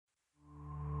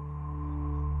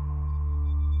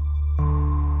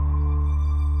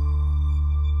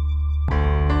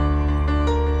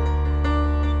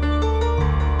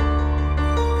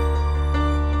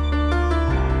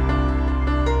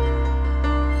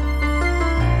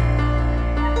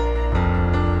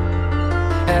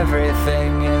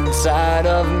Everything inside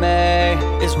of me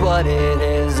is what it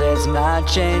is, it's not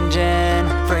changing.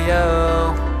 For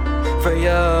you, for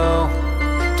you,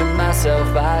 to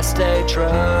myself I stay true.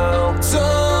 So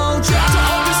try to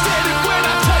understand it when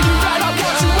I tell you that I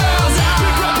want you well.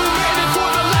 Been reprimanded for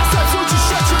the last time, so just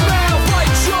shut your mouth.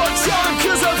 Bite your tongue,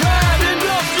 cause I've had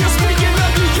enough. You're speaking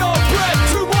under your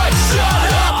breath, too much, shut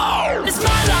up. It's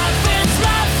my life, it's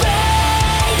my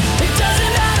fate. It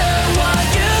doesn't matter what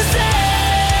you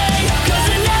say, cause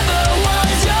it never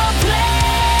was your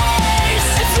place.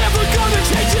 It's never gonna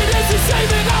change, it is the same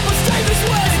and I'ma stay this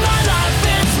way. It's my life,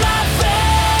 it's my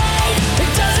fate.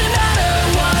 It doesn't matter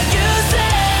what you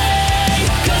say,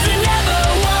 cause it never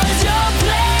was your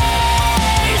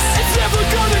place. It's never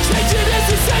gonna change, it is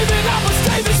the same and I'ma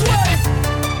stay this way.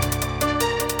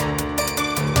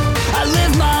 I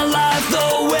live my life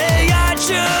the way I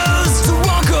choose to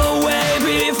walk away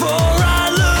before I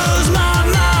lose my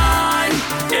mind.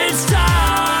 It's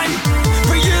time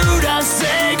for you to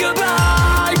say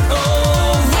goodbye.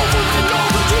 Oh, over and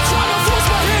over you try to force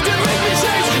my hand and make me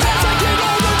change. As I get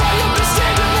older I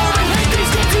understand that more than hate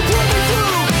these things you put me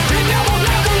through. And now I'll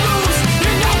never lose.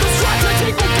 And now the strides I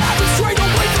take will guide me straight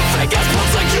away from fake ass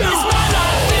punks like you. It's my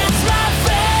life, it's my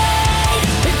fate.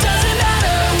 It doesn't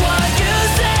matter what you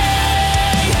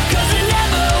say, cause it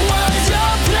never was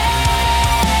your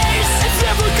place. It's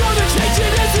never gonna change,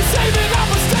 it is the same and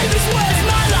I'ma stay this way. It's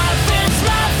my life, it's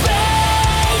my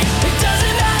fate. It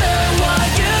doesn't matter what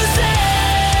you say,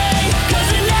 cause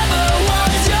it never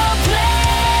was your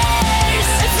place.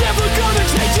 It's never gonna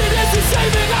change, it is the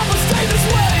same and I'ma stay this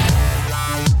way.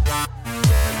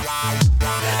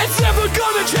 It's never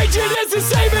gonna change, it is the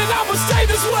same and I'ma stay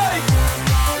this way.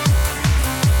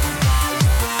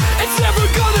 It's never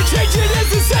gonna change, it is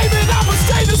the same and I'ma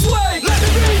stay this way. Let me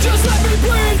be, just let me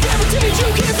breathe. Guaranteed you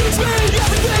can't fix me.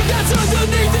 Everything that's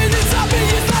underneath and inside me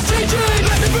is not changing.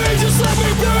 Let me be, just let me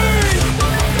breathe.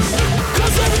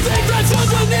 Cause everything that's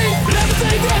underneath,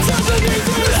 everything that's underneath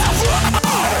is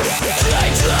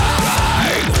changing.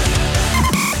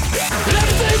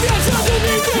 Everything that's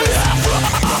underneath is changing.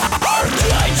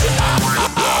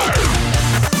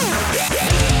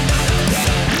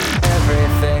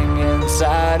 Everything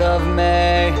inside of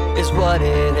me is what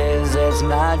it is, it's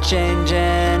not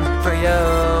changing. For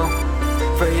you,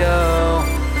 for you.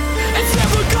 It's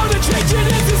never gonna change, it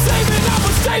is the same and I'ma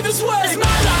stay this way. It's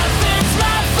my life, it's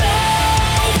my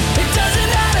fate. It doesn't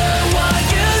matter what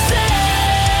you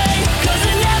say, cause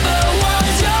it never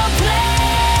was your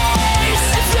place.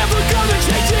 It's never gonna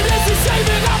change, it is the same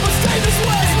and I'ma stay this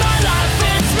way. It's my life,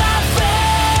 it's my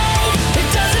fate. It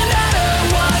doesn't matter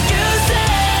what you say,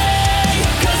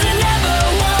 cause it never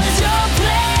was your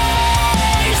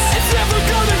place. It's never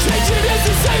gonna change, it is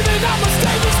the same and I'ma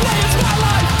stay this way. It's my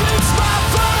life, it's my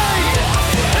fate.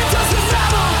 It doesn't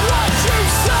matter what you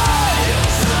say,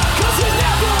 cause it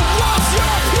never was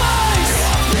your place.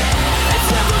 It's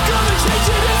never gonna change,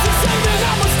 it is the same and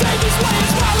I'ma stay this way.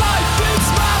 It's my life, it's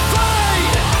my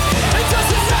fate. It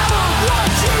doesn't matter what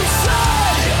you say,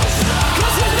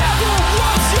 cause it never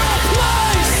was your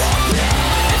place.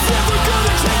 It's never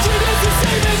gonna change, it is the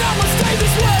same and I'ma stay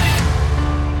this way.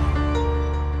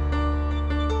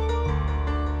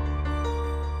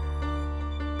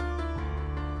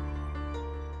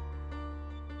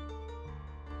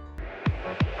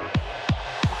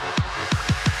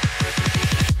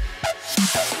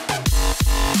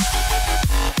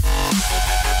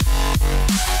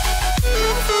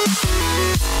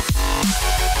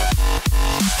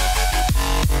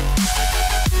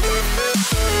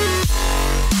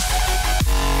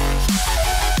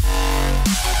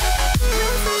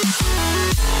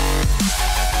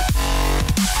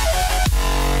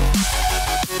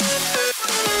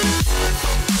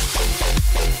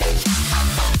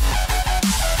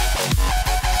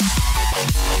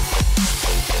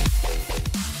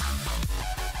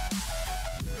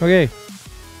 Okay,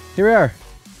 here we are.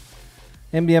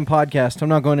 MBM podcast. I'm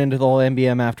not going into the whole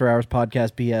MBM After Hours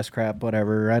podcast BS crap,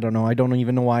 whatever. I don't know. I don't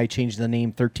even know why I changed the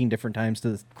name 13 different times to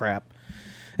this crap.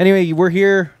 Anyway, we're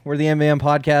here. We're the MBM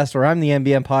podcast, or I'm the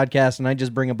MBM podcast, and I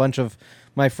just bring a bunch of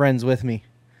my friends with me.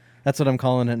 That's what I'm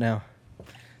calling it now.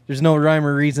 There's no rhyme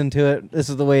or reason to it. This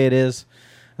is the way it is.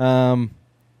 I'm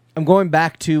going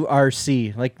back to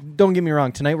RC. Like, don't get me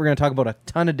wrong. Tonight we're going to talk about a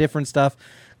ton of different stuff.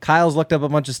 Kyle's looked up a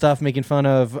bunch of stuff making fun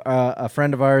of a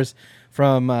friend of ours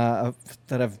from from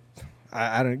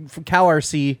Cow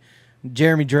RC.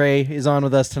 Jeremy Dre is on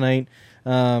with us tonight.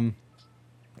 I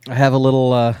have a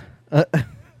little I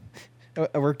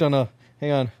worked on a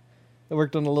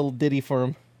little ditty for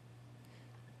him.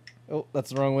 Oh,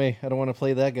 that's the wrong way. I don't want to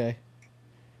play that guy.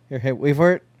 Here, hey, wait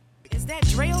for it. Is that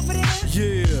Dre over there?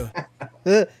 Yeah.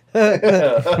 That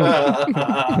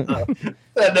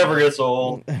never gets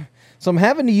old. So I'm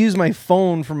having to use my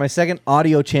phone for my second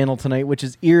audio channel tonight, which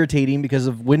is irritating because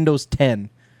of Windows 10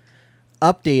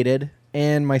 updated,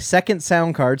 and my second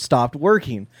sound card stopped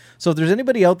working. So if there's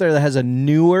anybody out there that has a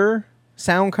newer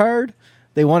sound card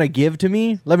they want to give to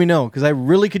me, let me know, because I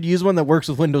really could use one that works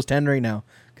with Windows 10 right now,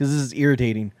 because this is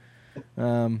irritating.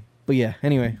 But yeah,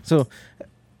 anyway, so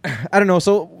I don't know.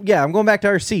 So yeah, I'm going back to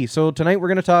RC. So tonight we're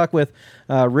going to talk with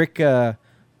Rick. God,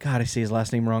 I say his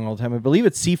last name wrong all the time. I believe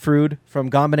it's Seafruid from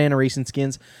Gone Banana Racing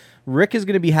Skins. Rick is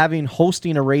going to be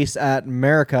hosting a race at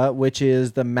America, which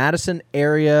is the Madison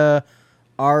area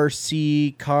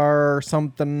RC car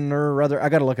something or other. I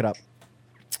got to look it up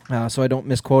so I don't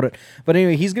misquote it. But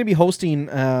anyway, he's going to be hosting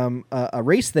a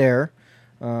race there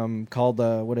called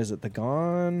what is it? The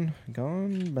Gone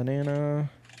Banana.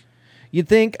 You'd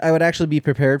think I would actually be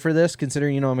prepared for this,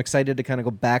 considering I'm excited to kind of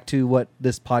go back to what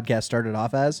this podcast started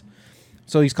off as.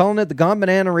 So he's calling it the Gone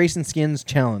Banana Racing Skins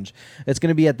Challenge. It's going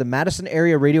to be at the Madison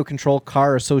Area Radio Control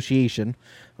Car Association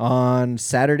on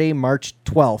Saturday, March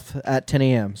 12th at 10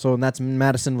 a.m. So that's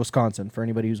Madison, Wisconsin, for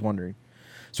anybody who's wondering.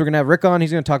 So we're going to have Rick on.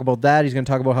 He's going to talk about that. He's going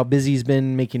to talk about how busy he's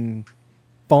been making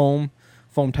foam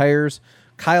tires.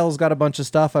 Kyle's got a bunch of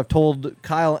stuff. I've told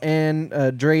Kyle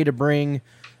and Dre to bring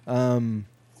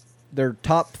their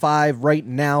top 5 right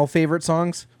now favorite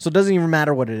songs. So it doesn't even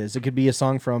matter what it is. It could be a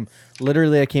song from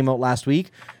literally that came out last week.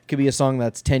 It could be a song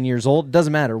that's 10 years old. It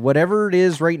doesn't matter. Whatever it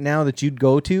is right now that you'd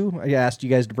go to, I asked you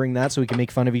guys to bring that so we can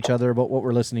make fun of each other about what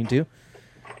we're listening to.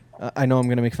 I know I'm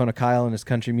going to make fun of Kyle and his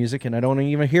country music, and I don't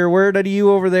even hear a word out of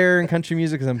you over there in country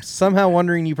music because I'm somehow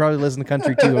wondering you probably listen to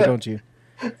country too, don't you?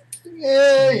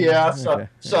 Yeah. Okay.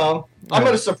 Some. I'm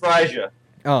going to surprise you.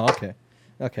 Oh, okay.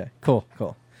 Okay, cool.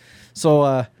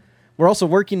 So, we're also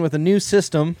working with a new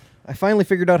system. I finally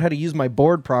figured out how to use my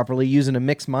board properly using a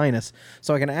mix minus,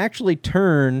 so I can actually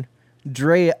turn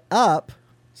Dre up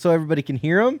so everybody can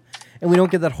hear him, and we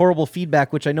don't get that horrible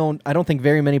feedback, which I don't think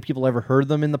very many people ever heard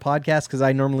them in the podcast because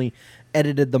I normally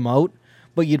edited them out,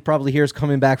 but you'd probably hear us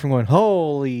coming back from going,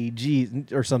 holy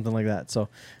jeez, or something like that. So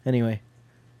anyway.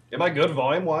 Am I good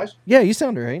volume-wise? Yeah, you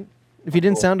sound all right. If you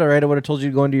didn't Cool. sound all right, I would have told you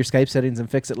to go into your Skype settings and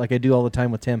fix it like I do all the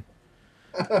time with Tim.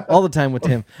 All the time with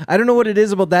Tim. I don't know what it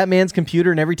is about that man's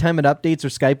computer, and every time it updates or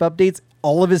Skype updates,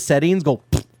 all of his settings go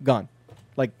gone.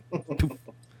 Like, poof.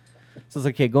 So it's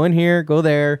like, okay, go in here, go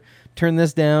there, turn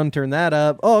this down, turn that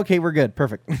up. Oh, okay, we're good.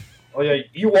 Perfect. Oh yeah,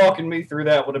 you walking me through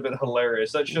that would have been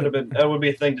hilarious. That would be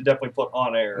a thing to definitely put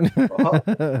on air.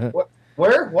 What?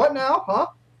 Where? What now? Huh?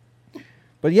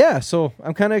 But yeah, so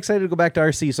I'm kind of excited to go back to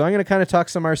RC. So I'm going to kind of talk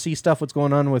some RC stuff, what's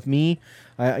going on with me.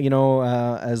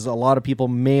 As a lot of people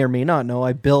may or may not know,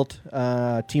 I built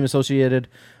Team Associated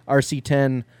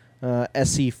RC10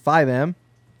 SC5M.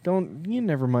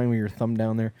 Never mind with your thumb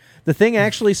down there. The thing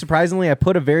actually, surprisingly, I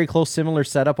put a very close similar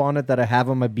setup on it that I have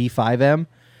on my B5M.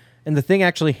 And the thing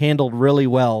actually handled really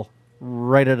well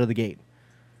right out of the gate.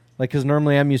 Like, because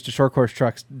normally I'm used to short course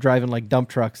trucks, driving like dump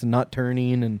trucks and not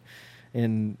turning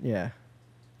and yeah.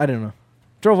 I don't know.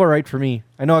 Drove all right for me.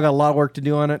 I know I got a lot of work to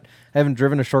do on it. I haven't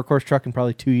driven a short course truck in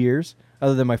probably 2 years,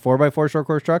 other than my 4x4 short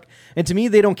course truck. And to me,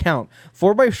 they don't count.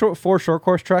 4x4 short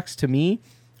course trucks, to me,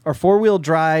 are four-wheel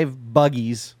drive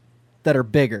buggies that are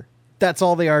bigger. That's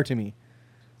all they are to me.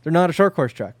 They're not a short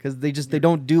course truck because they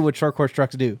don't do what short course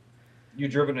trucks do. You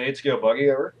driven an 8-scale buggy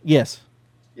ever? Yes.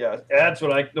 Yeah, that's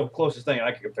the closest thing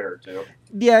I can compare it to.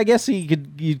 Yeah, I guess you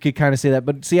could kind of say that,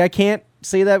 but see, I can't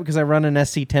say that because I run an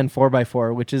SC10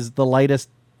 4x4, which is the lightest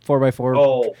 4x4.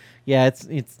 Oh, yeah,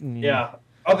 it's yeah.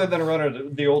 Other than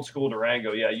running the old school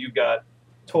Durango, yeah, you've got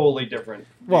totally different.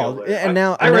 Well, deal there. and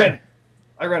now I ran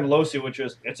Losi, which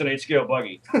is it's an 8-scale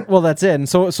buggy. Well, that's it, and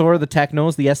so are the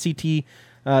Technos. The SCT,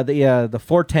 the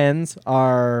 410s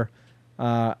are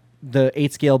the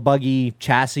 8-scale buggy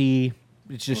chassis.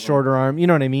 It's just shorter arm, you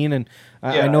know what I mean? And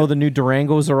I know the new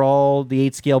Durangos are all the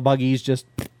 8-scale buggies just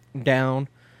down.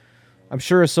 I'm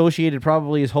sure Associated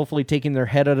probably is hopefully taking their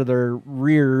head out of their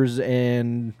rears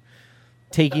and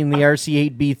taking the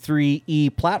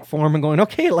RC8B3E platform and going,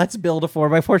 okay, let's build a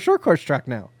 4x4 short course truck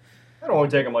now. That'll only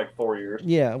take them like 4 years.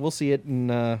 Yeah, we'll see it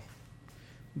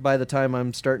by the time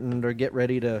I'm starting to get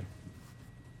ready to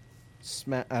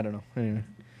I don't know. Anyway.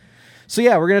 So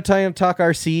yeah, we're going to talk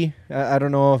RC. I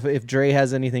don't know if Dre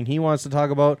has anything he wants to talk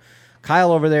about.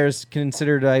 Kyle over there is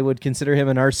considered, I would consider him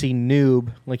an RC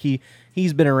noob. Like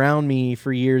he's been around me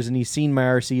for years and he's seen my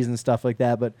RCs and stuff like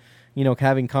that. But,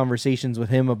 having conversations with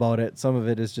him about it, some of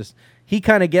it is just, he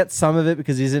kind of gets some of it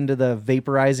because he's into the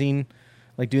vaporizing,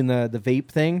 like doing the vape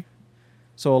thing.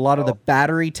 So a lot of the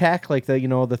battery tech, like the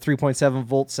 3.7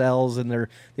 volt cells, and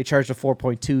they charge a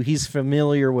 4.2. He's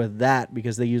familiar with that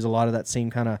because they use a lot of that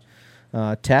same kind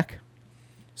of tech.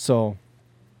 So,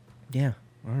 yeah,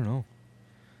 I don't know.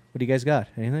 What do you guys got?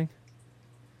 Anything?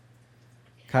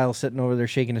 Kyle's sitting over there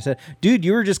shaking his head. Dude,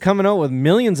 you were just coming out with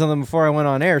millions of them before I went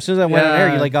on air. As soon as I went on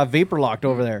air, you got vapor locked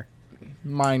over there.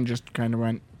 Mine just kind of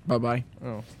went bye-bye.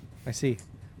 Oh, I see.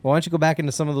 Well, why don't you go back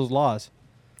into some of those laws?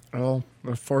 Oh,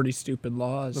 the 40 stupid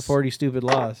laws. The 40 stupid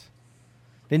laws.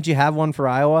 Didn't you have one for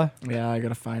Iowa? Yeah, I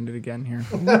gotta find it again here.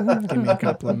 Give me a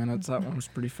couple of minutes. That one was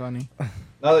pretty funny.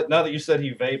 Now that you said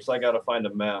he vapes, I gotta find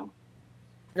a mem.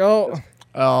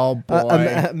 Oh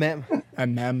boy, Mem. a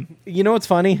mem. You know what's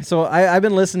funny? So I've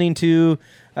been listening to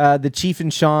the Chief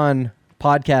and Sean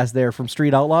podcast there from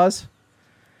Street Outlaws,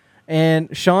 and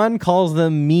Sean calls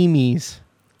them memes.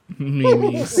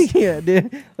 Memes. Yeah,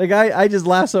 dude. Like I just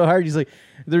laugh so hard. He's like,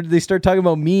 they start talking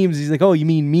about memes. He's like, oh, you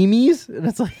mean memes? And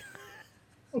it's like,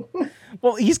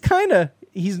 well, he's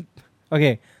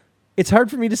okay. It's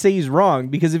hard for me to say he's wrong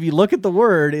because if you look at the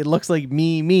word, it looks like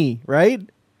me, right?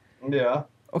 Yeah.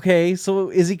 Okay, so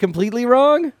is he completely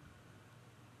wrong?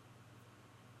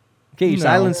 Okay, your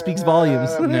silence speaks volumes.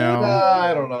 No.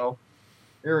 I don't know.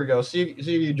 Here we go. See if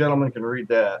you gentlemen can read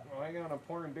that. Oh, hang on, I'm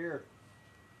pouring beer.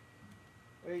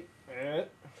 Wait.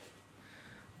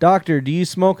 Doctor, do you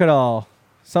smoke at all?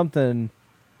 Something.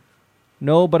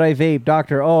 No, but I vape.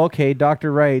 Doctor, oh, okay.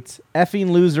 Doctor writes, effing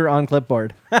loser on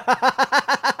clipboard.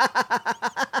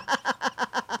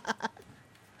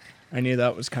 I knew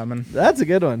that was coming. That's a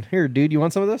good one. Here, dude, you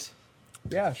want some of this?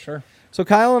 Yeah, sure. So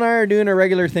Kyle and I are doing a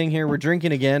regular thing here. We're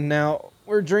drinking again. Now,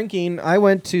 we're drinking. I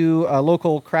went to a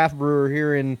local craft brewer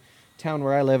here in town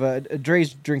where I live.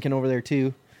 Dre's drinking over there,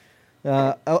 too.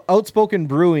 Outspoken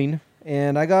Brewing.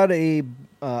 And I got a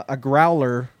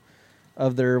growler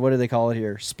of their, what do they call it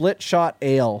here? Split Shot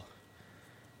Ale.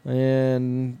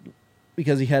 And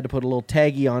because he had to put a little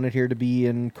taggy on it here to be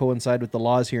and coincide with the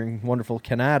laws here in wonderful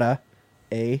Canada.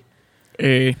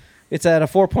 It's at a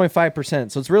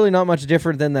 4.5%, so it's really not much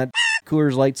different than that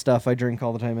Coors Light stuff I drink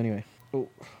all the time anyway. Oh,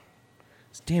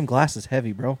 this damn glass is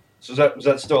heavy, bro. So is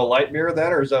that still a light beer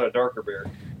then, or is that a darker beer?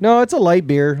 No, it's a light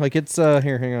beer. Like it's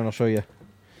here, hang on, I'll show you.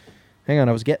 Hang on,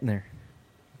 I was getting there.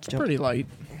 It's pretty light.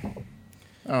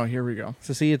 Oh, here we go.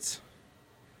 So see, it's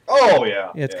Oh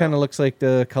yeah. it kind of looks like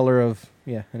the color of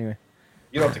Anyway,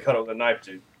 You don't have to cut it with a knife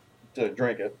to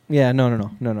drink it. yeah,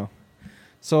 no.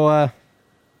 So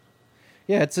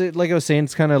yeah, it's like I was saying,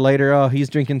 it's kind of lighter. Oh, he's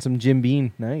drinking some Jim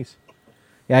Beam. Nice.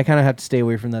 Yeah, I kind of have to stay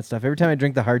away from that stuff. Every time I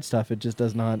drink the hard stuff, it just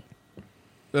does not.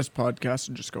 This podcast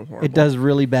would just go horrible. It does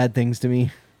really bad things to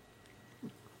me.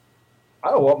 I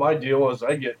don't know what my deal is.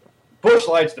 I get Busch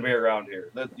Light's the beer around here.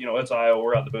 That it's Iowa.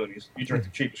 We're out in the boonies. You drink the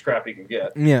cheapest crap you can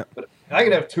get. Yeah. But I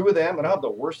can have two of them, and I'll have the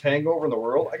worst hangover in the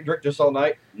world. I can drink this all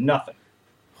night. Nothing.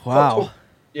 Wow.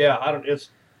 Yeah, I don't. It's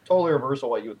totally reversal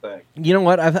what you would think. You know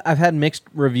what? I've had mixed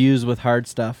reviews with hard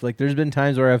stuff. Like there's been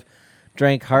times where I've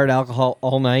drank hard alcohol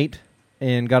all night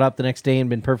and got up the next day and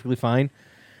been perfectly fine.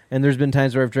 And there's been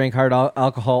times where I've drank hard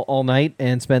alcohol all night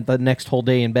and spent the next whole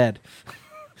day in bed.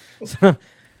 So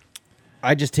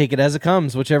I just take it as it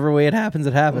comes. Whichever way it happens,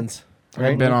 it happens.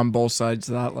 I've been on both sides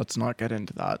of that. Let's not get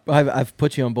into that. I've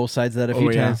put you on both sides of that a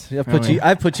few yeah. times.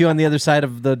 I've put you on the other side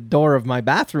of the door of my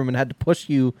bathroom and had to push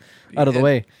you out of the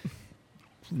way.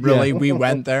 Really? Yeah. We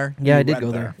went there? Yeah, We I did went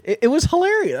go there. It was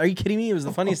hilarious. Are you kidding me? It was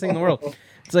the funniest thing in the world.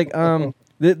 It's like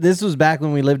this was back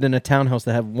when we lived in a townhouse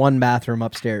that had one bathroom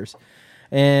upstairs.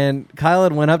 And Kyle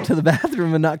had went up to the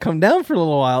bathroom and not come down for a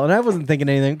little while. And I wasn't thinking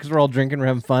anything because we're all drinking, we're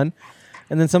having fun.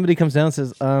 And then somebody comes down and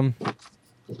says,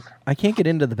 I can't get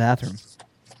into the bathroom.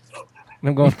 And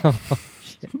I'm going, oh,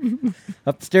 shit.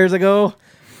 Upstairs I go,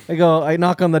 I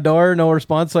knock on the door, no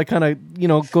response. So I kind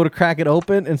of, go to crack it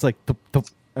open. And it's like, thup, thup.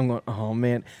 I'm going, oh,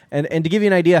 man. And to give you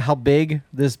an idea how big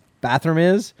this bathroom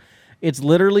is, it's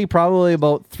literally probably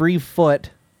about 3 foot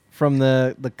from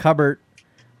the cupboard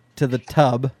to the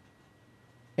tub.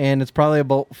 And it's probably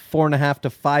about 4.5 to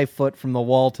 5 foot from the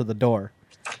wall to the door.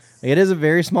 It is a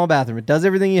very small bathroom. It does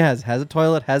everything it has a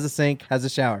toilet, has a sink, has a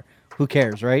shower. Who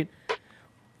cares, right?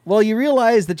 Well, you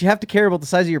realize that you have to care about the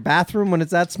size of your bathroom when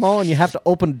it's that small, and you have to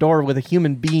open a door with a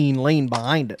human being laying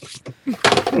behind it.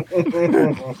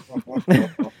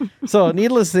 So,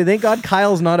 needless to say, thank God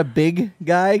Kyle's not a big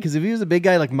guy, because if he was a big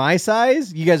guy like my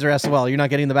size, you guys are SOL. You're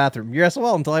not getting in the bathroom. You're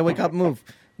SOL until I wake up and move.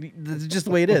 That's just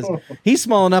the way it is. He's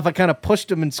small enough, I kind of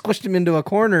pushed him and squished him into a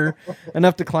corner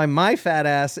enough to climb my fat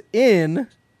ass in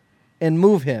and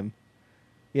move him.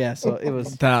 Yeah, so it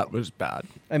was... That was bad.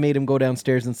 I made him go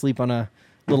downstairs and sleep on a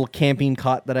little camping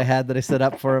cot that I had that I set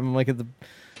up for him, like at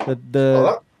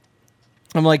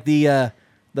I'm like the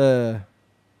what's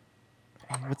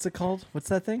it called? What's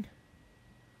that thing?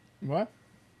 What?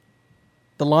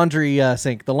 The laundry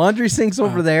sink. The laundry sink's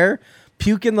over there.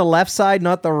 Puke in the left side,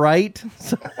 not the right.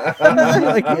 So,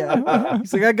 like, yeah.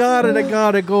 He's like, I got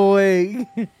it, go away.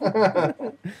 That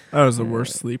was the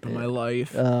worst sleep of my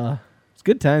life. It's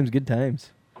good times.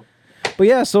 But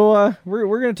yeah, so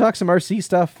we're gonna talk some RC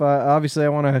stuff. Obviously, I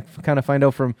want to kind of find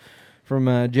out from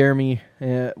Jeremy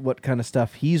what kind of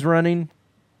stuff he's running.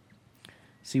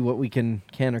 See what we can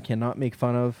or cannot make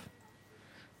fun of.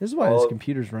 This is why this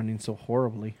computer's running so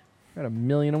horribly. Got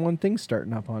 1,000,001 things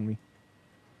starting up on me.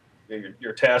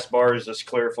 Your taskbar is just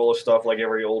clear full of stuff like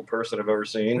every old person I've ever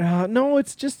seen. No,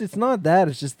 it's not that.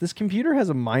 It's just this computer has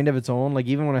a mind of its own, like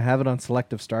even when I have it on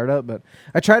selective startup. But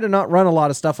I try to not run a lot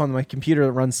of stuff on my computer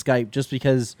that runs Skype just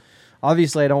because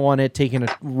obviously I don't want it taking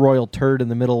a royal turd in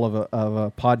the middle of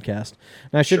a podcast.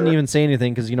 And I shouldn't even say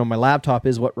anything because, my laptop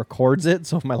is what records it.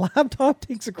 So if my laptop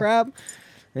takes a crap...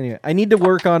 Anyway, I need to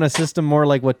work on a system more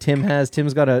like what Tim has.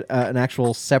 Tim's got an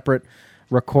actual separate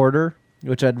recorder,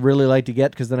 which I'd really like to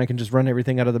get because then I can just run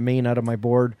everything out of the main, out of my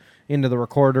board into the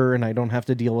recorder, and I don't have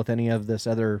to deal with any of this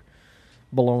other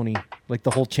baloney, like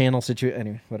the whole channel situation.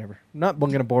 Anyway, whatever. Not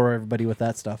going to bore everybody with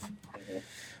that stuff.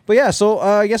 But yeah, so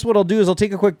I guess what I'll do is I'll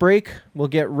take a quick break. We'll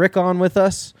get Rick on with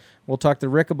us. We'll talk to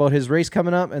Rick about his race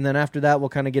coming up, and then after that, we'll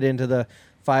kind of get into the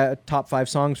top 5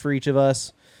 songs for each of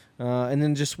us. And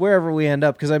then just wherever we end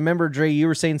up, because I remember, Dre, you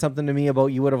were saying something to me about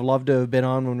you would have loved to have been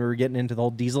on when we were getting into the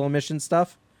whole diesel emission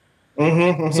stuff.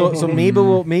 So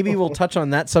maybe we'll touch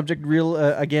on that subject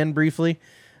again briefly,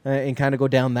 and kind of go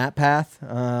down that path.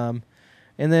 And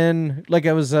then like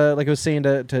I was saying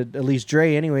to at least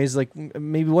Dre, anyways, like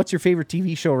maybe what's your favorite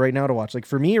TV show right now to watch? Like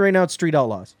for me right now, it's Street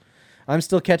Outlaws. I'm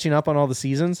still catching up on all the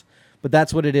seasons, but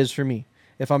that's what it is for me.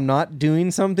 If I'm not doing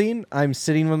something, I'm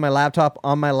sitting with my laptop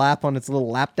on my lap on its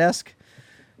little lap desk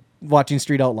watching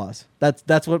Street Outlaws.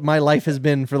 That's what my life has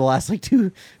been for the last like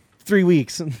 2-3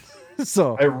 weeks.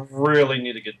 So I really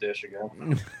need to get Dish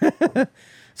again.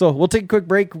 So we'll take a quick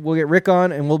break. We'll get Rick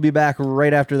on, and we'll be back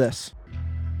right after this.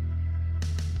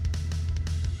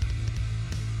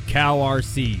 Cow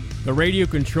RC, the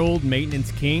radio-controlled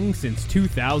maintenance king since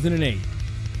 2008.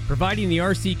 Providing the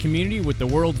RC community with the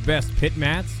world's best pit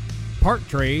mats, part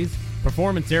trays,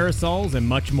 performance aerosols, and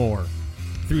much more.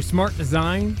 Through smart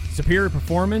design, superior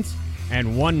performance, and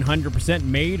 100%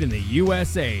 made in the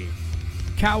USA.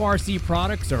 Cow RC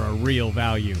products are a real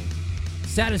value.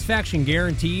 Satisfaction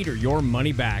guaranteed or your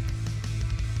money back.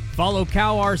 Follow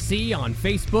Cow RC on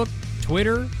Facebook,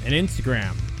 Twitter, and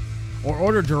Instagram. Or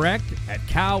order direct at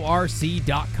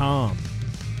cowrc.com.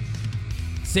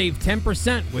 Save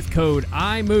 10% with code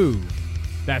IMOVE.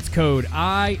 That's code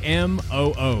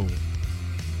IMOO.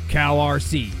 Cow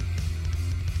RC.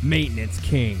 Maintenance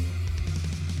King.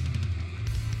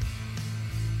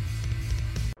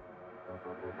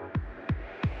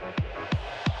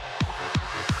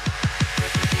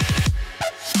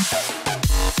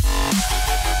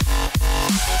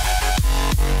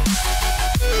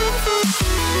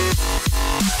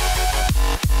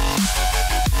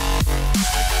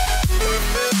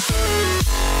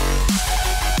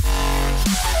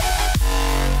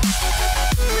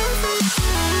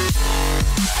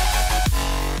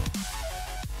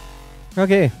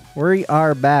 Okay, we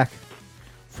are back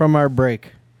from our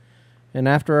break. And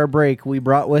after our break, we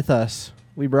brought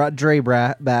Dre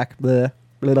back. Blah,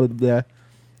 blah, blah.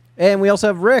 And we also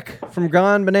have Rick from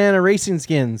Gone Banana Racing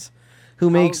Skins,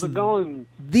 who makes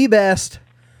the best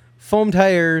foam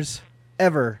tires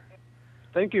ever.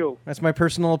 Thank you. That's my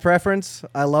personal preference.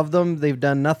 I love them. They've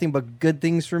done nothing but good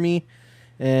things for me.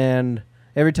 And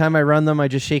every time I run them, I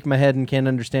just shake my head and can't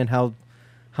understand how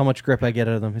much grip I get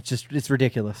out of them. It's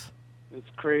ridiculous. It's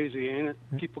crazy, ain't it?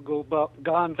 People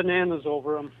gone bananas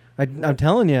over them. I'm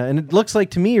telling you. And it looks like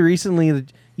to me recently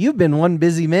that you've been one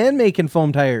busy man making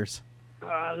foam tires.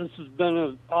 This has been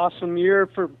an awesome year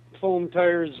for foam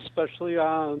tires, especially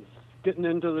getting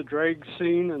into the drag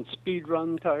scene and speed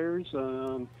run tires.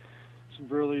 It's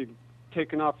really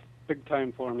taken off big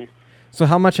time for me. So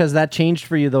how much has that changed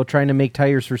for you, though, trying to make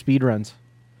tires for speed runs?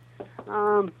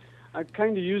 I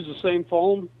kind of use the same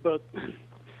foam, but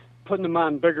putting them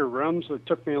on bigger rims, it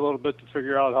took me a little bit to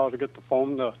figure out how to get the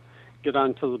foam to get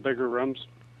onto the bigger rims.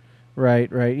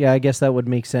 Right. Yeah, I guess that would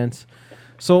make sense.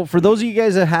 So for those of you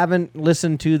guys that haven't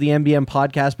listened to the MBM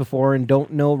podcast before and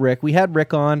don't know Rick, we had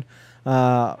Rick on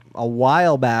a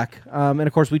while back. And,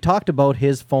 of course, we talked about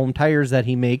his foam tires that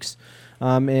he makes.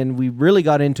 And we really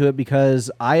got into it because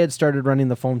I had started running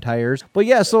the foam tires. But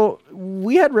yeah, so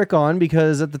we had Rick on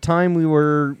because at the time we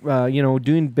were,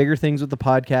 doing bigger things with the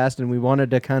podcast, and we wanted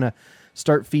to kind of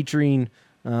start featuring,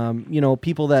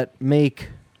 people that make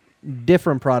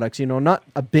different products, not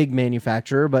a big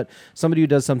manufacturer, but somebody who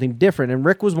does something different. And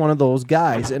Rick was one of those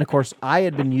guys. And of course, I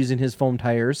had been using his foam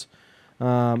tires,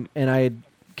 and I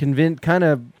had kind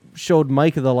of showed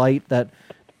Mike the light that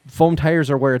foam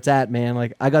tires are where it's at, man.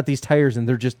 Like, I got these tires and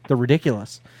they're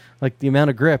ridiculous. Like, the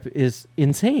amount of grip is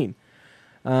insane.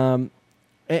 And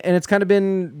it's kind of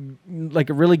been like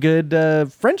a really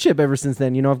good friendship ever since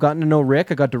then. I've gotten to know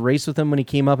Rick. I got to race with him when he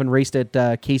came up and raced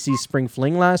at Casey's Spring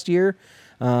Fling last year.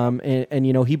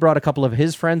 And he brought a couple of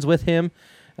his friends with him.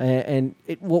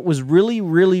 What was really,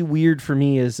 really weird for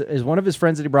me is one of his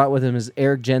friends that he brought with him is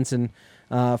Eric Jensen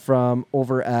from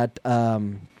over at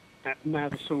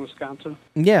Madison, Wisconsin.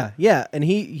 Yeah. And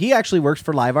he actually works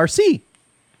for Live RC.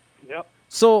 Yep.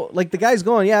 So, like, the guy's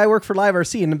going, yeah, I work for Live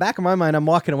RC. In the back of my mind, I'm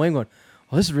walking away and going,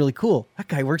 oh, this is really cool. That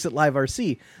guy works at Live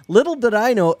RC. Little did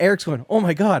I know, Eric's going, oh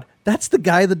my God, that's the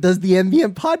guy that does the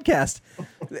MBM podcast.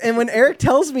 And when Eric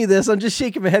tells me this, I'm just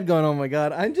shaking my head going, oh my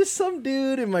God, I'm just some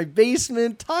dude in my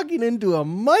basement talking into a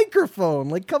microphone.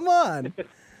 Like, come on.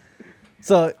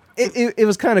 So it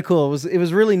was kind of cool. It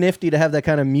was really nifty to have that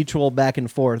kind of mutual back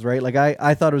and forth, right? Like,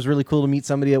 I thought it was really cool to meet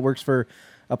somebody that works for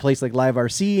a place like Live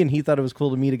RC, and he thought it was cool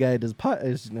to meet a guy that does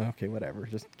okay, whatever.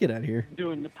 Just get out of here.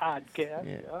 Doing the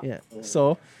podcast. Yeah.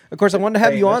 So, of course, I wanted to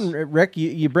have you on, Rick.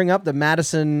 You bring up the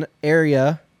Madison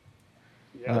area.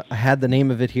 Yes. I had the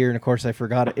name of it here, and of course, I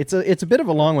forgot it. It's a bit of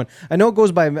a long one. I know it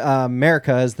goes by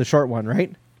America as the short one,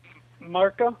 right?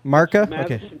 Marca? Madison,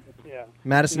 okay. Yeah.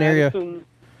 Madison area.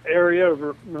 Area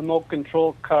Remote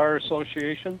Control Car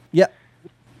Association. Yep.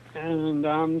 And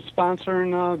I'm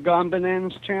sponsoring Gone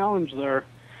Bananas Challenge there.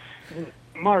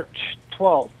 March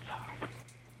 12th.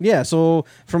 Yeah, so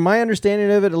from my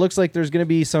understanding of it, it looks like there's going to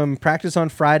be some practice on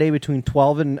Friday between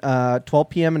 12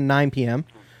 p.m. and 9 p.m.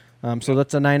 So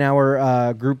that's a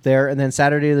 9-hour group there. And then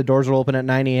Saturday, the doors will open at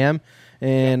 9 a.m.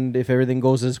 And if everything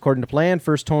goes as according to plan,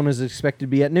 first tone is expected to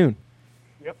be at noon.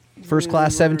 Yep. First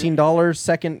class, $17.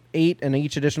 Second, $8. And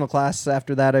each additional class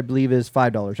after that, I believe, is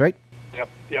 $5, right?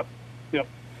 Yep.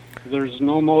 There's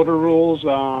no motor rules.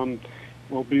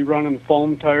 We'll be running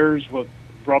foam tires with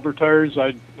rubber tires.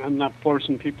 I'm not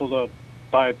forcing people to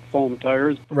buy foam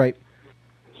tires. Right.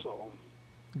 So.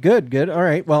 Good. All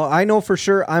right. Well, I know for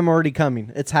sure I'm already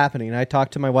coming. It's happening. I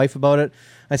talked to my wife about it.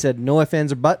 I said, no ifs,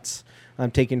 ands, or buts.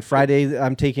 I'm taking Friday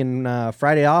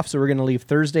off, so we're going to leave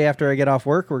Thursday after I get off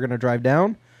work. We're going to drive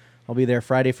down. I'll be there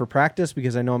Friday for practice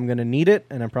because I know I'm going to need it,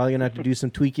 and I'm probably going to have to do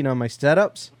some tweaking on my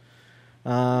setups.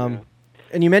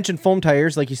 And you mentioned foam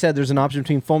tires. Like you said, there's an option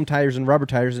between foam tires and rubber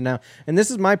tires. And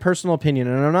this is my personal opinion,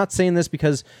 and I'm not saying this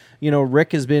because,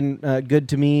 Rick has been good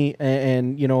to me,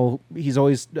 and he's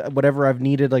always, whatever I've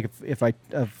needed, like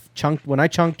when I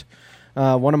chunked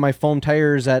one of my foam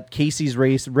tires at Casey's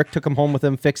race, Rick took them home with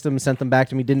him, fixed them, sent them back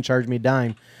to me, didn't charge me a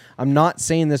dime. I'm not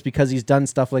saying this because he's done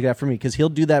stuff like that for me, because he'll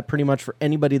do that pretty much for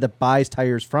anybody that buys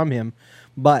tires from him.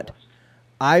 But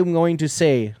I'm going to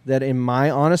say that in my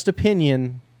honest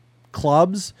opinion,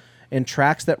 clubs and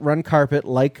tracks that run carpet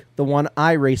like the one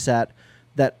I race at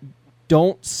that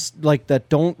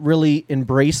don't really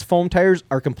embrace foam tires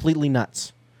are completely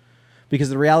nuts. Because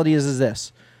the reality is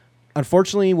this.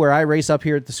 Unfortunately, where I race up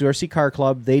here at the CRC Car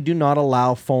Club, they do not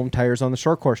allow foam tires on the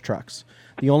short course trucks.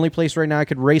 The only place right now I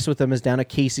could race with them is down at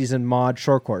Casey's and Mod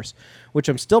Short Course, which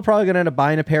I'm still probably going to end up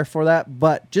buying a pair for that.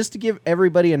 But just to give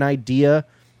everybody an idea,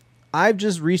 I've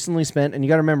just recently spent, and you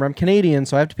got to remember, I'm Canadian,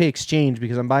 so I have to pay exchange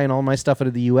because I'm buying all my stuff out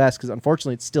of the U.S. because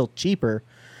unfortunately it's still cheaper.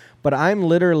 But I'm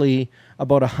literally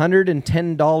about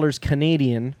 $110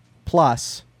 Canadian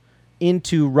plus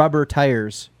into rubber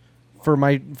tires for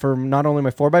not only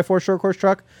my 4x4 short course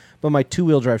truck, but my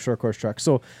 2-wheel drive short course truck.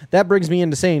 So that brings me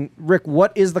into saying, Rick,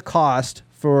 what is the cost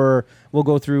for, we'll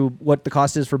go through what the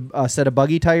cost is for a set of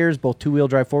buggy tires, both 2-wheel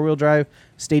drive, 4-wheel drive,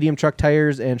 stadium truck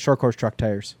tires, and short course truck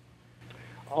tires.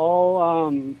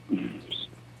 All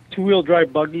 2-wheel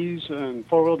drive buggies and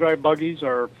 4-wheel drive buggies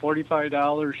are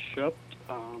 $45 shipped.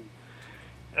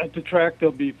 At the track,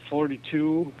 they'll be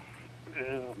 $42.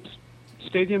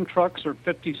 Stadium trucks are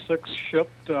 $56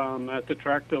 shipped. At the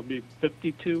track, they'll be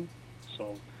 $52.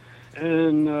 So,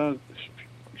 and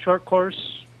short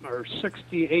course are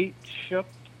 $68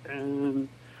 shipped, and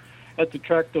at the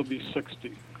track, they'll be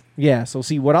 $60. Yeah, so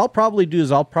see, what I'll probably do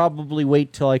is I'll probably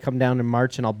wait till I come down in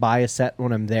March and I'll buy a set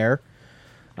when I'm there.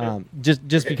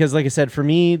 Just because, like I said, for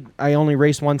me, I only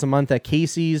race once a month at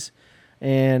Casey's,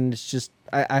 and it's just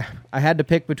I had to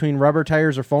pick between rubber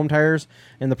tires or foam tires,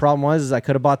 and the problem was I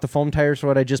could have bought the foam tires for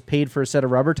what I just paid for a set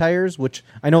of rubber tires, which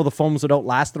I know the foams would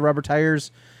outlast the rubber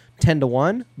tires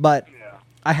 10-1, but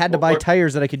I had to buy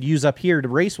tires that I could use up here to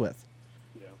race with.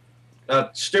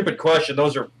 Stupid question.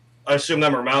 Those are, I assume,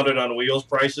 them are mounted on wheels.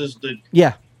 Prices.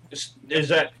 Yeah. Is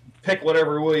that pick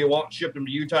whatever wheel you want, and ship them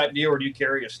to you type deal, or do you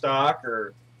carry a stock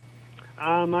or?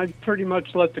 I pretty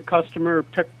much let the customer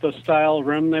pick the style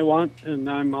rim they want, and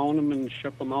I mount them and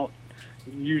ship them out.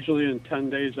 Usually in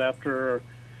 10 days after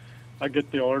I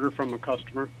get the order from a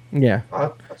customer. Yeah.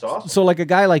 That's awesome. So like a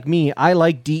guy like me, I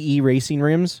like DE racing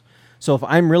rims. So if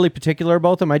I'm really particular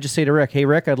about them, I just say to Rick, hey,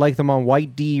 Rick, I'd like them on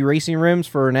white DE racing rims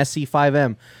for an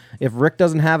SC5M. If Rick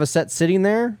doesn't have a set sitting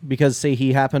there, because, say,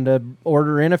 he happened to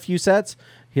order in a few sets,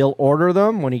 he'll order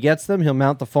them. When he gets them, he'll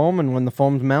mount the foam, and when the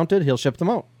foam's mounted, he'll ship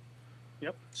them out.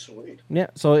 Yep. Sweet. Yeah,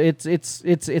 so it's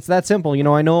that simple. You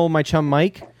know, I know my chum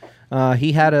Mike,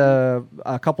 he had a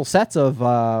couple sets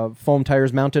of foam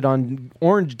tires mounted on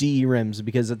orange DE rims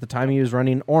because at the time he was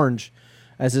running orange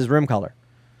as his rim color.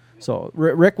 So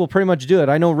Rick will pretty much do it.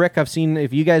 I know Rick. I've seen.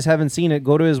 If you guys haven't seen it,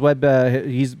 go to his web.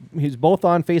 He's both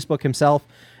on Facebook himself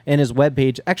and his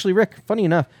webpage. Actually, Rick, funny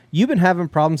enough, you've been having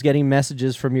problems getting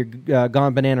messages from your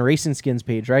Gone Banana Racing Skins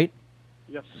page, right?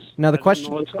 Yes. Now the I question.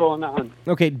 don't know what's going on?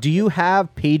 Okay, do you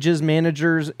have Pages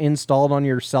managers installed on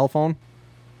your cell phone?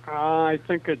 I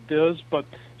think it does, but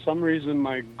some reason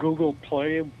my Google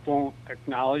Play won't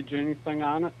acknowledge anything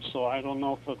on it, so I don't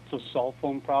know if it's a cell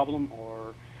phone problem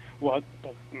or what.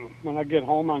 But when I get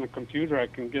home on the computer, I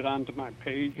can get onto my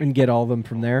page. And get all of them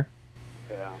from there?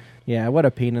 Yeah. Yeah, what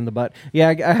a pain in the butt. Yeah,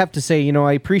 I have to say, you know,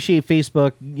 I appreciate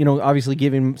Facebook, you know, obviously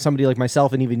giving somebody like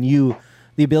myself and even you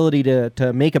the ability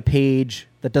to make a page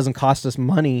that doesn't cost us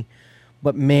money.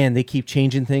 But, man, they keep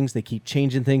changing things,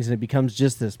 and it becomes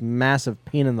just this massive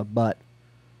pain in the butt.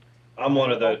 I'm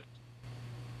one of the.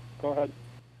 Go ahead.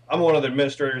 I'm one of the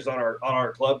administrators on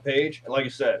our club page, and like I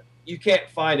said, you can't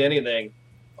find anything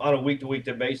on a week-to-week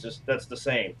basis that's the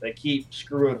same. They keep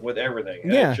screwing with everything.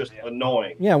 And it's just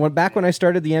annoying. Yeah, back when I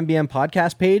started the MBM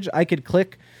podcast page, I could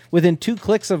click, within 2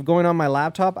 clicks of going on my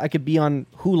laptop, I could be on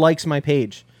who likes my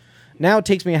page. Now it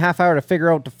takes me a half hour to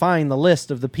figure out to find the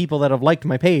list of the people that have liked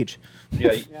my page.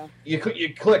 Yeah, you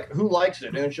click who likes it,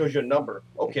 and it shows you a number.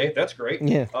 Okay, that's great.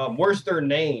 Yeah. Where's their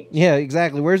name? Yeah,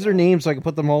 exactly. Where's their name so I can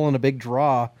put them all in a big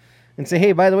draw and say,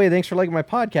 hey, by the way, thanks for liking my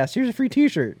podcast. Here's a free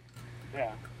T-shirt.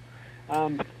 Yeah.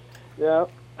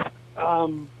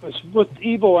 It's with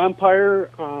Evo Empire,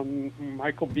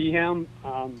 Michael Beham,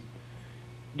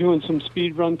 doing some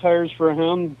speed run tires for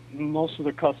him. Most of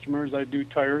the customers I do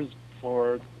tires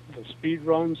for the speed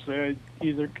runs, they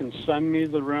either can send me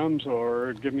the rims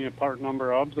or give me a part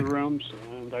number of the rims,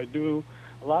 and I do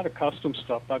a lot of custom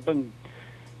stuff.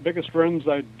 Biggest rims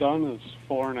I've done is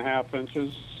 4.5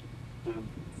 inches.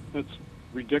 It's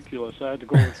ridiculous. I had to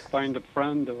go find a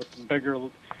friend with a bigger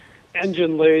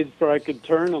engine lathe where I could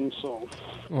turn them. So.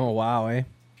 Oh wow, eh?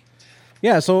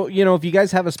 Yeah. So you know, if you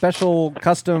guys have a special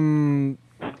custom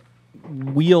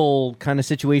wheel kind of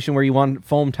situation where you want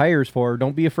foam tires for,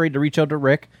 don't be afraid to reach out to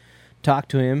Rick, talk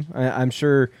to him. I'm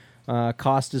sure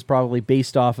cost is probably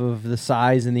based off of the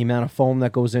size and the amount of foam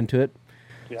that goes into it.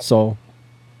 Yep. So.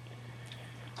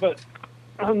 But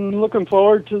I'm looking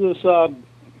forward to this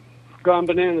Gone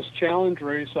Bananas Challenge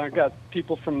race. I got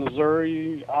people from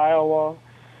Missouri, Iowa,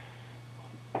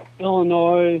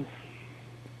 Illinois,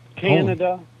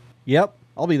 Canada. Yep,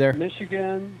 I'll be there.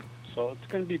 Michigan. So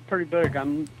it's going to be pretty big.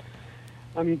 I'm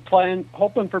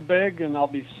hoping for big, and I'll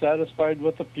be satisfied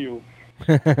with a few.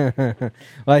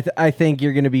 Well, I think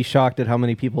you're going to be shocked at how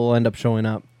many people will end up showing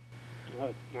up.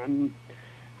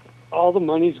 All the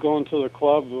money's going to the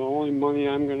club. The only money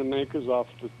I'm going to make is off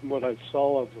what I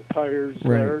sell of the tires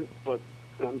there. But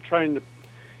I'm trying to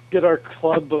get our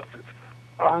club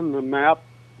on the map.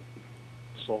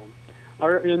 So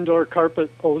our indoor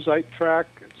carpet ozite track,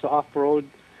 it's off-road.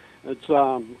 It's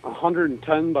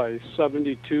 110 by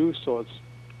 72, so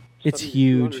it's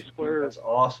huge. Square. That's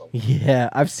awesome. Yeah,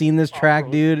 I've seen this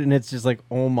track, dude, and it's just like,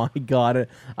 oh my God.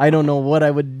 I don't know what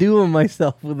I would do with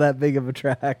myself with that big of a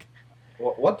track.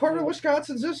 What part of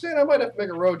Wisconsin is this in? I might have to make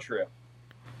a road trip.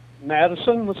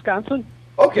 Madison, Wisconsin.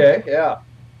 Okay, yeah.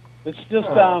 It's just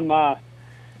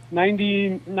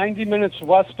 90 minutes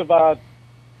west of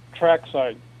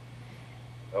trackside.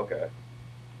 Okay.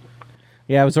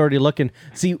 Yeah, I was already looking.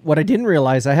 See, what I didn't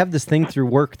realize, I have this thing through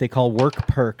work they call Work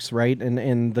Perks, right?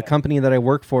 And the company that I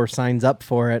work for signs up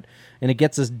for it, and it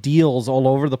gets us deals all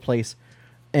over the place.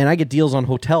 And I get deals on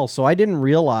hotels, so I didn't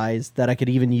realize that I could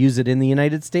even use it in the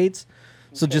United States.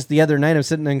 So just the other night, I'm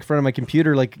sitting in front of my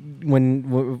computer, like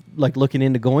looking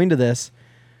into going to this,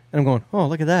 and I'm going, oh,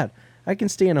 look at that! I can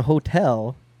stay in a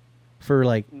hotel for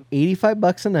like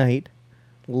 $85 a night,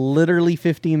 literally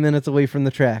 15 minutes away from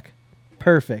the track.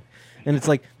 Perfect. and it's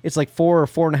like 4 or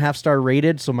 4.5 star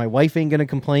rated, so my wife ain't gonna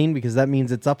complain because that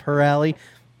means it's up her alley.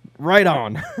 Right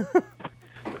on.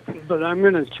 But I'm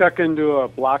going to check into a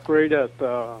block rate at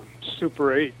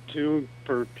Super 8 too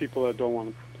for people that don't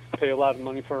want to pay a lot of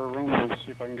money for a room and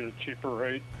see if I can get a cheaper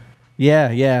rate.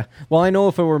 Yeah. Well, I know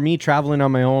if it were me traveling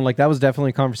on my own, like that was definitely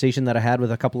a conversation that I had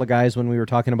with a couple of guys when we were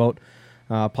talking about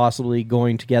possibly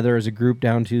going together as a group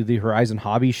down to the Horizon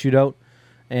Hobby Shootout.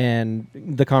 And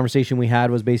the conversation we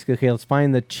had was basically, okay, let's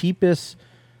find the cheapest,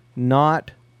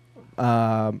 not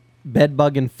bed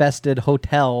bug infested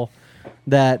hotel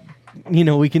that, you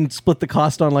know, we can split the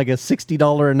cost on like a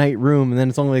 $60 a night room, and then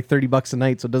it's only like $30 a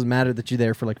night, so it doesn't matter that you're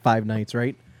there for like 5 nights,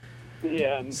 right?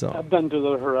 Yeah, and So. I've been to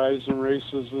the Horizon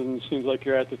races, and it seems like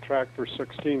you're at the track for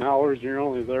 16 hours, and you're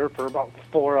only there for about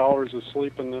 4 hours of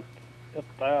sleeping at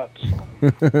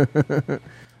that.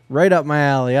 Right up my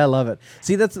alley. I love it.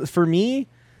 See, that's for me.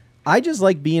 I just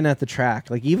like being at the track.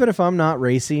 Like, even if I'm not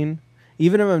racing,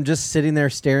 even if I'm just sitting there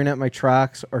staring at my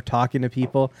trucks or talking to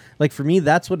people, like for me,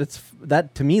 that's what it's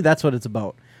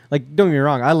about. Like, don't get me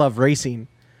wrong, I love racing,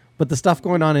 but the stuff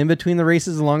going on in between the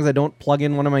races, as long as I don't plug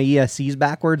in one of my ESCs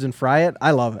backwards and fry it,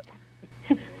 I love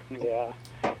it. Yeah,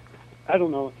 I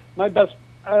don't know.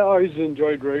 I always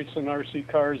enjoyed racing RC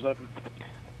cars.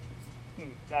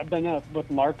 I've been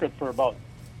with Market for about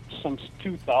since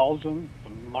 2000.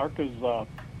 Mark has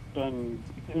been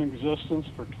in existence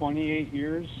for 28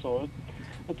 years, so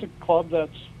it's a club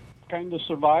that's kind of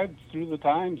survived through the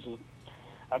times.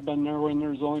 I've been there when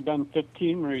there's only been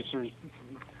 15 racers.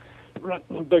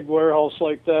 Renting a big warehouse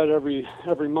like that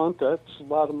every month, that's a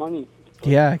lot of money.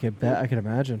 Yeah, I could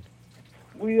imagine.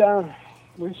 We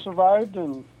survived,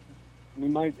 and we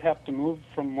might have to move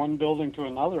from one building to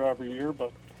another every year,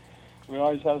 but we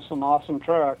always have some awesome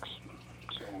tracks.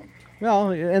 So.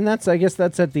 Well, and I guess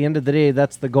that's at the end of the day,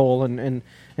 that's the goal, and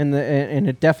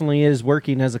it definitely is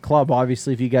working as a club.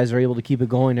 Obviously, if you guys are able to keep it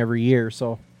going every year,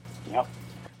 so. Yep.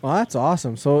 Well, that's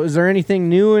awesome. So, is there anything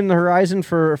new in the horizon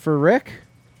for Rick?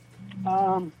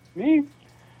 Me?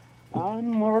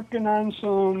 I'm working on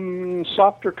some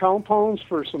softer compounds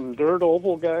for some dirt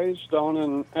oval guys down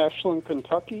in Ashland,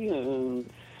 Kentucky, and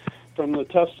from the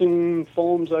testing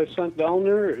foams I sent down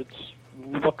there, it's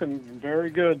looking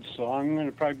very good. So I'm going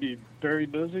to probably be very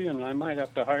busy, and I might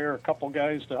have to hire a couple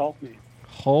guys to help me.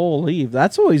 Holy,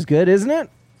 that's always good, isn't it?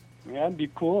 Yeah, it'd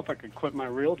be cool if I could quit my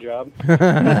real job.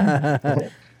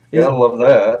 Yeah, I love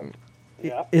that.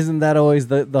 Yeah. Isn't that always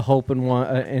the hope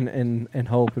and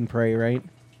hope and pray, right?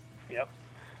 Yep.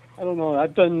 I don't know.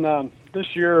 I've been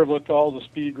this year with all the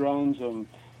speed runs and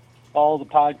all the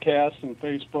podcasts and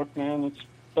Facebook. Man, it's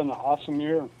been an awesome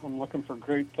year. I'm looking for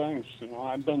great things. You know,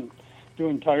 I've been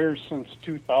doing tires since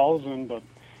 2000, but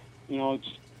you know,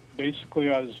 it's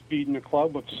basically I was feeding a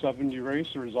club with 70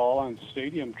 racers, all on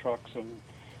stadium trucks, and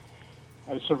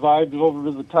I survived over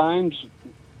the times.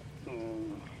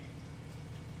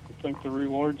 I think the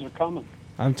rewards are coming.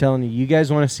 I'm telling you, you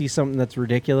guys want to see something that's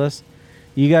ridiculous?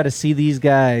 You got to see these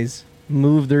guys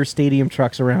move their stadium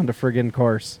trucks around a friggin'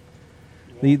 course.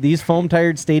 Yeah. These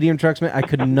foam-tired stadium trucks, man, I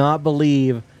could not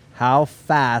believe how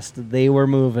fast they were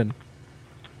moving.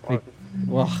 Like,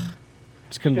 well,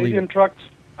 just couldn't believe it. Stadium trucks,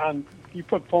 you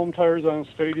put foam tires on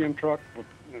a stadium truck,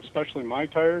 especially my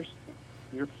tires,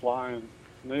 you're flying.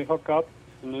 They hook up,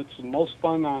 and it's the most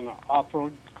fun on an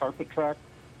off-road carpet track.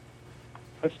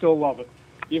 I still love it.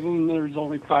 Even when there's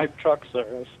only 5 trucks there,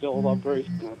 I still love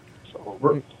racing it.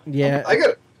 So. Yeah.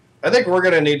 I think we're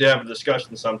going to need to have a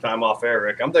discussion sometime off air,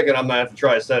 Rick. I'm thinking I'm going to have to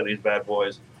try a set of these bad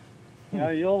boys.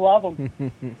 Yeah, you'll love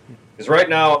them. Because right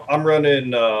now I'm running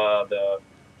the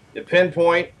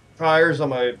Pinpoint tires on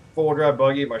my four-wheel drive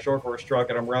buggy, my short course truck,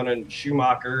 and I'm running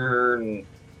Schumacher, and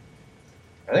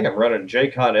I think I'm running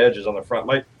J-Con edges on the front.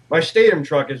 My stadium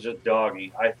truck is just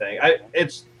doggy, I think.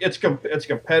 It's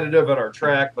competitive at our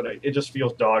track, but it just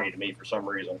feels doggy to me for some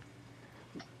reason.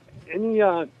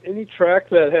 Any track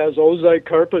that has ozite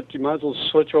carpet, you might as well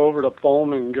switch over to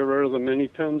foam and get rid of the mini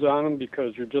pins on them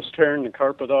because you're just tearing the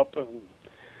carpet up. And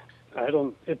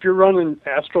if you're running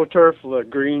AstroTurf, the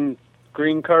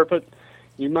green carpet,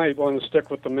 you might want to stick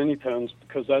with the mini pins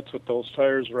because that's what those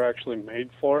tires were actually made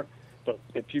for. But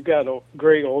if you got a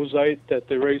gray ozite that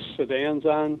they race sedans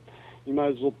on, you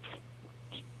might as well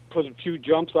put a few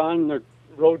jumps on the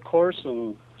road course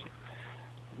and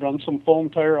run some foam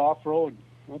tire off-road.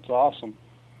 That's awesome.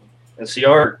 And see,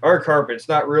 our carpet, it's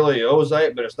not really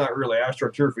ozite, but it's not really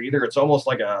AstroTurf either. It's almost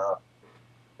like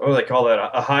what do they call that?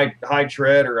 A high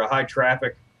tread or a high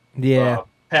traffic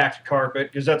packed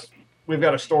carpet. Because we've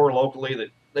got a store locally that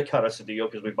they cut us a deal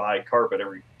because we buy carpet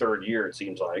every third year, it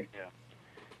seems like. Yeah.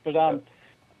 But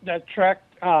that track,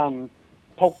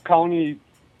 Polk County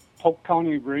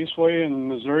Raceway in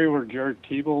Missouri, where Jared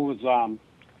Tebow was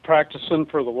practicing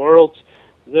for the Worlds.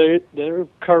 Their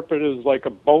carpet is like a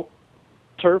boat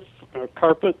turf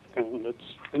carpet, and it's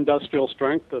industrial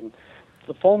strength, and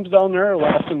the foams down there are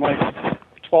lasting like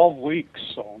 12 weeks.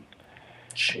 So,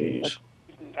 Jeez.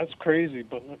 that's crazy.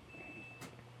 But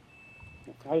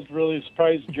I was really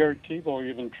surprised Jared Tebow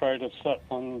even tried a set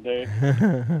one day.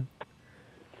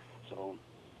 So.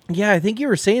 Yeah, I think you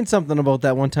were saying something about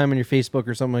that one time on your Facebook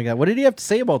or something like that. What did he have to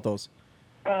say about those?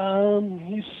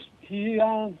 He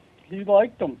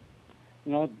liked them.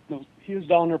 You know, he was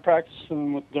down there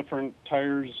practicing with different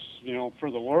tires, you know, for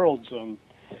the Worlds. And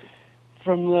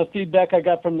from the feedback I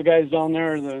got from the guys down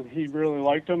there, that he really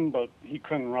liked them, but he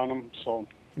couldn't run them. So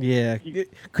yeah,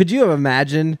 could you have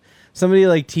imagined somebody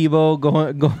like Tebow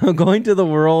going to the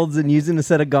Worlds and using a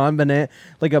set of Gone Banana,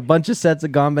 like a bunch of sets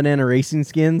of Gone Banana racing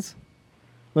skins?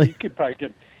 Like, he could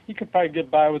probably get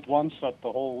by with one set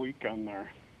the whole weekend there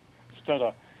instead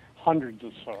of hundreds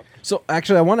of sets. So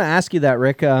actually, I want to ask you that,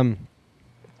 Rick.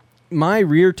 My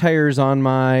rear tires on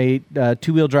my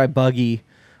two-wheel drive buggy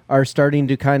are starting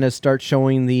to start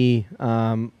showing the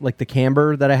like the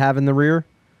camber that I have in the rear.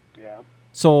 Yeah.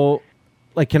 So,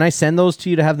 like, can I send those to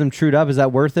you to have them trued up? Is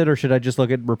that worth it, or should I just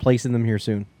look at replacing them here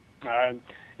soon?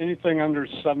 Anything under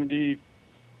 70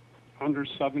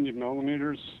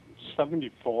 millimeters,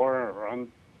 74 or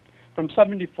from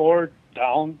 74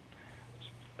 down, it's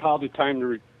probably time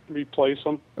to replace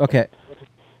them. Okay.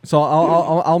 So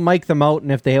I'll mic them out,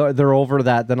 and if they're over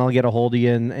that, then I'll get a hold of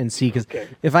you and see. Because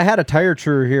if I had a tire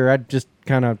truer here, I'd just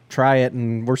kind of try it,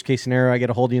 and worst case scenario, I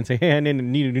get a hold of you and say, hey, I need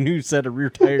a new set of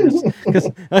rear tires because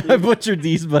I butchered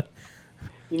these. But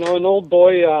you know, an old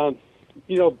boy.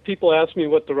 You know, people ask me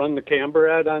what to run the camber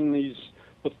at on these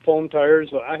with foam tires.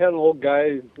 I had an old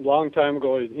guy a long time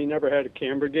ago. He never had a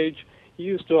camber gauge. He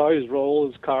used to always roll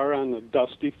his car on the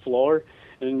dusty floor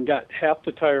and got half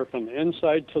the tire from the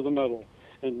inside to the middle.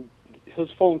 And his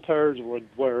foam tires would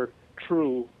wear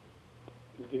true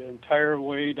the entire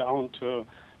way down to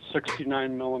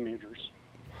 69 millimeters.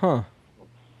 Huh.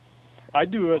 I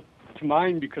do it to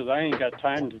mine because I ain't got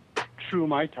time to true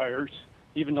my tires,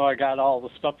 even though I got all the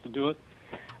stuff to do it.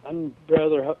 I'd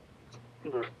rather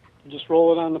just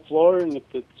roll it on the floor, and if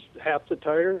it's half the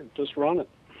tire, just run it.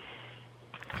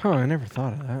 Huh, I never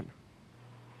thought of that.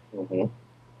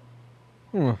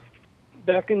 Mm-hmm. Hmm.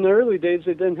 Back in the early days,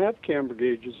 they didn't have camber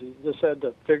gauges. You just had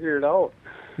to figure it out.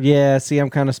 Yeah, see,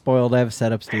 I'm kind of spoiled. I have a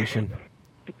setup station.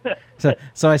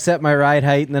 So I set my ride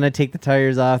height, and then I take the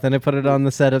tires off, then I put it on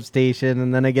the setup station,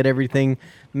 and then I get everything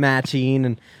matching.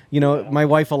 And, you know, my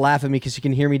wife will laugh at me because she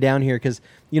can hear me down here because,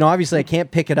 you know, obviously I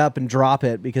can't pick it up and drop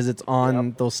it because it's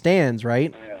on those stands,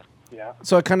 right? Yeah.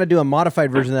 So I kind of do a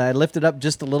modified version of that. I lift it up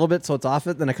just a little bit so it's off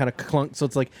it, then I kind of clunk. So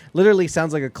it's like literally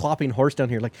sounds like a clopping horse down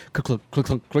here, like clunk, clunk,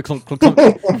 clunk, clunk, clunk, clunk,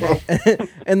 clunk.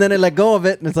 And then I let go of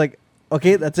it, and it's like,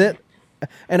 okay, that's it.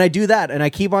 And I do that, and I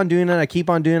keep on doing it. I keep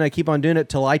on doing it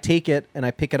till I take it and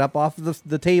I pick it up off of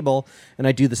the table, and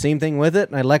I do the same thing with it,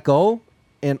 and I let go,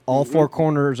 and all four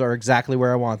corners are exactly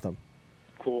where I want them.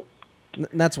 Cool. And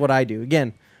that's what I do.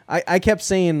 Again, I kept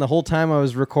saying the whole time I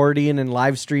was recording and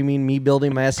live streaming me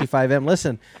building my SC5M,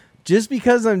 listen, just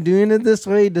because I'm doing it this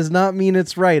way does not mean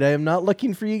it's right. I am not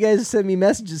looking for you guys to send me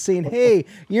messages saying, hey,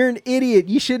 you're an idiot.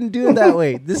 You shouldn't do it that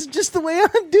way. This is just the way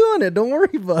I'm doing it. Don't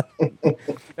worry about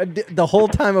it. The whole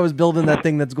time I was building that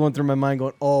thing that's going through my mind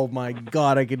going, oh, my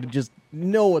God, I could just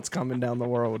know what's coming down the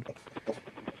road.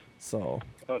 So.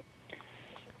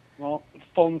 Well,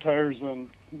 foam tires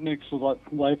makes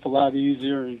life a lot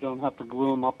easier. You don't have to glue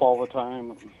them up all the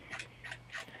time.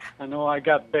 I know I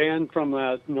got banned from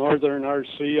that Northern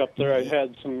RC up there. I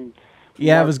had some.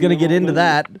 Yeah, I was going to get into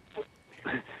that.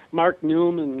 Mark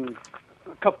Newman,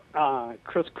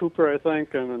 Chris Cooper, I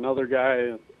think, and another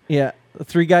guy. Yeah, the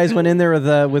three guys went in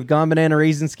there with Gone Banana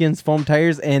Raisin Skins foam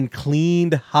tires and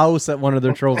cleaned house at one of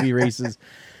their trophy races.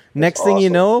 Next thing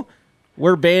you know,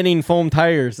 we're banning foam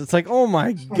tires. It's like, oh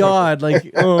my God,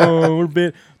 like, oh,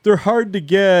 they're hard to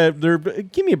get.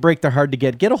 Give me a break. They're hard to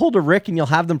get. Get a hold of Rick, and you'll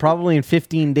have them probably in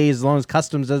 15 days, as long as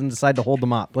Customs doesn't decide to hold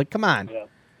them up. Like, come on. Yeah.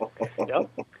 Yep.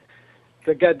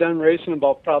 They got done racing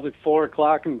about probably 4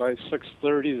 o'clock, and by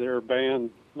 6:30 they were banned.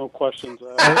 No questions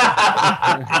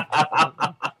asked.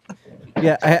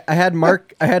 Yeah, I had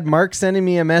Mark sending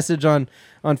me a message on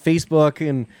Facebook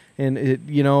and it,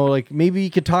 you know, like maybe you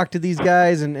could talk to these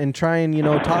guys and try and, you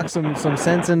know, talk some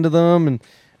sense into them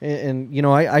and you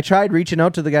know, I tried reaching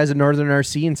out to the guys at Northern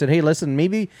RC and said, hey, listen,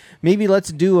 maybe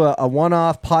let's do a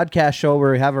one-off podcast show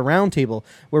where we have a roundtable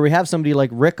where we have somebody like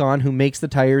Rick on who makes the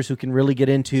tires, who can really get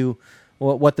into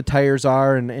what the tires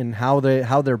are and how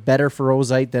they're better for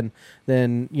Ozite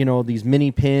than these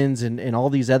mini pins and all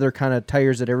these other kind of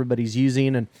tires that everybody's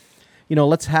using. And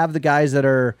let's have the guys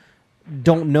that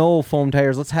don't know foam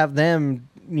tires. Let's have them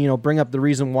bring up the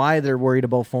reason why they're worried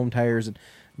about foam tires. And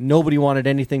nobody wanted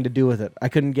anything to do with it. I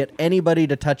couldn't get anybody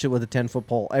to touch it with a 10-foot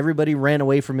pole. Everybody ran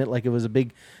away from it like it was a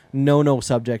big no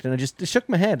subject, and I just shook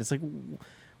my head. It's like,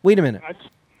 wait a minute.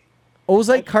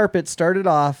 Ozite carpet started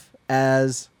off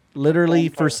as literally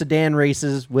for sedan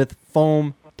races with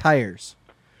foam tires.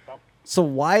 So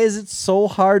why is it so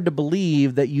hard to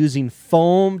believe that using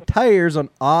foam tires on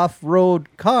off-road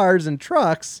cars and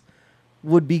trucks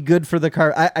would be good for the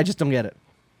car? I just don't get it.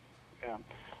 Yeah.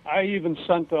 I even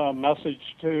sent a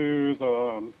message to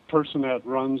the person that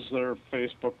runs their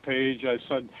Facebook page. I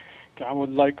said, I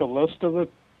would like a list of the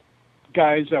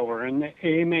guys that were in the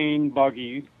A-Main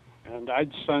buggy, and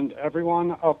I'd send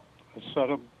everyone up a set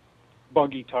of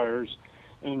buggy tires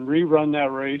and rerun that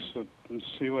race and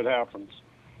see what happens.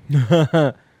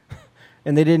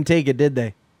 And they didn't take it, did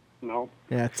they? No.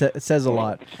 Yeah, it says a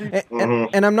lot.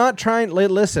 And I'm not trying.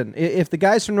 Listen, if the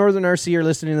guys from Northern RC are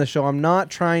listening to the show, I'm not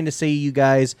trying to say you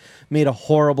guys made a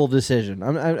horrible decision.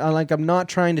 I'm not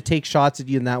trying to take shots at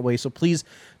you in that way. So please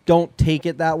don't take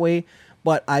it that way.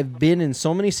 But I've been in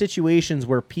so many situations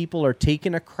where people are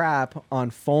taking a crap on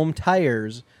foam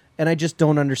tires, and I just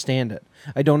don't understand it.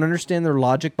 I don't understand their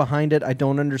logic behind it. I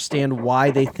don't understand why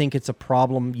they think it's a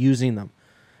problem using them.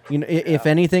 If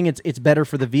anything, it's better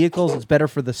for the vehicles. It's better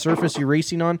for the surface you're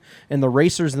racing on, and the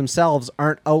racers themselves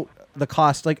aren't out the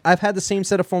cost. Like, I've had the same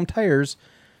set of foam tires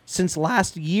since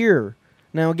last year.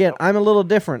 Now, again, I'm a little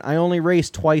different. I only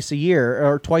race twice a year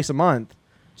or twice a month,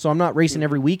 so I'm not racing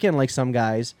every weekend like some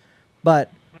guys.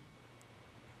 But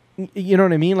you know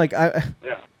what I mean? Like I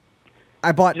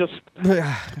bought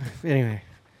anyway.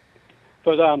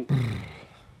 But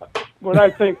what I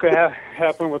think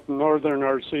happened with Northern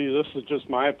RC, this is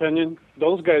just my opinion.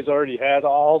 Those guys already had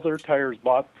all their tires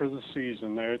bought for the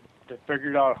season. They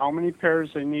figured out how many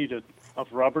pairs they needed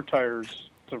of rubber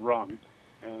tires to run,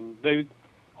 and they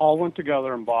all went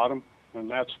together and bought them.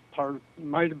 And that's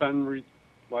might have been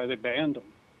why they banned them.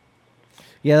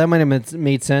 Yeah, that might have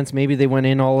made sense. Maybe they went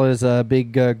in all as a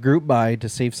big group buy to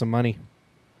save some money.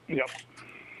 Yep.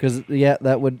 Because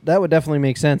that would definitely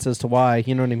make sense as to why.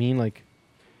 You know what I mean? Like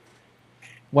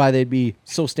why they'd be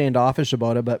so standoffish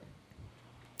about it. But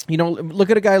look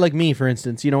at a guy like me, for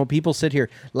instance. People sit here.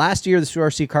 Last year, the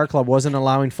RC Car Club wasn't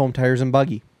allowing foam tires and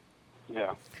buggy.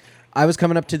 Yeah. I was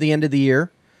coming up to the end of the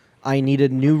year. I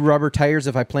needed new rubber tires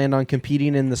if I planned on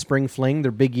competing in the Spring Fling,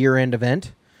 their big year-end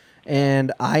event.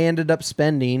 And I ended up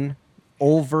spending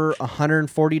over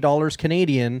 $140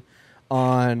 Canadian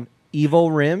on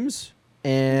Evo rims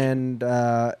and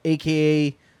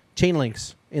AKA chain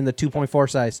links in the 2.4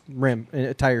 size rim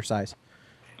tire size.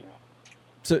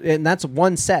 So, and that's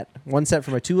one set for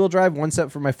my 2-wheel drive, one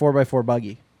set for my 4x4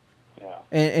 buggy. Yeah.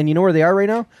 And you know where they are right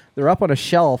now? They're up on a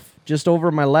shelf just over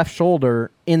my left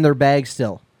shoulder in their bag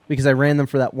still because I ran them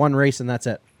for that one race and that's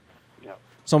it.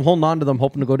 So I'm holding on to them,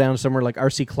 hoping to go down somewhere like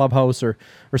RC Clubhouse or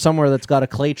somewhere that's got a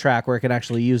clay track where I can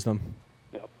actually use them.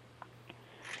 Yep.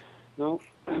 No,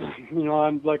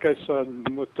 I'm like I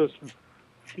said, with this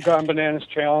Gone Bananas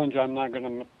challenge, I'm not going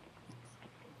to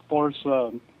force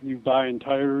you buying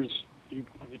tires.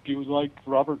 If you like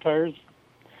rubber tires,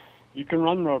 you can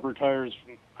run rubber tires.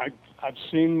 I've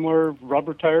seen where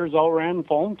rubber tires outran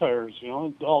foam tires. It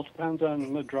all depends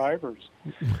on the drivers.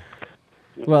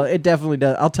 Well, it definitely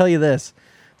does. I'll tell you this.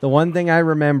 The one thing I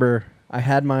remember, I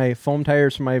had my foam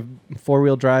tires for my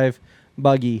 4-wheel drive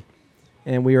buggy,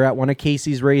 and we were at one of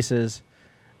Casey's races,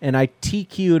 and I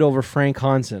TQ'd over Frank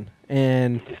Hansen.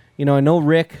 And, I know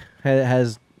Rick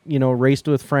has raced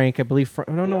with Frank. I believe,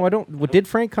 did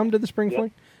Frank come to the Spring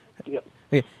Fling? Yep.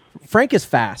 Okay. Frank is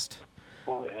fast.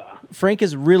 Oh, yeah. Frank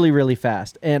is really, really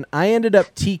fast. And I ended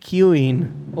up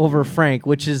TQing over Frank,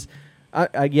 which is...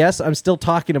 yes, I'm still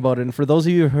talking about it. And for those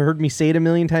of you who heard me say it a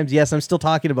million times, yes, I'm still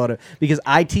talking about it because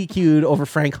I TQ'd over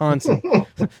Frank Hansen.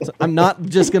 So I'm not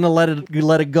just going to let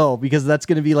it go because that's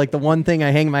going to be like the one thing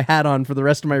I hang my hat on for the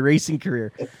rest of my racing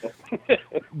career.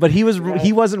 But he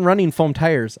wasn't running foam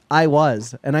tires. I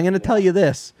was. And I'm going to tell you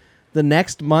this. The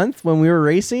next month when we were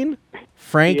racing,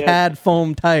 Frank had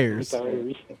foam tires.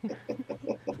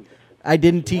 I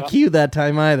didn't TQ that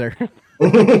time either.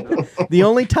 The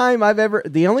only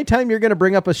time you're going to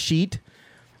bring up a sheet,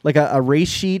 like a race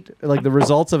sheet, like the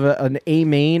results of an A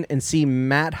main and see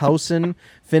Matt Housen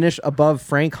finish above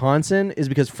Frank Hansen is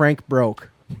because Frank broke.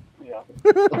 Yeah.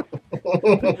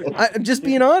 I'm just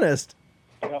being honest.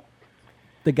 Yeah.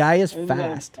 The guy is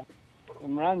fast.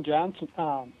 And Ron Johnson,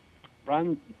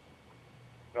 Ron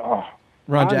Oh, Ron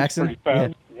Ron's Jackson? pretty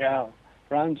fast. Yeah,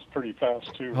 Ron's pretty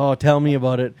fast too. Oh, tell me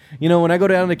about it. You know, when I go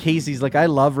down to Casey's, like, I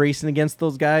love racing against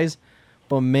those guys.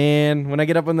 But, man, when I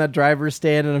get up on that driver's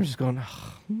stand and I'm just going,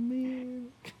 oh, man.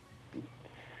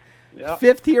 Yeah.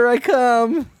 Fifth, here I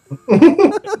come.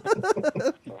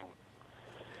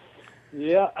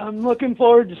 Yeah, I'm looking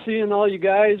forward to seeing all you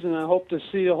guys, and I hope to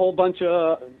see a whole bunch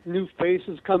of new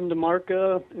faces come to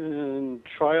Marca and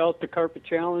try out the Carpet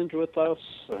Challenge with us,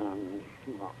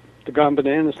 the Gone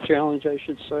Bananas Challenge, I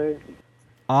should say.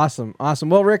 Awesome.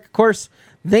 Well, Rick, of course,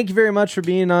 thank you very much for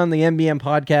being on the MBM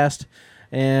podcast.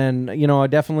 And, you know, I'll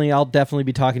definitely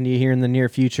be talking to you here in the near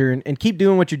future, and keep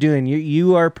doing what you're doing.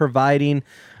 You are providing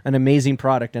an amazing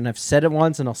product. And I've said it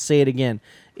once and I'll say it again.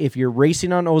 If you're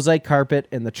racing on Ozite carpet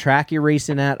and the track you're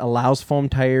racing at allows foam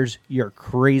tires, you're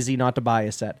crazy not to buy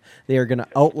a set. They are going to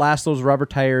outlast those rubber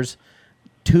tires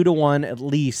 2-to-1 at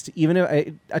least. Even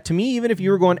if, to me, even if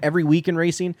you were going every week in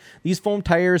racing, these foam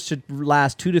tires should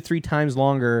last 2 to 3 times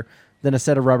longer than a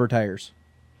set of rubber tires.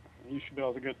 You should be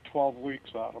able to get 12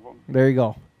 weeks out of them. There you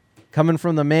go. Coming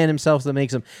from the man himself that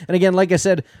makes them. And again, like I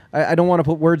said, I don't want to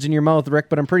put words in your mouth, Rick,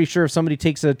 but I'm pretty sure if somebody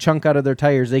takes a chunk out of their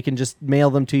tires, they can just mail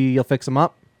them to you. You'll fix them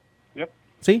up. Yep.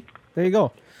 See? There you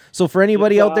go. So for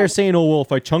anybody out there saying, oh, well,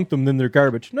 if I chunk them, then they're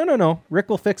garbage. No. Rick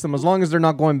will fix them as long as they're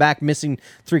not going back missing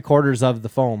 3/4 of the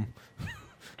foam.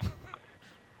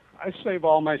 I save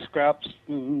all my scraps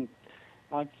and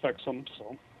I fix them,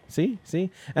 so. See?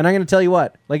 And I'm going to tell you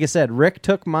what. Like I said, Rick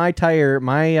took my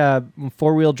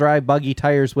 4-wheel drive buggy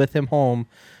tires with him home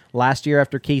last year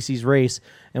after Casey's race.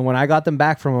 And when I got them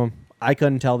back from him, I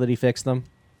couldn't tell that he fixed them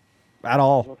at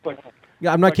all.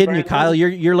 Yeah, I'm not kidding you, Kyle.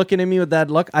 You're looking at me with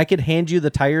that look. I could hand you the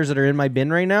tires that are in my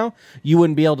bin right now. You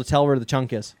wouldn't be able to tell where the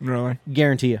chunk is. Really?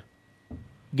 Guarantee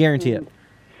it.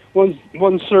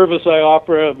 One service I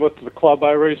offer with the club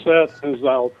I race at is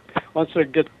once they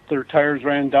get their tires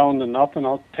ran down to nothing,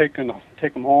 I'll take them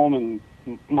home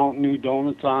and mount new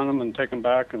donuts on them and take them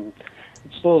back. And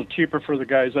it's a little cheaper for the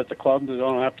guys at the club. They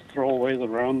don't have to throw away the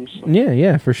rims.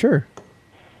 Yeah, for sure.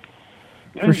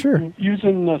 For sure.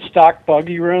 Using the stock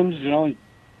buggy rims, you know,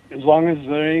 as long as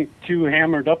they ain't too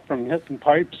hammered up from hitting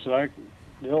pipes,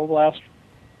 they'll last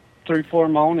 3-4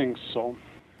 mountings. So.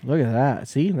 Look at that.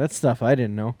 See, that's stuff I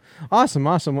didn't know. Awesome.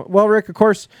 Well, Rick, of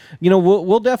course, you know,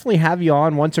 we'll definitely have you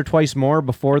on once or twice more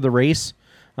before the race.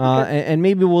 And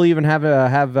maybe we'll even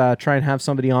try and have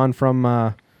somebody on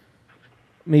from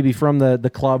maybe from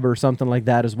the club or something like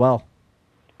that as well.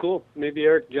 Cool. Maybe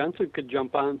Eric Jensen could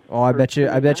jump on. Oh, I bet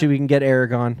you we can get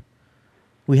Eric on.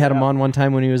 We had him on one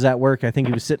time when he was at work. I think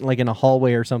he was sitting like in a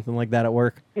hallway or something like that at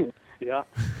work. Yeah.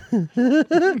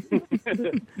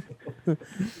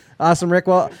 Awesome, Rick.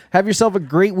 Well, have yourself a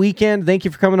great weekend. Thank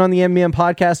you for coming on the MBM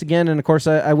podcast again. And, of course,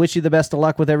 I wish you the best of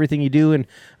luck with everything you do. And,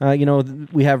 you know,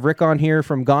 we have Rick on here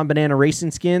from Gone Banana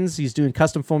Racing Skins. He's doing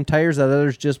custom foam tires that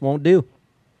others just won't do.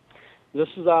 This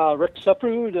is Rick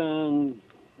Sepperud, and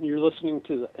you're listening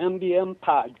to the MBM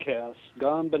podcast,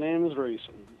 Gone Bananas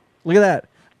Racing. Look at that.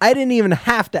 I didn't even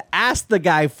have to ask the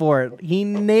guy for it. He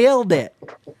nailed it.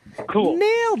 Cool.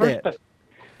 Nailed it.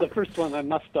 The first one I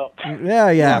messed up. Yeah.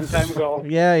 A long time ago.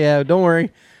 Yeah. Don't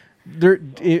worry.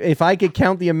 If I could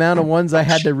count the amount of ones I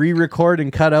had to re-record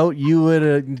and cut out, you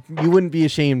wouldn't be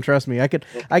ashamed. Trust me. I could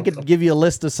give you a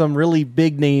list of some really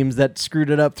big names that screwed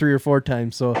it up 3 or 4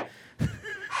 times. So.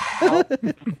 I'm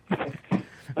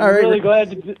really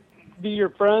glad to be your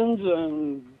friends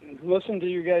and listen to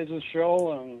you guys'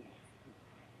 show, and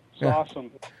it's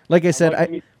awesome. Like I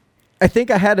said, I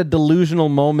think I had a delusional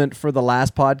moment for the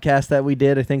last podcast that we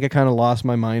did. I think I kind of lost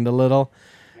my mind a little,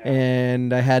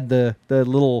 and I had the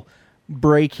little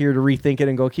break here to rethink it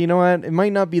and go, okay, you know what? It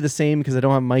might not be the same because I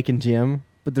don't have Mike and Jim,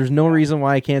 but there's no reason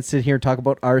why I can't sit here and talk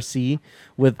about RC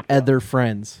with other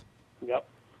friends. Yep.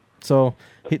 So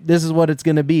this is what it's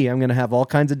going to be. I'm going to have all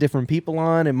kinds of different people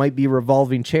on. It might be a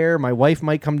revolving chair. My wife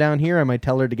might come down here. I might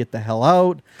tell her to get the hell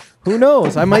out. Who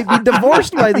knows? I might be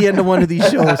divorced by the end of one of these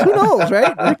shows. Who knows,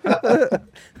 right?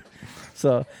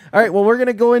 So, all right. Well, we're going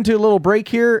to go into a little break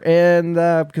here, and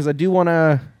because I do want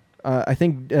to, I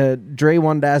think Dre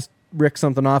wanted to ask Rick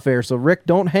something off air. So, Rick,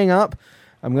 don't hang up.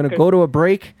 I'm going to go to a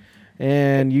break.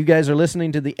 And you guys are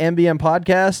listening to the MBM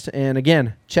podcast. And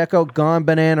again, check out Gone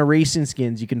Banana Racing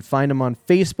Skins. You can find them on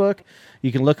Facebook.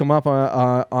 You can look them up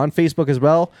on Facebook as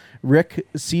well. Rick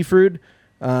Seafruit.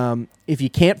 If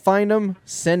you can't find him,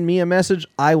 send me a message.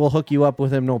 I will hook you up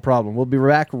with him, no problem. We'll be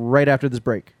back right after this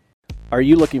break. Are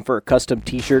you looking for a custom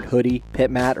t-shirt, hoodie,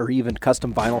 pit mat, or even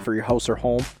custom vinyl for your house or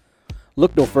home?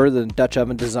 Look no further than Dutch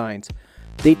Oven Designs.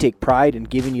 They take pride in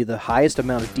giving you the highest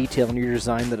amount of detail in your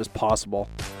design that is possible.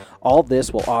 All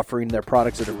this while offering their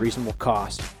products at a reasonable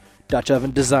cost. Dutch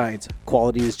Oven Designs.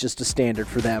 Quality is just a standard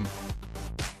for them.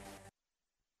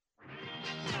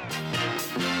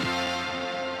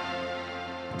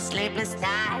 Sleepless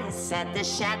nights at the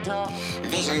chateau.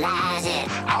 Visualize it.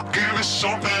 I'll give it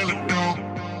something to do.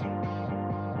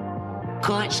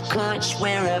 Coach, coach,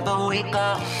 wherever we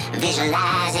go.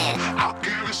 Visualize it. I'll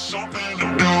give it something to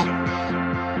do.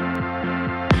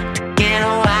 To get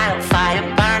a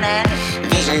wildfire burning.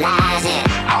 Visualize it.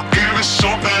 I'll give it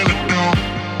something to do.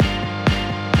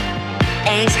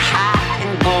 Ace high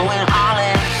and going all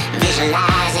in.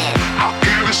 Visualize it. I'll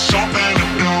give it something to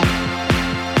do.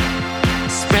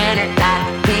 Spread it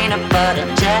like peanut butter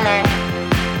jelly.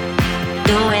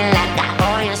 Do it like I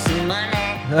owe you some money.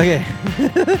 Okay.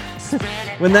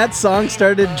 When that song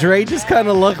started, Dre just kind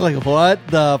of looked like, what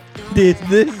the is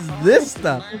this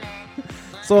stuff?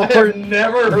 So I have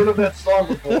never heard of that song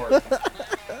before.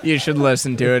 You should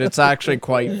listen to it. It's actually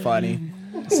quite funny.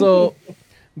 So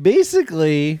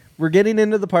basically, we're getting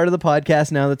into the part of the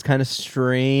podcast now that's kind of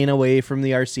straying away from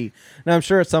the RC. Now, I'm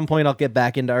sure at some point I'll get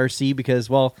back into RC because,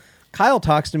 well, Kyle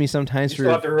talks to me sometimes You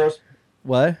still have to harass,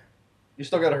 What? you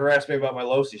still got to harass me about my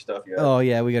Losi stuff yet. Oh,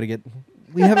 yeah, we got to get...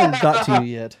 We haven't got to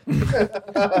you yet.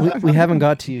 we haven't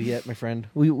got to you yet, my friend.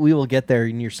 We will get there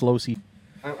in your slow seat.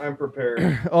 I'm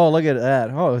prepared. Oh, look at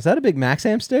that. Oh, is that a big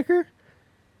Maxam sticker?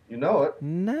 You know it.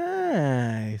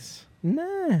 Nice.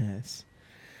 Nice.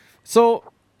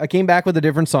 So, I came back with a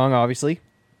different song, obviously.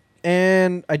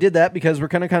 And I did that because we're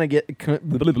gonna get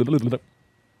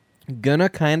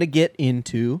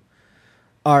into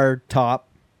our top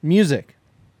music.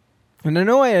 And I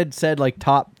know I had said like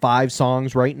top 5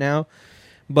 songs right now,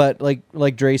 but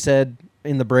like Dre said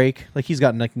in the break, like he's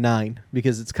gotten like 9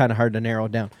 because it's kind of hard to narrow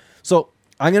it down. So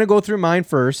I'm going to go through mine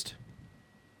first.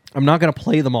 I'm not going to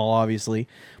play them all, obviously,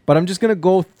 but I'm just going to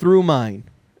go through mine.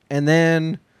 And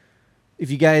then if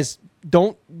you guys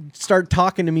don't start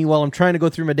talking to me while I'm trying to go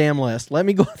through my damn list, let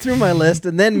me go through my list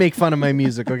and then make fun of my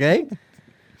music, okay?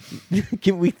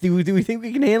 Do we think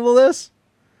we can handle this?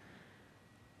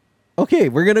 Okay,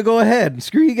 we're going to go ahead.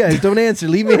 Screw you guys. Don't answer.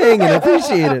 Leave me hanging. I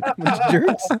appreciate it. Bunch of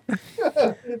jerks.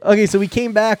 Okay, so we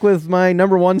came back with my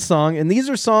number 1 song, and these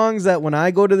are songs that when I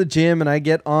go to the gym and I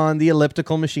get on the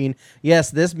elliptical machine,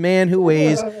 yes, this man who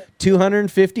weighs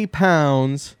 250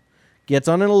 pounds gets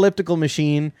on an elliptical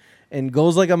machine and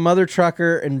goes like a mother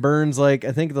trucker and burns like,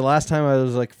 I think the last time I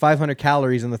was like 500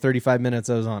 calories in the 35 minutes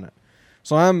I was on it.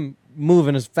 So I'm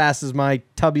moving as fast as my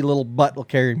tubby little butt will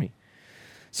carry me.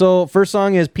 So first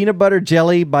song is Peanut Butter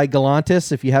Jelly by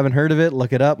Galantis. If you haven't heard of it,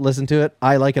 look it up, listen to it.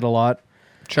 I like it a lot.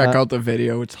 Check out the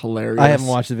video. It's hilarious. I haven't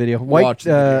watched the video. Watch the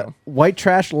video. White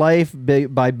Trash Life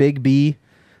by Big B.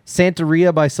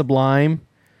 Santeria by Sublime.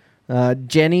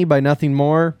 Jenny by Nothing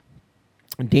More.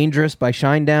 Dangerous by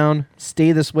Shinedown.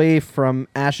 Stay This Way from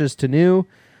Ashes to New.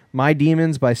 My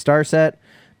Demons by Starset.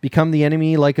 Become the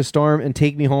Enemy Like a Storm. And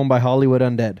Take Me Home by Hollywood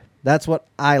Undead. That's what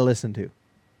I listen to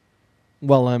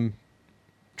while I'm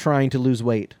trying to lose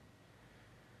weight,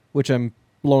 which I'm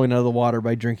blowing out of the water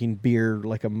by drinking beer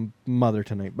like a mother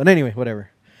tonight. But anyway,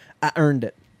 whatever. I earned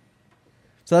it.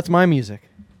 So that's my music.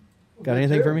 Got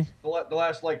anything for me? The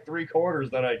last like 3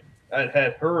 quarters that I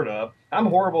had heard of. I'm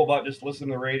horrible about just listening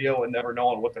to the radio and never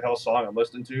knowing what the hell song I'm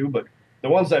listening to, but the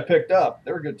ones I picked up,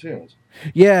 they were good tunes.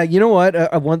 Yeah, you know what?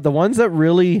 The ones that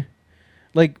really,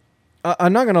 like,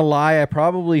 I'm not going to lie, I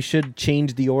probably should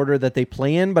change the order that they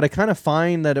play in, but I kind of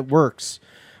find that it works.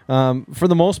 For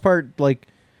the most part, like,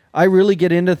 I really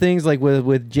get into things like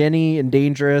with Jenny and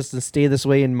Dangerous and Stay This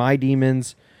Way and My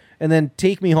Demons, and then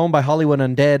Take Me Home by Hollywood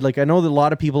Undead. Like, I know that a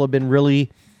lot of people have been really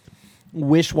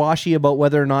wish-washy about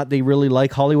whether or not they really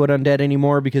like Hollywood Undead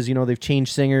anymore because, you know, they've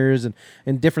changed singers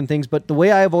and different things. But the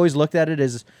way I've always looked at it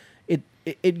is,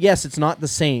 yes, it's not the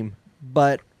same,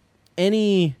 but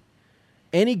any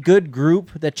good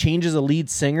group that changes a lead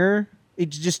singer,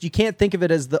 it's just, you can't think of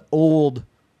it as the old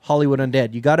Hollywood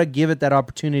Undead. You got to give it that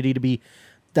opportunity to be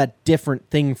that different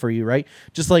thing for you, right?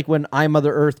 Just like when I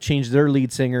Mother Earth changed their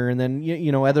lead singer, and then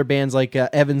you know other bands like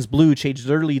Evans Blue changed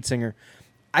their lead singer.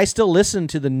 I still listen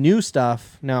to the new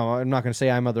stuff. Now, I'm not going to say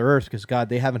I Mother Earth because, God,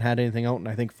 they haven't had anything out in,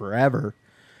 I think, forever.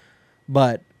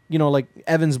 But, you know, like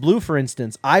Evans Blue, for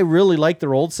instance, I really like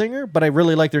their old singer, but I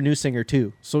really like their new singer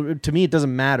too. So to me, it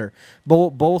doesn't matter.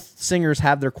 Both singers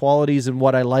have their qualities and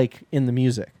what I like in the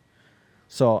music.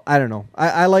 So I don't know.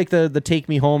 I like the Take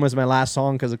Me Home as my last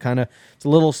song because it's a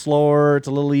little slower, it's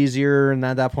a little easier, and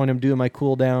at that point I'm doing my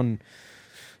cool down,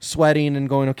 sweating and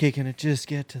going, okay, can it just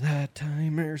get to that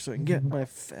timer so I can get my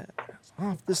fat ass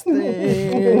off this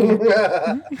thing?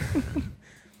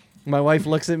 My wife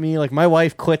looks at me like my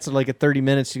wife quits at like at 30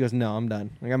 minutes. She goes, "No, I'm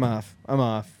done. Like I'm off. I'm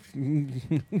off."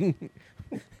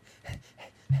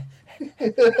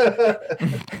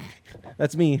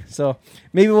 That's me. So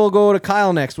maybe we'll go to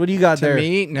Kyle next. What do you got To there?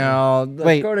 me, no. Let's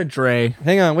Wait. go to Dre.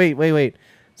 Hang on. Wait.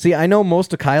 See, I know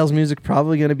most of Kyle's music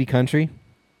probably going to be country.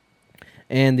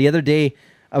 And the other day,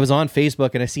 I was on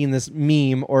Facebook and I seen this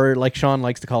meme, or like Sean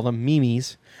likes to call them,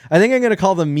 memes. I think I'm going to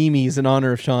call them memes in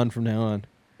honor of Sean from now on.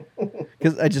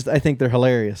 Because I think they're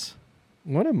hilarious.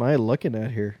 What am I looking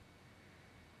at here?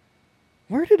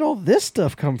 Where did all this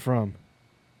stuff come from?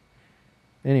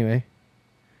 Anyway.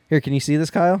 Here, can you see this,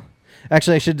 Kyle?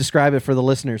 Actually, I should describe it for the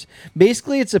listeners.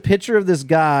 Basically, it's a picture of this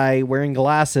guy wearing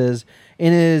glasses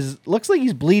and looks like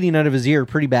he's bleeding out of his ear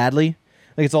pretty badly.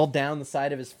 Like it's all down the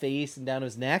side of his face and down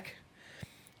his neck.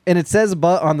 And it says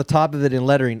on the top of it in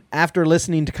lettering, "After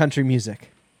listening to country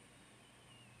music."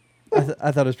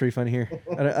 I thought it was pretty funny here.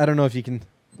 I don't know if you can...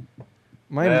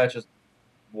 It's just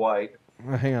white.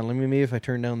 Hang on, maybe if I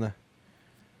turn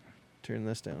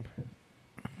this down.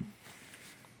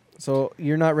 So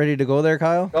you're not ready to go there,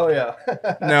 Kyle? Oh, yeah.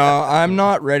 No, I'm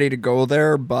not ready to go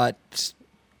there, but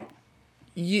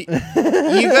you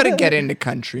got to get into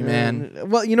country, man.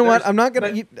 Well, you know what? I'm not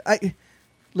going to...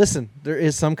 Listen, there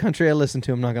is some country I listen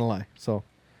to, I'm not going to lie. So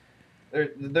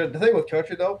The thing with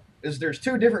country, though, is there's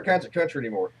two different kinds of country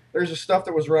anymore. There's the stuff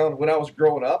that was around when I was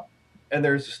growing up, and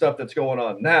there's the stuff that's going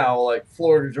on now, like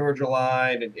Florida Georgia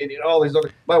Line and all these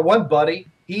other... My one buddy,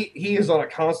 he is on a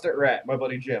constant rat, my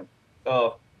buddy Jim.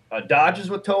 Dodges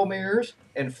with tow mirrors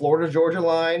and Florida Georgia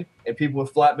Line and people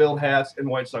with flat-billed hats and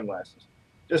white sunglasses.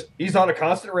 He's on a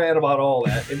constant rant about all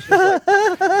that. It's just like,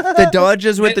 The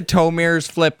Dodges with the tow mirrors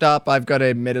flipped up, I've got to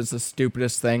admit, is the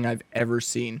stupidest thing I've ever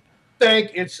seen.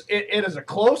 it is a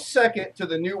close second to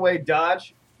the new way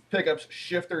Dodge pickups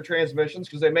shift their transmissions,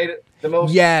 because they made it the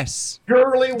most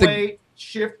girly way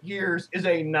shift gears is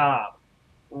a knob.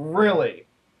 Really.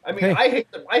 I mean, Hey.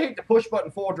 I hate the push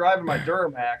button full drive in my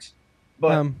Duramax,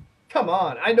 but come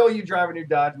on. I know you drive a new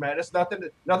Dodge, man. It's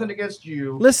nothing against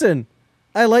you. listen,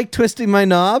 I like twisting my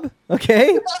knob,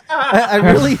 okay? I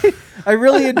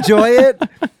really enjoy it.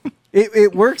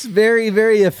 It works very,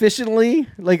 very efficiently.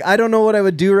 Like, I don't know what I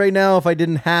would do right now if I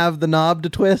didn't have the knob to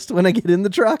twist when I get in the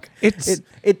truck.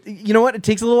 You know what? It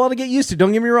takes a little while to get used to.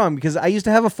 Don't get me wrong, because I used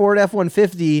to have a Ford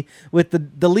F-150 with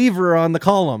the lever on the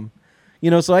column.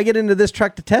 You know, so I get into this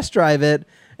truck to test drive it,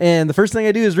 and the first thing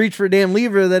I do is reach for a damn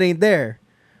lever that ain't there.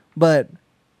 But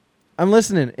I'm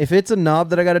listening. If it's a knob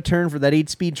that I got to turn for that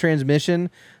 8-speed transmission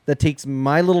that takes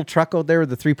my little truck out there with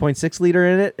the 3.6 liter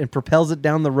in it and propels it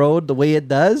down the road the way it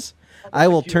does, I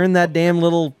will turn that damn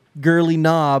little girly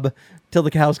knob till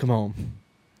the cows come home.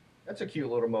 That's a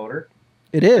cute little motor.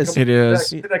 It is. It is.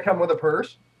 Did that come with a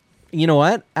purse? You know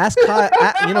what? Ask Kyle.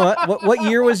 You know what? What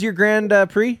year was your Grand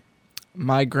Prix?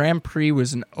 My Grand Prix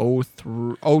was an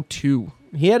 02.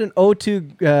 He had an 02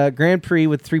 Grand Prix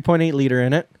with 3.8 liter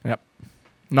in it. Yep.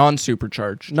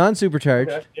 Non-supercharged.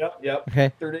 Non-supercharged. Okay. Yep.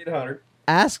 Okay. 3800.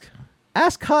 Ask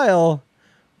Kyle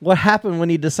what happened when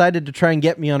he decided to try and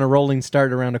get me on a rolling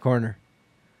start around a corner.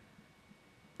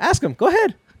 Ask him. Go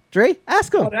ahead. Dre,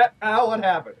 ask him. What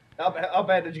happened? How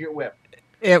bad did you get whipped?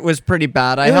 It was pretty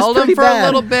bad. I It was held him pretty for bad. a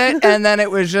little bit, and then it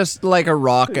was just like a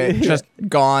rocket, just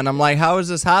gone. I'm like, how is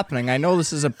this happening? I know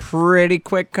this is a pretty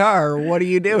quick car. What are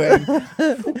you doing?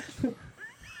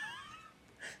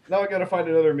 Now I got to find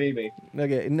another Mimi.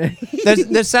 Okay.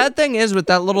 The sad thing is with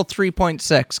that little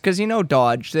 3.6, because you know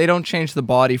Dodge, they don't change the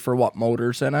body for what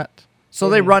motor's in it. So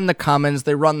they run the Cummins,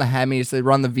 they run the Hemis, they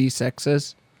run the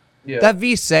V6s. Yeah. That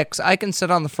V6, I can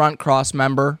sit on the front cross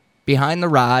member behind the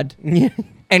rod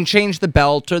and change the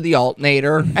belt or the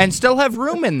alternator and still have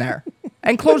room in there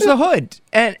and close the hood.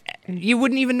 And you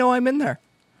wouldn't even know I'm in there.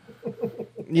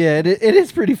 Yeah, it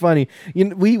is pretty funny. You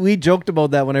know, we joked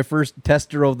about that when I first test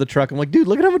drove the truck. I'm like, dude,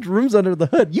 look at how much room's under the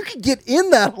hood. You could get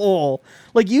in that hole.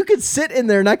 Like, you could sit in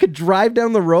there and I could drive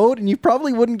down the road and you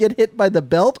probably wouldn't get hit by the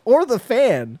belt or the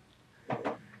fan.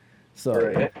 So,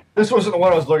 Right. This wasn't the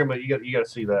one I was looking, but you got to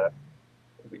see that.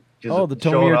 oh, the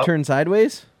tow mirror turned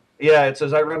sideways? Yeah, it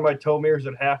says I run my tow mirrors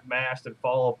at half mast and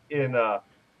follow in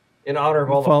honor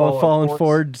of all the fallen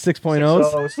Ford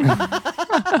 6.0s.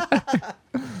 6.0s.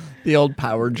 The old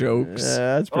power jokes.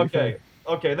 That's pretty funny.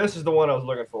 Okay, this is the one I was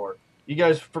looking for. You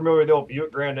guys familiar with the old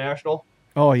Buick Grand National?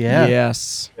 Oh, yeah.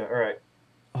 Yes. Yeah, all right.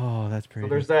 Oh, that's pretty So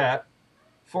there's that.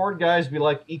 Ford guys be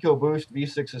like, EcoBoost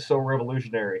V6 is so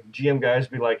revolutionary. GM guys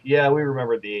be like, yeah, we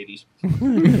remember the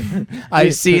 80s.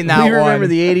 I've seen that We one. remember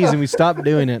the 80s and we stopped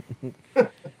doing it.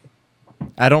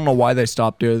 I don't know why they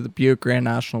stopped doing it. The Buick Grand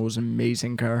National was an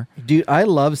amazing car. Dude, I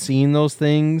love seeing those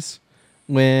things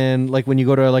when you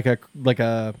go to like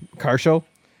a car show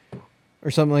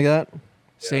or something like that.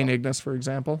 St. Ignace, for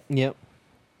example. Yep.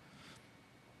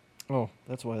 Oh,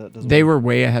 that's why that doesn't. They were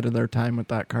way ahead of their time with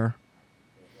that car.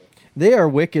 They are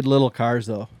wicked little cars,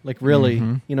 though. Like,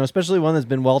 really, especially one that's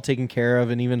been well taken care of,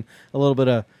 and even a little bit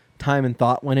of time and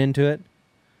thought went into it.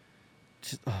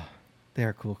 Just, they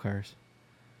are cool cars.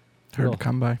 Hard Little to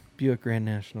come by. Buick Grand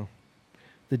National,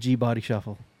 the G Body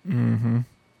Shuffle. Mm-hmm.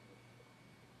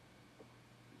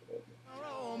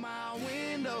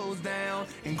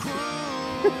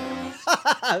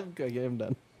 Okay, I'm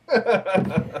done.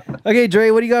 Okay,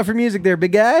 Dre, what do you got for music there,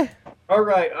 big guy? All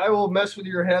right, I will mess with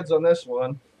your heads on this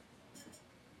one.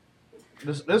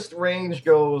 This range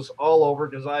goes all over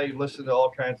because I listen to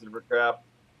all kinds of different crap.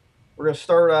 We're gonna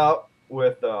start out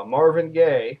with Marvin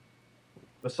Gaye.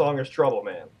 The song is "Trouble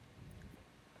Man."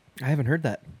 I haven't heard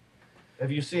that.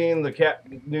 Have you seen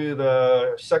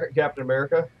the second Captain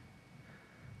America,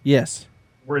 Yes.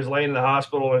 where he's laying in the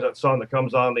hospital and there's that song that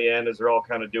comes on the end as they're all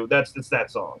kind of doing? It's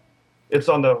that song. It's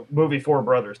on the movie Four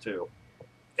Brothers too.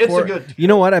 It's a good. You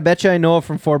know what? I bet you I know it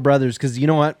from Four Brothers because you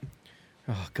know what?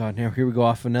 Oh God! Now here we go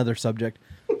off another subject.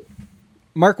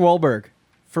 Mark Wahlberg,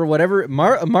 for whatever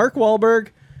Mark Wahlberg,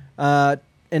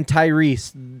 and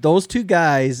Tyrese, those two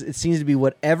guys. It seems to be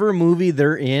whatever movie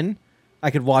they're in, I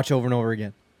could watch over and over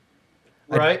again.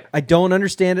 Right. I don't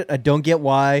understand it. I don't get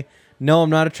why. No, I'm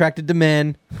not attracted to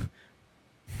men.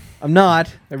 I'm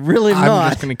not. I really am I'm not.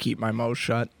 just going to keep my mouth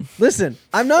shut. Listen,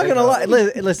 I'm not going to lie.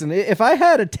 Listen, if I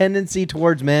had a tendency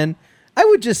towards men, I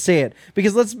would just say it.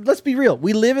 Because let's be real.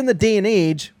 We live in the day and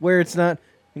age where it's not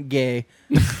gay.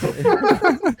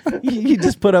 You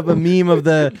just put up a meme of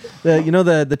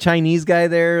the Chinese guy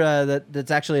there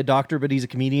that's actually a doctor, but he's a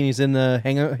comedian. He's in the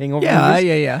Hangover movies.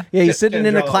 Yeah. Yeah, he's sitting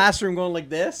in a Jones. classroom going like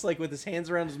this, like with his hands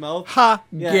around his mouth. Ha,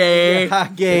 Yeah, gay. yeah,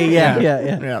 ha, gay. Yeah.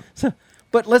 Yeah. So,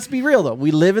 but let's be real though.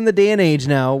 We live in the day and age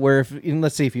now where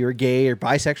let's say if you're gay or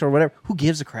bisexual or whatever, who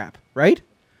gives a crap, right?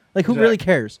 Like who really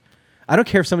cares? I don't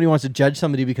care if somebody wants to judge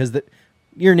somebody because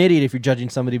you're an idiot if you're judging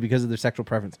somebody because of their sexual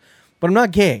preference. But I'm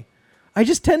not gay. I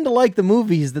just tend to like the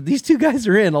movies that these two guys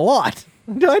are in a lot.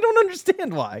 I don't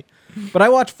understand why. But I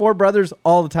watch Four Brothers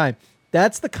all the time.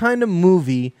 That's the kind of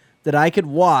movie that I could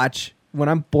watch when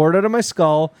I'm bored out of my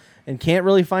skull and can't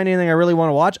really find anything I really want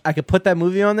to watch. I could put that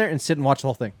movie on there and sit and watch the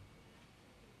whole thing.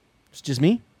 It's just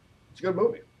me. It's a good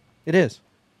movie. It is.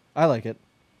 I like it.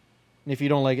 And if you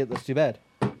don't like it, that's too bad.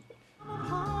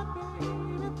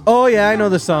 Oh, yeah, I know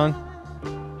this song.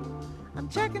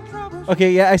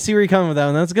 Okay, yeah, I see where you're coming with that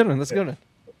one. That's a good one. That's a good one.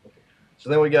 So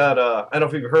then we got, I don't know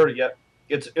if you've heard it yet.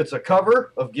 It's a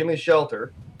cover of Gimme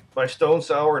Shelter by Stone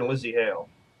Sour and Lizzie Hale.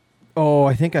 Oh,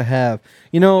 I think I have.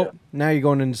 Now you're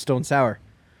going into Stone Sour.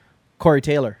 Corey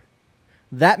Taylor.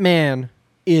 That man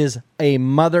is a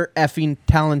mother effing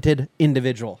talented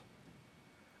individual.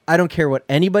 I don't care what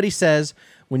anybody says.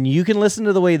 When you can listen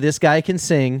to the way this guy can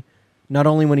sing, not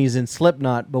only when he's in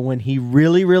Slipknot, but when he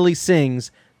really, really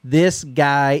sings, this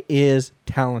guy is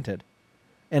talented.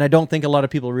 And I don't think a lot of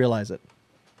people realize it.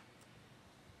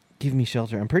 Give Me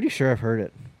Shelter. I'm pretty sure I've heard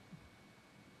it.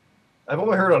 I've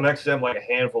only heard it on XM like a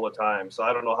handful of times, so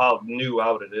I don't know how new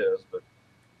out it is. But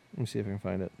Let me see if I can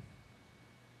find it.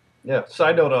 yeah,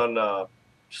 side note on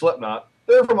Slipknot.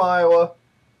 They're from Iowa.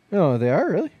 Oh, they are?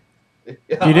 Really?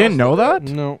 Yeah, You didn't know that?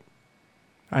 No.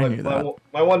 I knew that.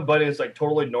 My one buddy is like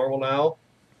totally normal now.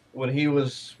 When he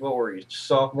was,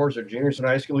 sophomores or juniors in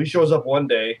high school, he shows up one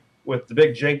day with the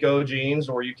big Jenko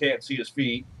jeans where you can't see his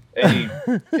feet, and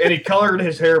he colored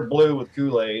his hair blue with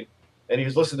Kool-Aid, and he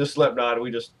was listening to Slipknot, and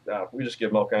we just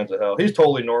give him all kinds of hell. He's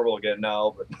totally normal again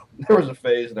now, but there was a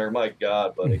phase there. My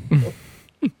God, buddy.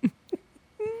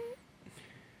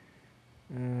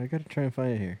 I got to try and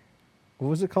find it here. What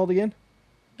was it called again?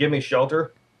 Give Me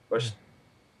Shelter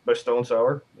by Stone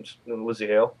Sour and Lizzie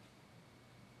Hale.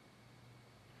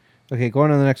 Okay, go on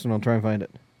to the next one. I'll try and find it.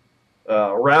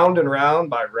 Round and Round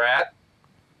by Rat.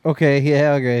 Okay,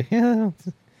 yeah, okay. Yeah.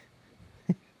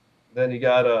 Then you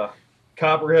got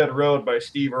Copperhead Road by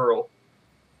Steve Earle.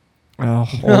 Oh,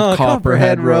 old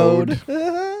Copperhead Road.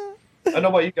 I don't know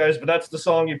about you guys, but that's the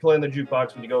song you play in the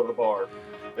jukebox when you go to the bar.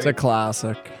 It's a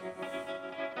classic.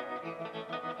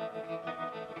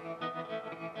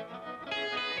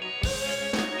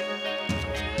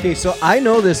 Okay, so I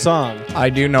know this song. I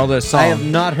do know this song. I have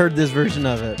not heard this version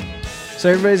of it. So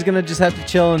everybody's going to just have to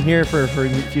chill and hear for a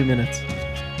few minutes.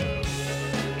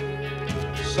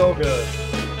 So good.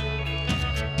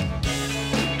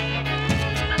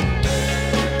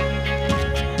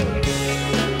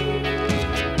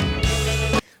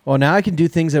 Well, now I can do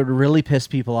things that would really piss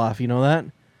people off. You know that?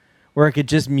 Where I could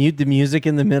just mute the music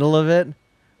in the middle of it.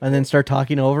 and then start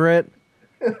talking over it,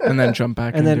 And then jump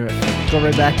back and into then it. go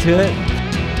right back to it.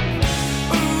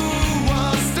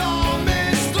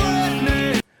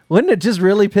 Wouldn't it just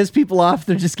really piss people off?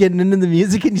 They're just getting into the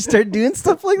music and you start doing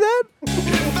stuff like that?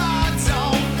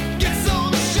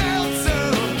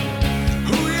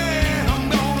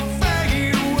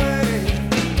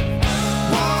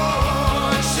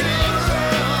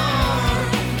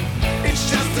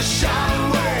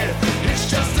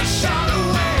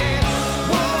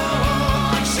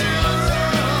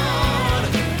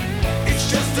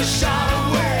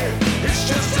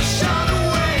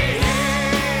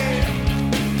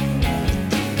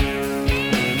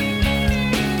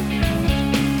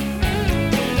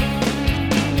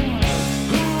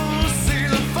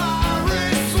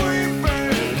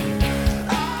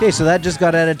 Okay, so that just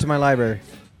got added to my library.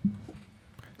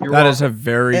 That is a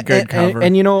very good cover.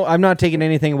 And you know, I'm not taking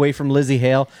anything away from Lizzie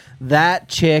Hale. That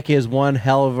chick is one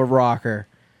hell of a rocker.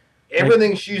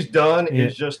 Everything she's done Yeah.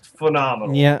 is just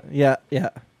phenomenal. Yeah.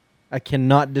 I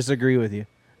cannot disagree with you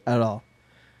at all.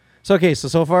 So okay,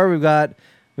 so far we've got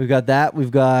that.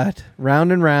 We've got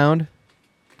Round and Round.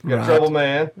 We got Trouble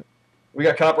Man. We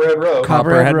got Copperhead Road.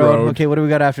 Copperhead Road. Road. Okay, what do we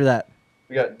got after that?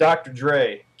 We got Dr.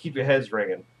 Dre. Keep your heads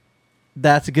ringing.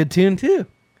 That's a good tune too.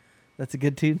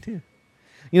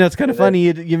 You know, it's kind of funny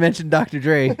you mentioned Dr.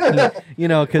 Dre. You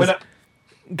know,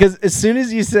 because as soon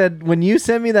as you said, when you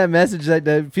sent me that message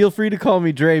that feel free to call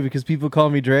me Dre because people call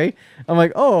me Dre, I'm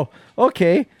like, oh,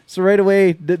 okay. So right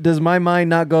away, does my mind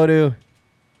not go to,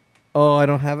 oh, I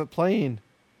don't have it playing.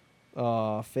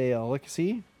 Oh, fail. Look,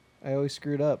 see? I always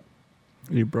screwed up.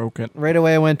 You broke it. Right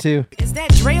away, I went to, Is that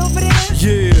Dre over there?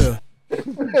 Yeah.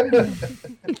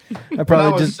 I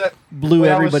probably was just blew when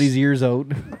I was- everybody's ears out.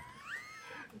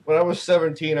 When I was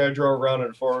 17, I drove around in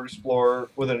a Ford Explorer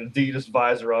with an Adidas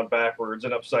visor on backwards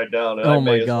and upside down. And Oh I my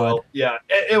may as God. well. Yeah,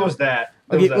 it was that.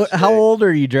 It Okay, was that how stick. old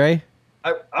are you, Dre?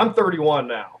 I'm 31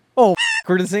 now. We're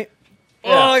the same.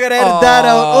 Yeah. Oh, I gotta edit that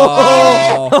out.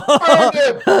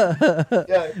 Oh,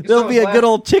 Yeah, there'll be a good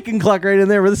old chicken cluck right in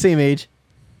there. We're the same age.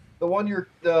 The one your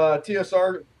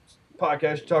TSR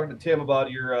podcast, you're talking to Tim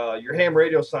about your ham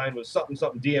radio sign was something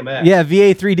DMX. Yeah,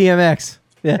 VA3 DMX.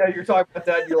 Yeah. Yeah, you're talking about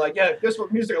that. And you're like, yeah, this is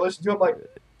what music I listen to. I'm like,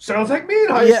 sounds like me in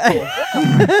high school.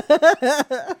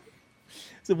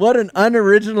 So what an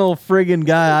unoriginal friggin'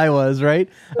 guy I was, right?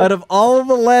 Out of all of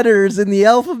the letters in the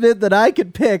alphabet that I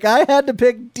could pick, I had to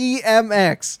pick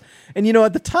DMX. And you know,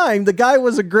 at the time, the guy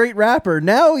was a great rapper.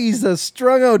 Now he's a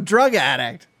strung-out drug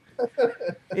addict.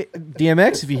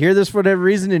 DMX, if you hear this for whatever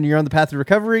reason and you're on the path to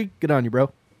recovery, good on you,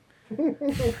 bro.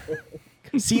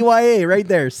 CYA right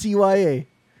there, CYA.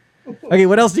 Okay,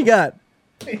 what else do you got?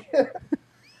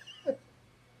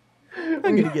 I'm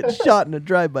going to get shot in a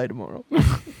drive-by tomorrow.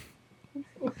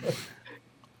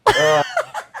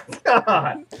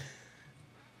 God.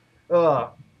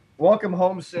 Welcome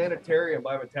Home Sanitarium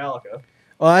by Metallica.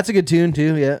 Oh, that's a good tune,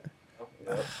 too, yeah.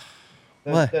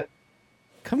 What? That-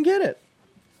 Come get it.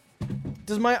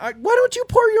 Why don't you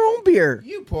pour your own beer?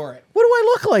 You pour it. What do I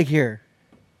look like here?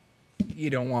 You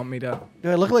don't want me to.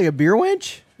 Do I look like a beer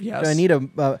wench? Yes. Do I need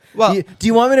a... Well- do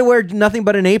you want me to wear nothing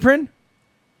but an apron?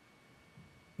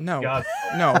 No. God.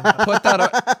 No. Put that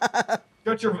up.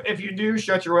 If you do,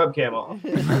 shut your webcam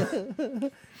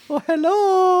off. Oh,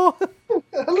 hello.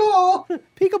 Hello.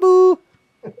 Peekaboo.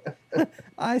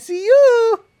 I see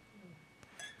you.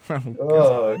 Uh,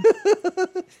 All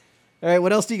right,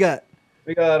 what else do you got?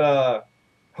 we got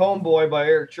Homeboy by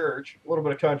Eric Church. A little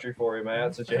bit of country for you,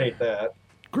 man, since you hate that.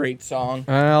 Great song.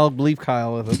 I'll believe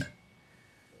Kyle with it.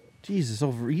 Jesus,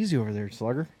 easy over there,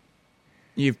 slugger.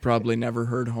 You've probably never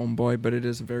heard Homeboy, but it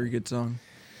is a very good song.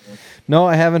 No,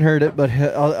 I haven't heard it, but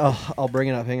I'll bring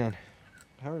it up. Hang on.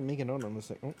 How are we making note on this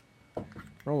thing? Oh,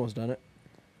 we're almost done it.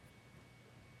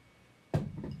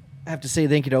 I have to say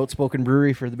thank you to Outspoken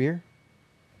Brewery for the beer.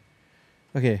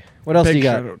 Okay, what else do you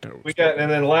got? shout out to We got,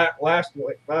 and then last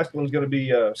one's going to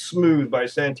be Smooth by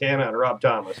Santana and Rob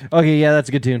Thomas. Okay, yeah, that's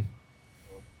a good tune.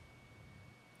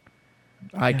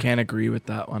 I can't agree with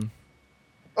that one.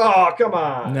 Oh, come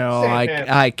on. No,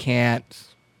 Santana. I can't.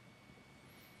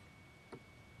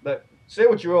 Say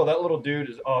what you will, that little dude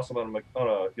is awesome on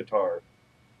a guitar.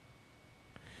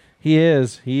 He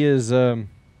is. Oh,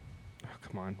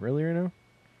 come on, really right now?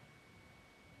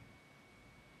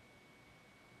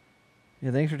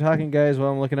 Yeah, thanks for talking, guys,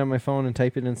 while I'm looking at my phone and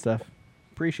typing in stuff.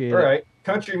 Appreciate All it. right,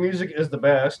 country music is the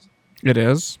best. It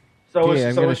is. So Okay,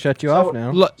 I'm going to shut you off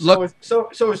now. Look, So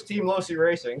is Team Losi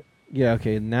Racing. Yeah,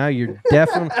 okay, now you're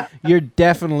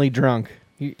definitely drunk.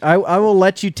 I will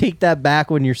let you take that back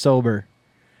when you're sober.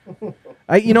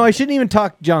 I shouldn't even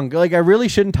talk junk. Like, I really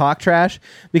shouldn't talk trash,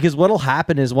 because what'll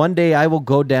happen is one day I will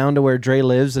go down to where Dre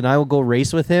lives and I will go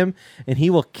race with him, and he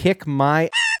will kick my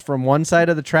ass from one side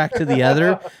of the track to the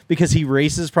other because he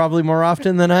races probably more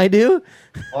often than I do.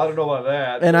 Well, I don't know about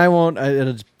that. And I won't.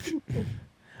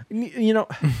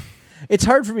 It's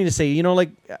hard for me to say. Like,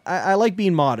 I like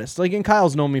being modest. Like, and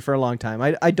Kyle's known me for a long time.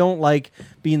 I don't like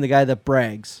being the guy that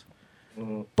brags.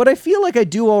 But I feel like I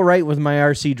do all right with my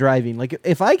RC driving. Like,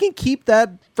 if I can keep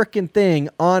that frickin' thing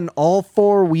on all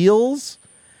four wheels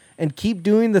and keep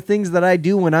doing the things that I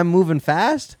do when I'm moving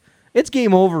fast, it's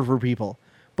game over for people.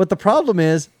 But the problem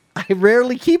is, I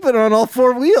rarely keep it on all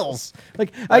four wheels.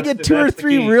 Like, I get two or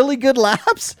three really good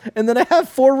laps, and then I have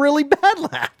 4 really bad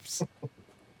laps.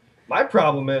 My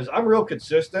problem is I'm real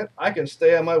consistent. I can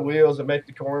stay on my wheels and make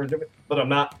the corners, but I'm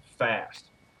not fast.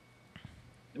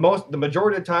 The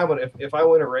majority of the time, if I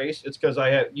win a race, it's because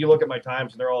you look at my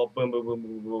times and they're all boom, boom, boom,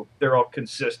 boom, boom. They're all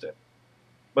consistent.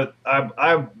 But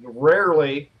I'm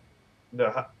rarely,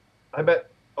 I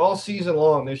bet all season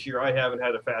long this year, I haven't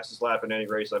had the fastest lap in any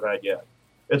race I've had yet.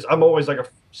 I'm always like a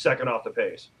second off the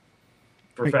pace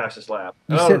for fastest lap.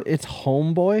 You said it's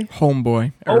Homeboy?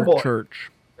 Homeboy. Eric Church.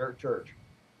 Eric Church.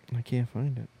 I can't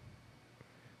find it.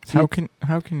 How can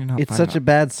you not? It's such a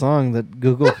bad song that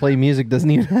Google Play Music doesn't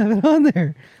even have it on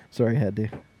there. Sorry, I had to.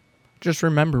 Just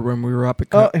remember when we were up at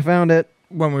I found it.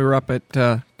 When we were up at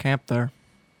camp there,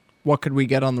 what could we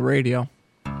get on the radio?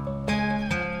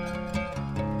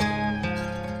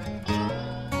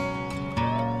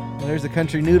 There's the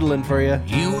country noodling for you.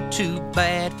 You were too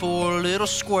bad for a little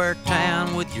square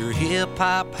town with your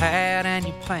hip-hop hat and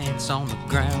your pants on the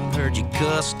ground. Heard you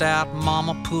cussed out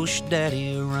mama, pushed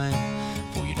daddy around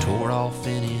before you tore off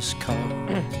in his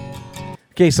car.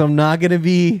 Okay, so I'm not going to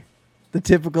be the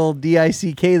typical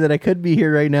DICK that I could be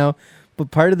here right now, but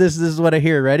part of this is what I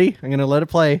hear. Ready? I'm going to let it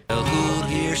play. A good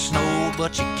here snow,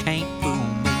 but you can't fool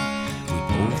me.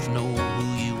 We both know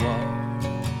who you are.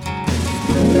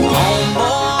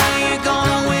 Homeboy, you're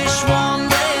gonna wish one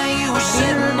day you were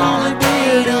sitting on the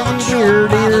gate of a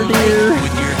truck by the lake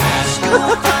with your high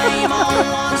school fame on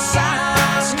one side.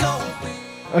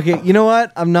 Okay, you know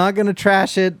what? I'm not going to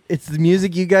trash it. It's the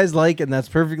music you guys like, and that's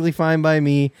perfectly fine by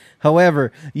me.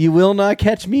 However, you will not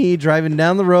catch me driving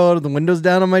down the road with the windows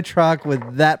down on my truck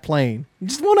with that playing. It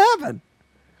just won't happen.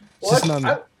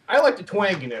 Well, I like the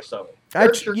twanginess of it.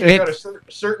 He's got a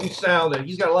certain sound that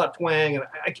he's got a lot of twang, and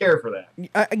I care for that.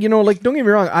 Don't get me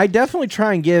wrong. I definitely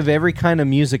try and give every kind of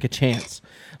music a chance.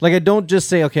 Like, I don't just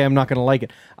say, okay, I'm not going to like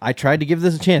it. I tried to give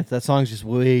this a chance. That song's just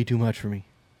way too much for me.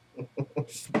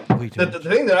 The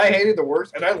thing that I hated the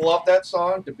worst, and I love that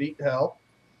song to beat hell,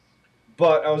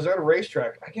 but I was at a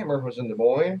racetrack. I can't remember if it was in Des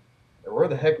Moines or where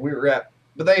the heck we were at,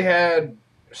 but they had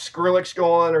Skrillex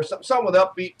going or something with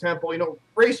upbeat tempo,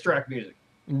 racetrack music.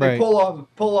 They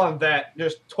pull on that,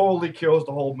 just totally kills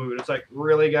the whole mood. It's like,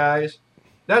 really, guys?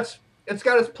 It's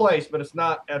got its place, but it's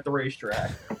not at the racetrack.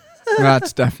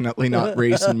 That's definitely not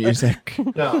racing music.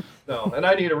 No, and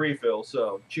I need a refill,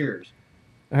 so cheers.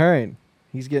 All right.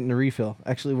 He's getting a refill.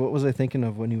 Actually, what was I thinking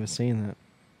of when he was saying that?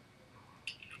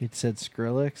 He'd said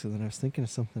Skrillex, and then I was thinking of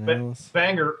something else.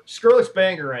 Skrillex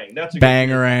Bangarang. That's a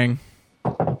Bangarang.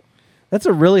 That's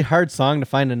a really hard song to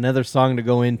find another song to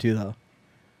go into, though.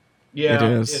 Yeah, it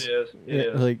is.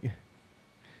 Like,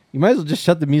 you might as well just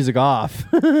shut the music off.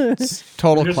 It's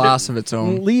total class of its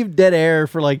own. Leave dead air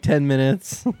for like 10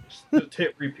 minutes. Just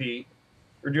hit repeat.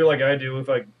 Or do like I do if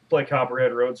I play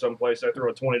Copperhead Road someplace, I throw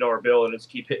a $20 bill and just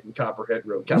keep hitting Copperhead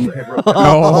Road.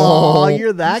 Oh,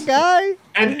 you're that guy?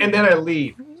 And then I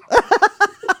leave.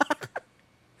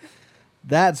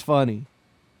 That's funny.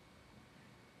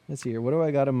 Let's see here. What do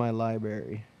I got in my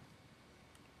library?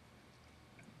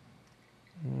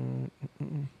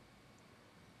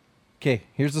 Okay,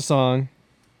 here's the song.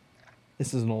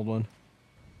 This is an old one.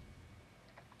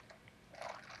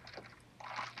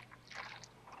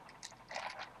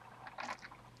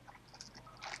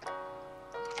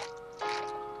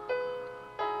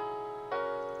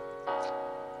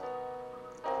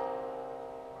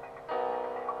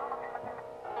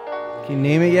 Can you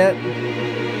name it yet?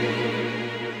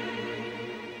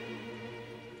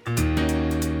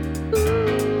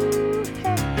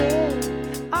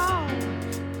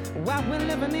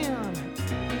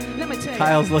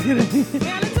 Kyle's looking at me.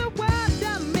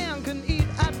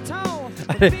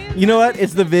 You know what?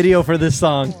 It's the video for this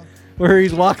song where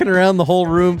he's walking around the whole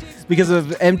room because of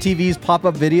MTV's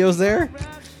pop-up videos there,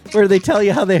 where they tell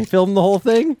you how they filmed the whole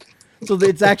thing. So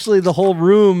it's actually the whole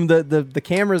room, the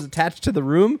camera's attached to the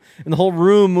room, and the whole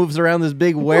room moves around this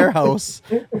big warehouse.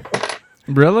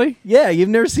 Really? Yeah, you've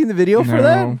never seen the video for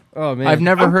that? No. Oh man, I've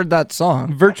never heard that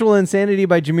song. Virtual Insanity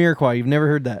by Jamiroquai. You've never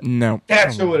heard that? No.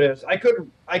 That's who it is. Like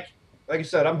I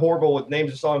said, I'm horrible with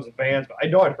names of songs and bands, but I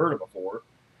know I'd heard it before.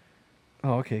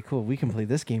 Oh, okay, cool. We can play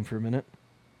this game for a minute.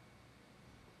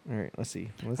 All right, let's see.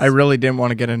 I really didn't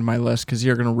want to get into my list because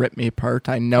you're going to rip me apart.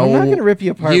 I know. I'm not going to rip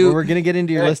you apart, you- but we're going to get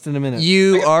into your list in a minute.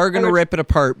 You are going to rip it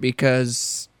apart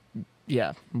because,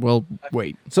 yeah, we'll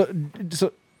wait. So,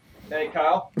 Hey,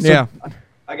 Kyle. Yeah.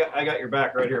 I got your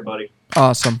back right here, buddy.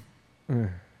 Awesome.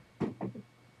 I'm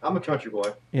a country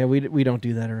boy. yeah, we don't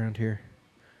do that around here.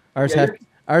 Ours Yeah,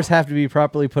 ours have to be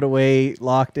properly put away,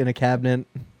 locked in a cabinet.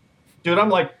 Dude, I'm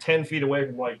like 10 feet away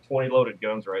from like 20 loaded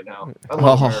guns right now. I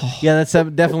love America. Yeah, that's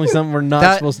definitely something we're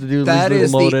not supposed to do. That leave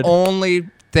is them loaded. the only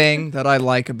thing that I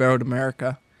like about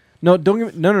America. No, don't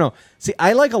give me, no. See,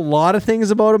 I like a lot of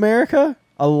things about America.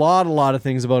 A lot of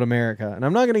things about America. And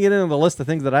I'm not going to get into the list of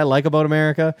things that I like about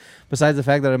America, besides the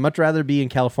fact that I'd much rather be in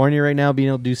California right now, being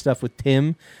able to do stuff with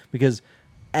Tim, because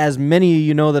as many of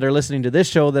you know that are listening to this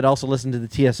show that also listen to the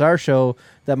TSR show,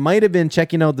 that might have been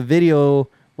checking out the video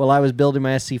while I was building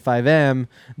my SC5M,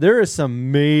 there is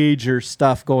some major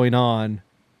stuff going on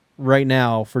right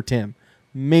now for Tim.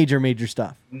 Major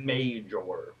stuff. Major.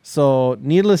 So,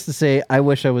 needless to say, I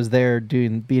wish I was there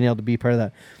being able to be part of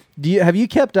that. Have you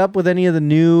kept up with any of the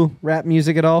new rap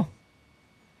music at all?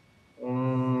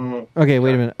 Okay,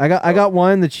 wait a minute. I got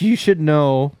one that you should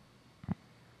know.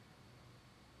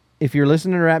 If you're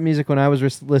listening to rap music when I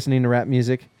was listening to rap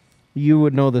music, you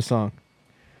would know this song.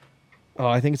 Oh,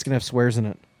 I think it's going to have swears in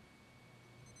it.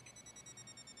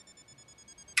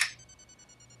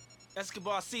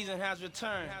 Escobar season has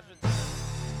returned.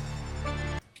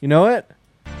 You know it?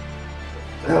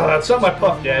 It's not my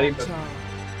Puff Daddy, but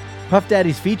Puff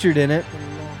Daddy's featured in it.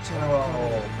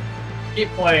 oh, keep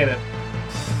playing it.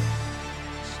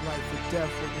 It's life or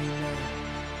death with me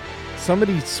now.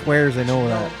 Somebody swears I know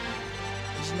that.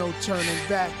 There's no turning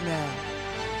back now.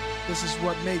 This is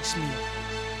what makes me.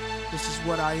 This is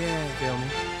what I am. Feel me?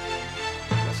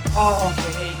 Oh,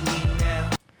 they hate me now.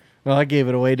 Well, I gave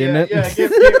it away, didn't it? Yeah,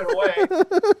 give it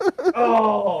away.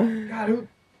 Oh, God, who?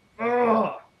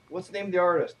 Oh, what's the name of the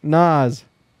artist? Nas.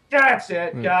 That's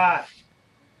it. God.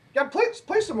 Yeah,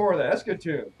 play some more of that. That's good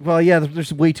too. Well, yeah,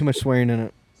 there's way too much swearing in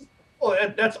it. Well,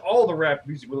 that's all the rap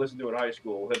music we listened to in high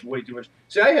school. Had way too much.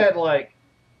 See, I had like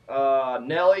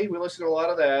Nelly. We listened to a lot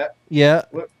of that. Yeah.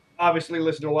 Obviously,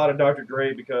 listened to a lot of Dr.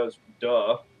 Dre because,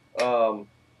 duh.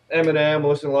 Eminem. We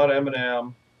listened to a lot of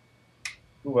Eminem.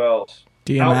 Who else?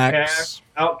 DMX.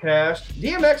 Outkast.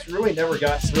 DMX really never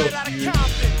got real huge.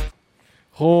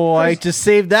 Oh, I just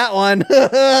saved that one.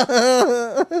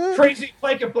 Crazy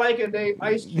Blanket Day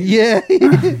Ice Cube. Yeah.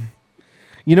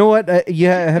 You know what?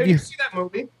 Yeah, have Did you? you see that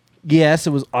movie? Yes,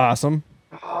 it was awesome.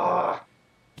 Ah,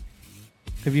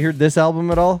 Have you heard this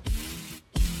album at all?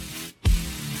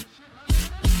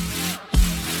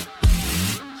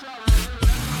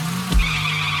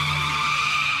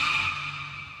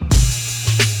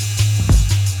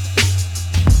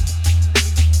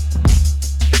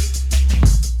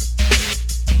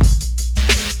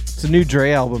 It's a new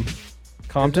Dre album.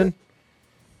 Compton?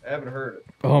 I haven't heard it.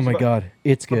 Oh my But god,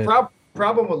 it's The good.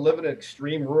 problem with living in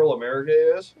extreme rural America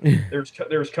is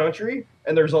there's country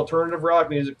and there's alternative rock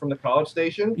music from the college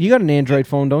station. You got an Android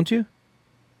phone, don't you?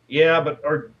 Yeah, but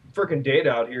our freaking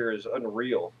data out here is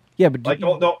unreal. Yeah, but Like,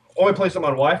 the only place I'm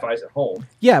on Wi-Fi is at home.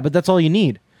 yeah, but that's all you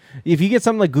need. If you get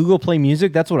something like Google Play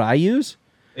Music, that's what I use.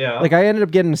 Yeah. Like I ended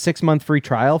up getting a 6-month free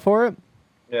trial for it.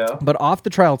 Yeah. But off the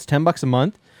trial, it's $10 a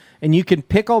month, and you can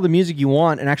pick all the music you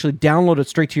want and actually download it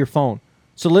straight to your phone.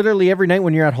 So literally every night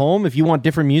when you're at home, if you want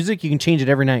different music, you can change it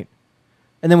every night.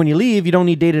 And then when you leave, you don't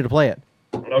need data to play it.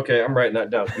 Okay, I'm writing that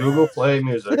down. Google Play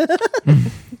Music.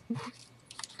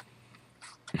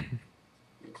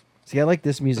 See, I like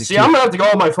this music. See, too. I'm gonna have to go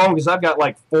on my phone because I've got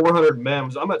like 400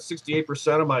 mems. I'm at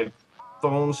 68% of my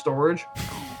phone storage.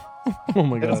 Oh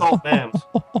my And it's god. all mems.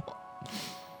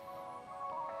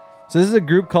 So this is a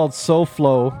group called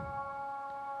SoFlo,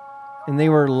 and they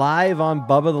were live on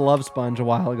Bubba the Love Sponge a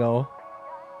while ago.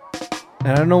 And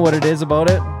I don't know what it is about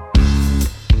it.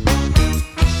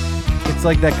 It's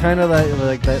like that kind of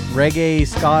like that reggae,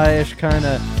 ska-ish kind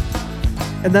of.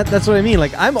 And that's what I mean.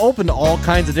 Like, I'm open to all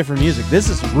kinds of different music. This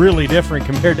is really different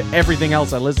compared to everything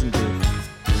else I listen to.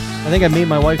 I think I made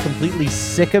my wife completely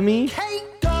sick of me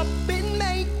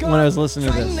when I was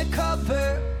listening to this.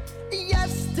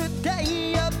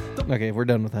 Okay, we're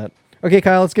done with that. Okay,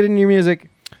 Kyle, let's get into your music.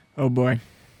 Oh boy.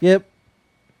 Yep.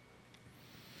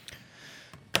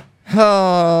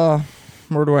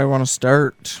 Where do I want to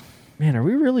start? Man, are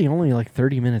we really only like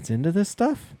 30 minutes into this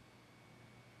stuff?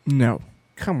 No.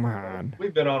 Come on.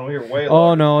 We've been on here way Oh,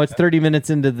 longer. no, it's 30 minutes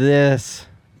into this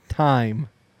time.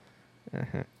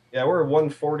 Yeah, we're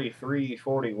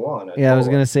 1:43:41. Yeah, I was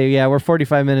going to say, yeah, we're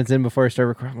 45 minutes in before I start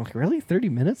recording. I'm like, really? 30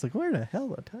 minutes? Like, where the hell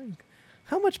the time?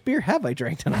 How much beer have I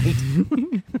drank tonight?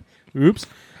 Oops.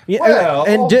 Yeah, Well-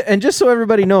 and just so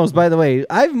everybody knows, by the way,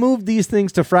 I've moved these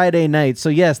things to Friday night. So,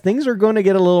 yes, things are going to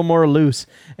get a little more loose.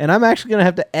 And I'm actually going to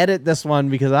have to edit this one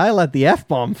because I let the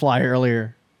F-bomb fly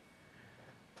earlier.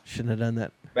 Shouldn't have done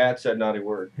that. Matt said naughty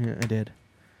word. Yeah, I did.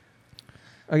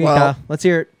 Okay, Well- Kyle, let's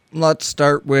hear it. Let's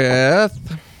start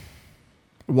with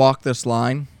Walk This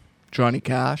Line, Johnny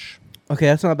Cash. Okay,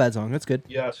 that's not a bad song. That's good.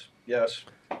 Yes, yes.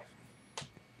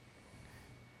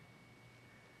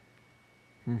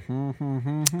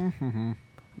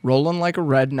 Rolling Like a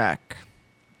Redneck,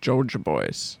 Georgia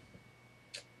Boys.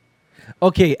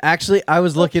 Okay, actually, I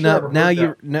was looking sure up. I've Now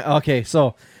heard you. Okay,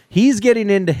 so he's getting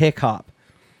into hick hop,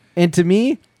 and to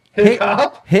me, Hick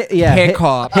hop? yeah, Hick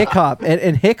hop. hick hop,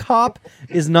 and hick hop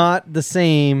is not the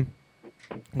same.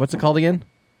 What's it called again?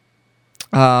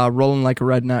 Rolling Like a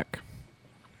Redneck.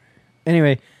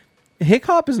 Anyway, hick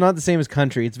hop is not the same as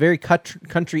country. It's very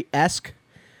country-esque,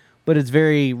 but it's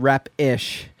very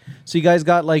rap-ish. So you guys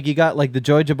got like the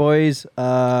Georgia Boys,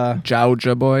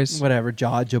 Georgia Boys. whatever,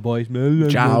 Georgia Boys,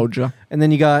 Georgia. and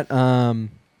then you got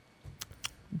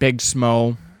Big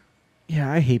Smo.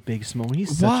 yeah, I hate Big Smo.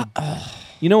 He's such a...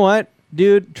 You know what,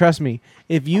 dude? Trust me.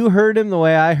 If you heard him the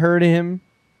way I heard him,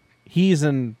 he's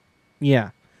an...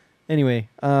 Yeah. Anyway,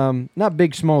 not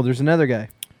Big Smo. There's another guy.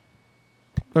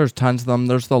 There's tons of them.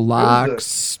 There's the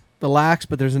Lax. The Lax,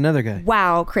 but there's another guy.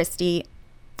 Wow, Christy.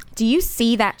 Do you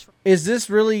see that? Is this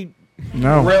really...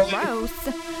 No. Really? Gross.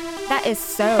 That is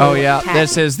so. Oh, yeah. tacky.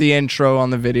 This is the intro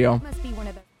on the video. Must be one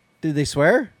of those. Did they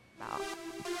swear?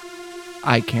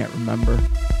 I can't remember.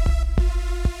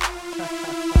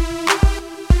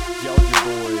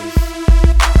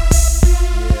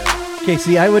 Okay,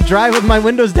 see, I would drive with my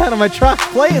windows down on my truck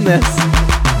playing this.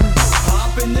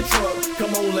 Hop in the truck,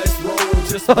 come on, let's roll.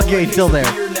 Just Okay, till there.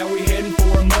 Now we heading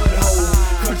for a mud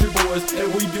hole. Country boys,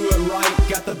 and we do it right.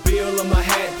 Got the bill on my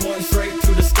hat, pointing straight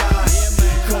to the sky.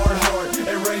 Carhartt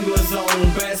and Wranglers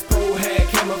on, Bass Pro hat,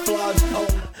 camouflage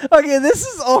on. Okay, this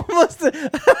is almost...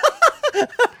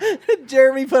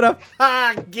 Jeremy put up,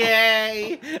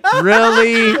 gay.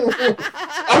 Really?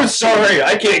 I'm sorry.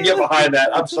 I can't get behind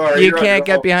that. I'm sorry. You You're on can't your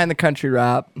get own. behind the country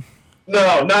rap.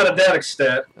 No, not at that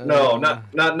extent. No, not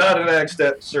at that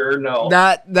extent, sir. No.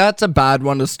 That's a bad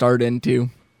one to start into.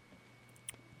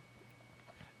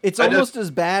 It's I almost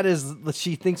as bad as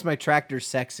she thinks my tractor's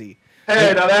sexy.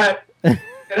 Hey, now that it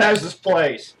has this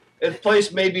place. This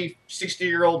place maybe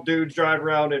 60-year-old dudes drive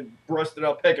around in rusted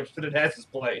out pickups, but it has this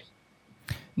place.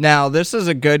 Now, this is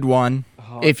a good one.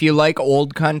 If you like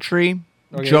old country,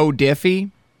 Okay. Joe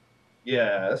Diffie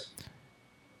Yes.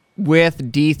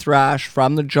 with D Thrash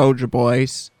from the Georgia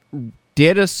Boys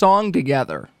did a song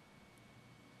together.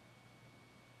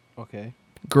 Okay,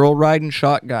 Girl Riding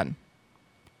Shotgun.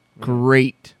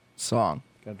 Great song.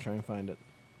 gotta try and find it.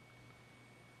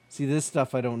 See, this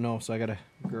stuff I don't know, so I gotta...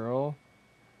 Girl...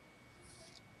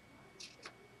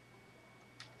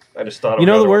 I just thought. You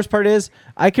know the worst part is,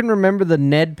 I can remember the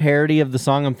Ned parody of the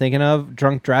song I'm thinking of,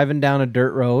 Drunk Driving Down a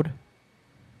Dirt Road.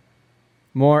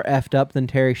 More effed up than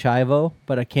Terry Schiavo,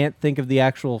 but I can't think of the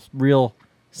actual real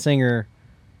singer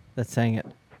that sang it.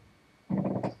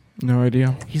 No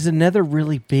idea. He's another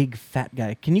really big fat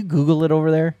guy. Can you Google it over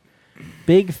there?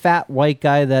 Big fat white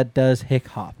guy that does hick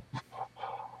hop.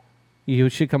 You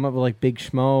should come up with like Big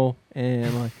Schmo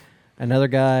and like another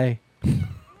guy.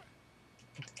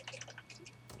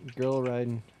 Girl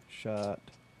riding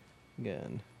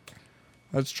shotgun.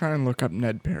 Let's try and look up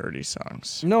Ned parody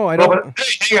songs. No, I don't.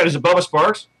 Hang on, is it Bubba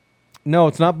Sparks? No,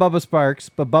 it's not Bubba Sparks,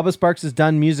 but Bubba Sparks has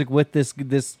done music with this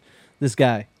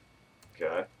guy.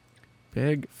 Okay.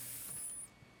 Big.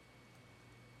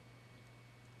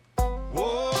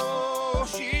 Whoa,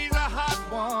 she's a hot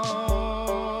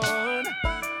one.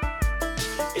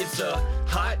 It's a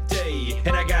hot day,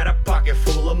 and I got a pocket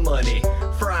full of money.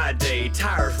 Friday,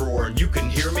 tires roaring, you can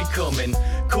hear me coming.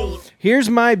 Cool. Here's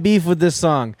my beef with this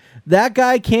song. That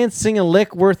guy can't sing a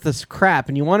lick worth of crap,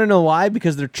 and you want to know why?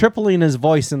 Because they're tripling his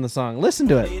voice in the song. Listen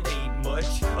to it. It ain't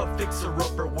much, a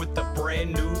fixer-upper with a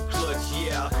brand new clutch.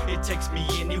 Yeah, it takes me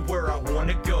anywhere I want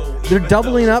to go. They're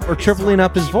doubling up or tripling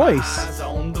up his voice.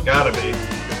 Gotta be.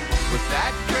 With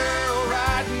that girl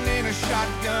riding in a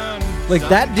shotgun. Like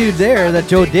that dude there, that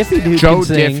Joe Diffie dude Joe can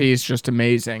sing. Diffie is just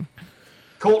amazing.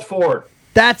 Colt Ford.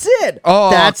 That's it.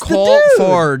 Oh, That's Colt the dude.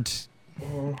 Ford.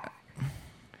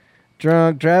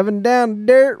 Drunk driving down the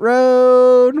dirt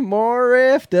road, more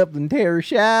effed up than Terry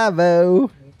Schiavo.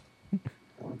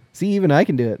 See, even I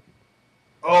can do it.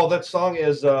 Oh, that song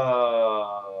is Dirt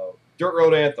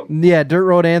Road Anthem. Yeah, Dirt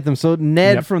Road Anthem. So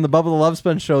Ned Yep. from the Bubba the Love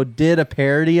Sponge show did a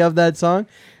parody of that song.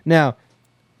 Now,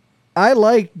 I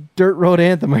like Dirt Road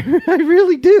Anthem. I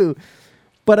really do.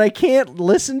 But I can't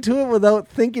listen to it without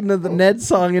thinking of the Ned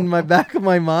song in my back of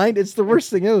my mind. It's the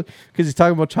worst thing ever because he's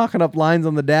talking about chalking up lines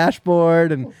on the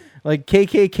dashboard and like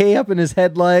KKK up in his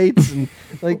headlights and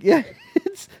like yeah.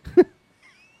 It's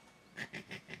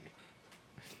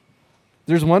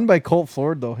There's one by Colt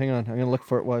Ford though. Hang on, I'm gonna look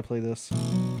for it while I play this.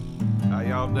 How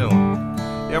y'all doing?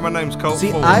 Yeah, my name's Colt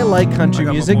See, Ford. I like country I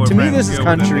got my music. boy To me, Brandon this is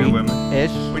Gilbert in here with me.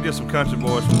 country-ish. We just some country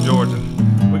boys from Georgia.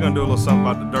 We're gonna do a little something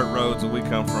about the dirt roads that we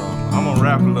come from. I'm gonna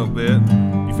rap a little bit.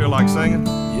 You feel like singing?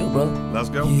 Yeah, brother. Let's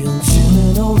go.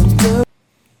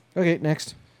 Okay,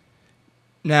 next.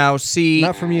 Now, see,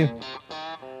 Not from you.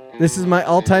 This is my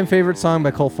all-time favorite song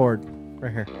by Colt Ford.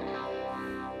 Right here.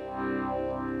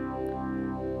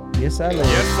 Yes, I live.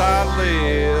 Yes, I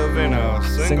live in a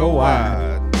single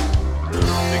wide.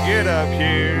 To get up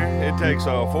here, it takes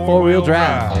a four-wheel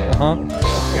drive. Uh-huh.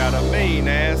 Got a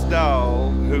mean-ass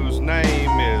dog whose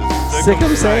name is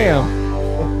Sick'em Sam.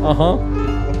 Uh-huh.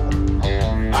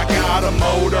 I got a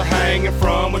motor hanging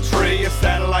from a tree, a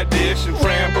satellite dish and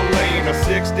trampoline, a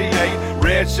 68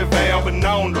 red Chevelle, been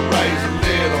known to raise a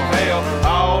little hell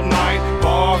all night,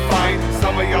 bar fight.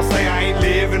 Some of y'all say I ain't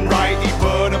living right, eat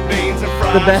butter beans and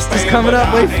fried The best is spam, coming but up,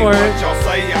 I wait ain't for what it. y'all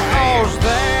say I am. 'Cause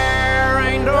there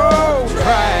ain't no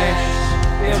trash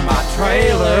in my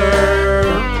trailer.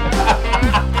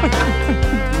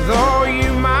 Though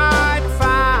you might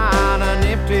find an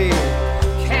empty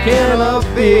can of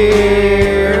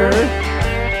beer.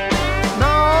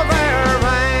 No, there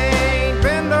ain't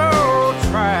been no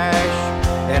trash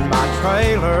in my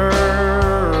trailer.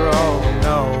 Oh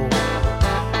no.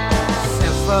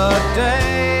 Since the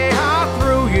day I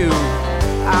threw you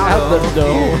out the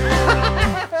door.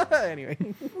 Anyway.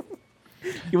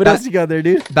 What else you got there,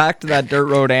 dude? back to that Dirt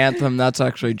Road Anthem. That's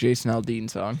actually a Jason Aldean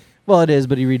song. Well, it is,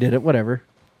 but he redid it. Whatever.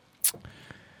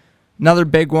 Another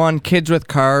big one, Kids with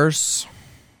Cars,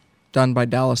 done by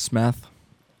Dallas Smith.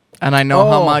 And I know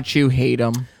how Oh. much you hate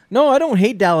him. No, I don't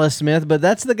hate Dallas Smith, but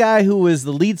that's the guy who was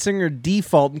the lead singer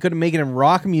default and couldn't make it in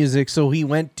rock music, so he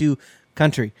went to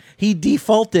country. He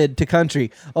defaulted to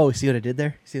country. Oh, see what I did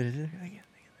there? See what I did there?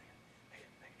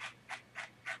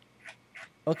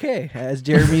 Okay, as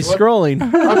Jeremy's scrolling.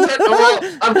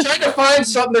 I'm trying to find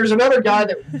something. There's another guy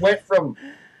that went from.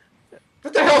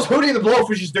 What the hell's Hootie the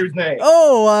Blowfish's dude's name?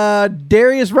 Oh,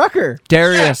 Darius Rucker.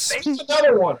 Darius. Yes, there's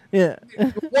another one. Yeah.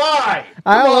 Why?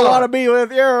 I Come only on. want to be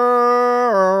with you.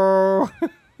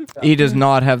 He does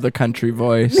not have the country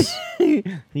voice. He's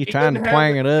trying to didn't have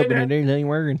twang the- it up, didn't and it ain't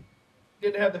working.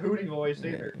 Didn't have the Hootie voice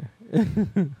either.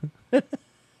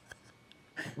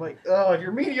 Like, if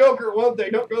you're mediocre at one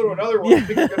thing, don't go to another one. You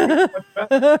think you're gonna be much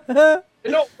better. It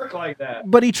don't work like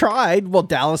that. But he tried. Well,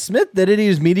 Dallas Smith did it. He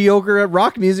was mediocre at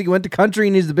rock music. He went to country,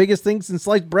 and he's the biggest thing since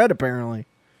sliced bread, apparently.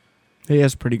 He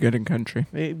is pretty good in country.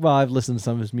 Well, I've listened to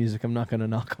some of his music. I'm not going to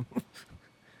knock him.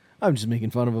 I'm just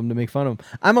making fun of him to make fun of him.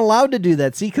 I'm allowed to do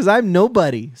that, see, because I'm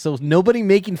nobody. So nobody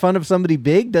making fun of somebody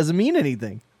big doesn't mean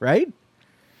anything, right?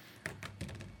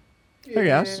 I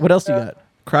guess. What else you got?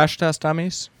 Crash Test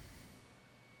Dummies?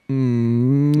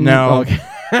 No. No. Okay.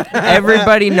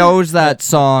 Everybody knows that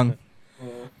song.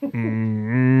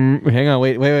 Hang on.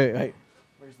 Wait. Where's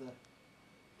the...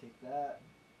 Take that.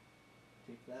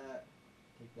 Take that.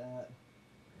 Take that.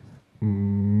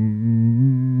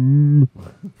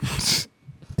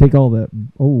 Take all that.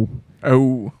 Oh.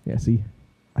 Oh. Yeah, see?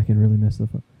 I can really mess stuff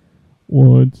up.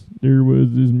 Once there was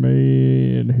this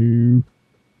man who...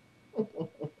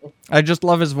 I just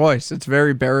love his voice. It's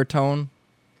very baritone.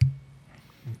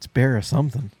 It's Barra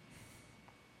something.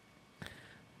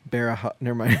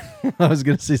 Never mind. I was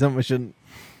going to say something I shouldn't.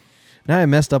 Now I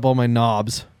messed up all my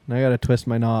knobs. Now I got to twist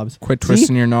my knobs. Quit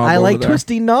twisting your knob I over like there.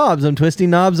 twisting knobs. I'm twisting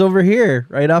knobs over here,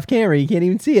 right off camera. You can't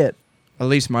even see it. At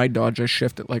least my Dodge, I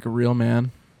shift it like a real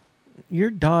man. Your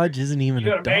Dodge isn't even You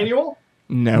got a manual?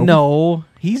 No. No.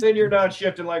 He's. Then you're not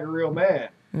shifting like a real man.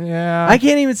 Yeah. I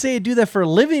can't even say I do that for a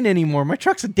living anymore. My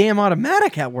truck's a damn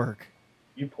automatic at work.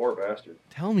 You poor bastard.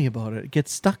 Tell me about it. It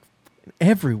gets stuck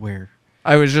everywhere.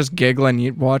 I was just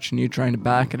giggling, watching you trying to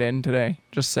back it in today.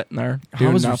 Just sitting there doing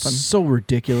I was nothing. so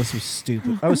ridiculous. It was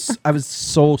stupid. I was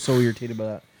so irritated by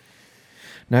that.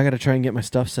 Now I got to try and get my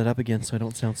stuff set up again so I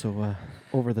don't sound so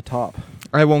over the top.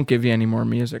 I won't give you any more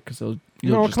music because you'll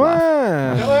No, just come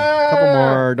laugh. on. A couple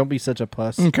more. Don't be such a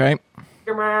puss. Okay.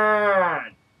 Come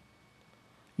on.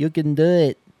 You can do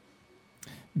it.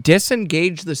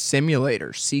 Disengage the Simulator,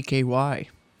 CKY.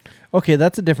 Okay,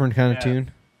 that's a different kind of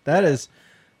tune. That is.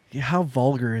 Yeah, how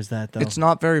vulgar is that, though? It's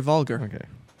not very vulgar. Okay.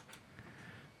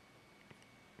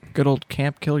 Good old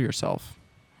Camp Kill Yourself.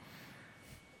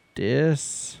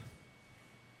 Disengage.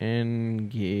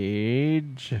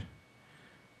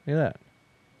 Look at that.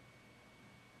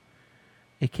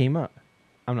 It came up.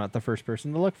 I'm not the first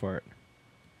person to look for it.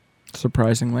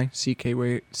 Surprisingly,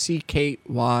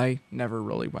 CKY never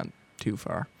really went too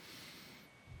far.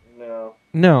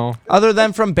 No. Other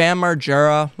than from Bam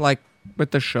Margera, like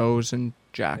with the shows and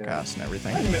Jackass and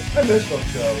everything. I miss those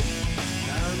shows.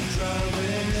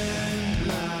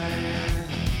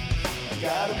 I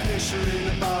got a picture in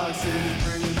the box and it's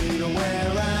bringing me to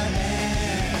where I am.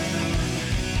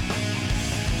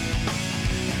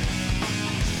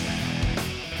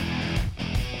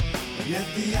 Yet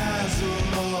the eyes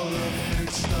are all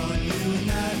fixed on you,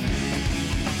 not me.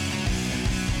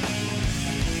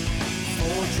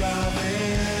 For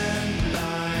driving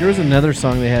blind. There was another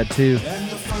song they had, too. And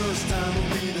the first time will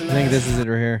be the I think this last. is it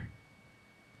right here.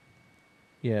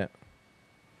 Yeah.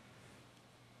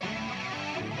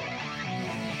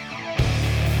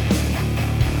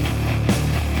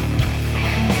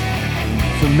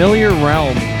 Familiar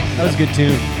Realm. That was a good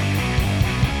tune.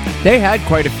 They had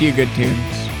quite a few good tunes.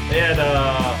 They had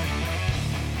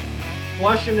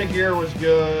Flush in the Gear was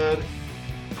good.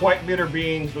 Quite Bitter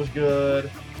Beans was good.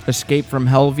 Escape from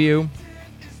Hellview.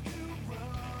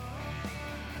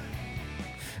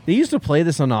 They used to play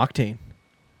this on Octane.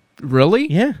 Really?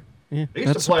 Yeah. Yeah. They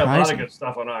used That's to play a lot surprising. of good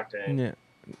stuff on Octane.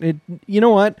 Yeah. You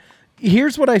know what?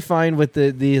 Here's what I find with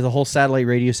the whole satellite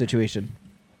radio situation.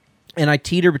 And I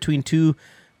teeter between two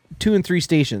and three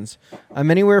stations. I'm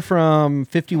anywhere from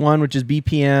 51, which is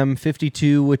BPM,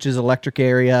 52, which is electric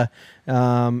area,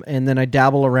 and then I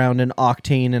dabble around in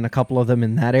Octane and a couple of them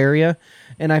in that area.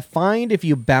 And I find if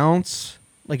you bounce,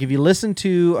 like if you listen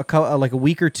to like a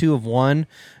week or two of one,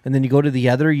 and then you go to the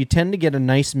other, you tend to get a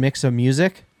nice mix of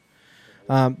music.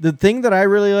 The thing that I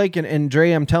really like, and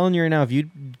Dre, I'm telling you right now, if you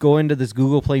go into this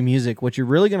Google Play Music, what you're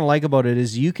really going to like about it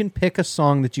is you can pick a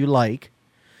song that you like.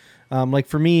 Like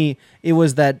for me, it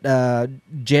was that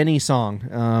Jenny song.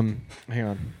 Hang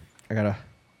on. I gotta...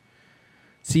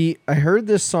 See, I heard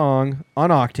this song on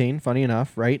Octane, funny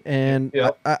enough, right? And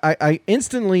Yep. I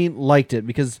instantly liked it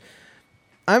because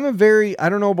I'm a very... I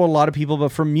don't know about a lot of people, but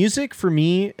for music, for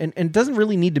me, and it doesn't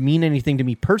really need to mean anything to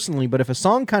me personally, but if a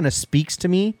song kind of speaks to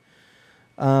me,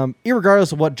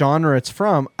 irregardless of what genre it's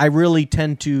from, I really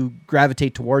tend to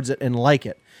gravitate towards it and like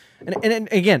it. And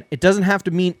again, it doesn't have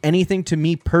to mean anything to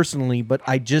me personally, but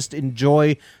I just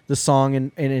enjoy the song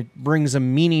and it brings a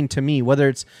meaning to me, whether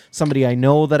it's somebody I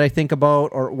know that I think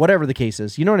about or whatever the case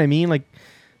is. You know what I mean? Like,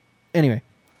 anyway,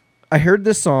 I heard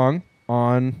this song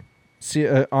on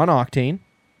Octane,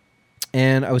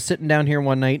 and I was sitting down here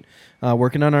one night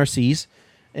working on RCs,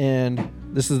 and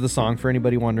this is the song for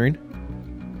anybody wondering.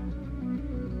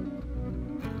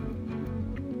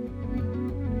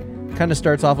 Kind of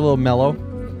starts off a little mellow,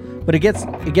 but it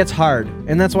gets hard,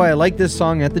 and that's why I like this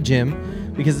song at the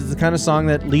gym, because it's the kind of song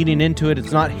that leading into it,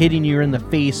 it's not hitting you in the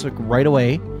face like right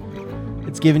away.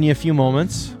 It's giving you a few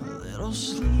moments. A little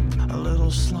sleep, a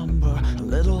little slumber, a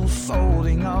little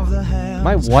folding of the hands.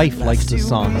 My wife likes this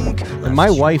song, and my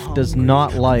wife does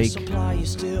not like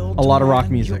a lot of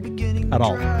rock music at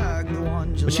all,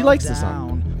 but she likes this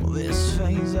song. This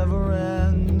phase ever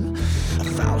end? A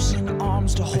thousand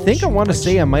arms to I hold think I you, want to but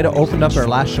say I might have opened up our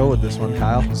last show with this one,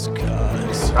 Kyle. I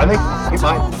think he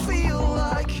might.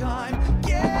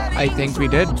 I think we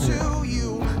did.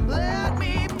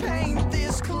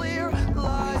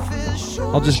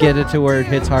 I'll just get it to where it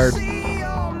hits hard.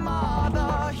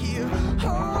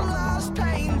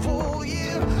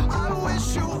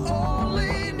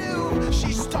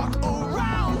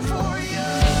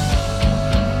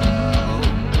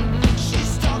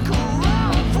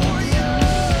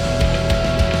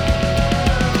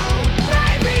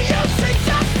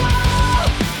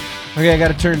 Okay, I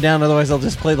gotta turn it down, otherwise I'll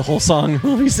just play the whole song.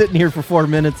 We'll be sitting here for 4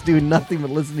 minutes doing nothing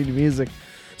but listening to music.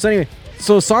 So anyway,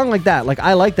 so a song like that, like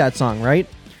I like that song, right?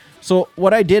 So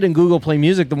what I did in Google Play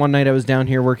Music the one night I was down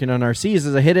here working on RCs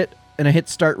is I hit it and I hit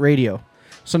start radio.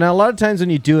 So now a lot of times when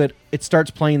you do it, it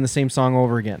starts playing the same song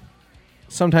over again.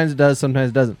 Sometimes it does, sometimes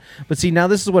it doesn't. But see, now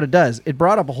this is what it does. It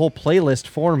brought up a whole playlist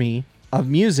for me of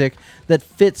music that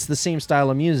fits the same style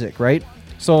of music, right?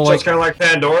 So it's kind of like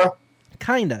Pandora?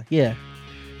 Kinda, yeah.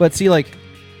 But see, like,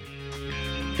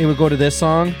 it would go to this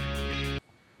song.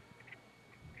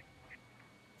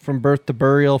 From Birth to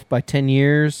Burial by 10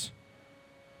 Years.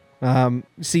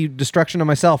 See, Destruction of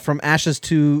Myself, From Ashes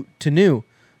to New.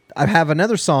 I have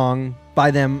another song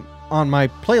by them on my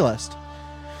playlist.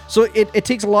 So it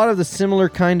takes a lot of the similar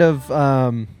kind of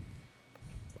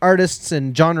artists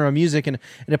and genre of music, and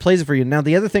it plays it for you. Now,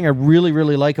 the other thing I really,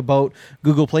 really like about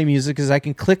Google Play Music is I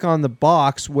can click on the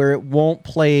box where it won't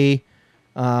play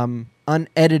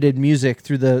unedited music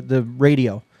through the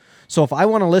radio. So if I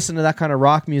want to listen to that kind of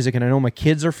rock music and I know my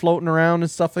kids are floating around and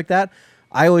stuff like that,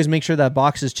 I always make sure that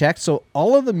box is checked. So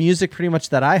all of the music pretty much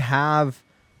that I have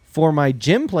for my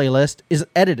gym playlist is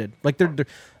edited. Like they're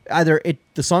either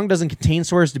the song doesn't contain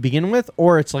swears to begin with,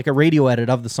 or it's like a radio edit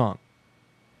of the song.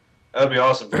 That'd be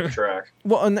awesome for the track.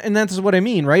 Well, and that's what I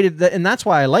mean, right? And that's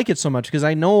why I like it so much, because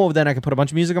I know then I can put a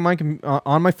bunch of music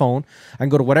on my phone. I can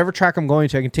go to whatever track I'm going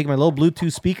to. I can take my little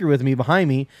Bluetooth speaker with me behind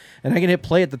me, and I can hit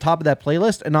play at the top of that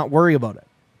playlist and not worry about it.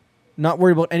 Not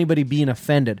worry about anybody being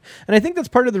offended. And I think that's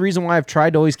part of the reason why I've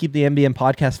tried to always keep the MBM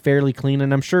podcast fairly clean.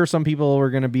 And I'm sure some people are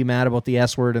going to be mad about the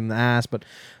S word and the ass,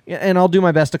 and I'll do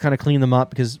my best to kind of clean them up,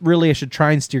 because really I should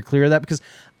try and steer clear of that, because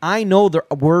I know there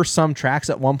were some tracks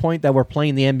at one point that were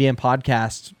playing the MBM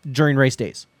podcast during race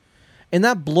days. And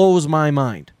that blows my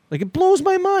mind. Like, it blows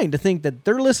my mind to think that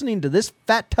they're listening to this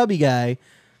fat tubby guy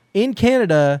in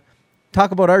Canada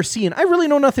talk about RC, and I really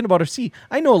know nothing about RC.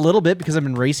 I know a little bit because I've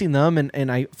been racing them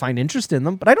and I find interest in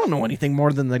them, but I don't know anything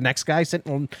more than the next guy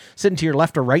sitting to your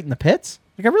left or right in the pits.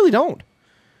 Like, I really don't.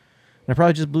 And I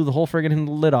probably just blew the whole friggin'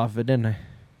 lid off of it, didn't I?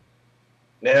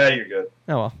 Yeah, you're good.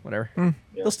 Oh, well, whatever. Yeah.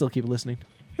 They'll still keep listening.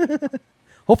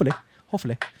 Hopefully.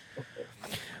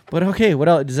 But okay, what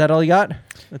else? Is that all you got?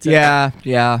 That's it?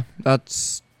 Yeah.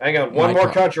 That's. Hang on, one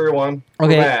more country one.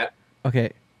 Okay. For Matt.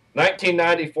 Okay.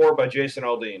 1994 by Jason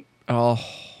Aldean. Oh.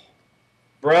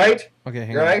 Right? Okay,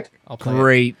 hang right? on. I'll play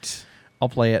Great. it. I'll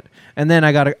play it. And then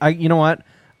you know what?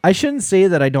 I shouldn't say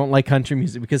that I don't like country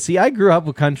music, because, see, I grew up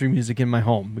with country music in my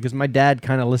home because my dad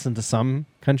kind of listened to some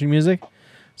country music.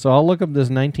 So I'll look up this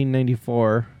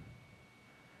 1994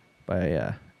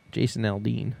 by Jason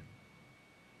Aldean.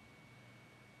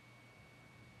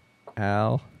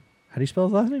 How do you spell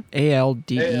his last name?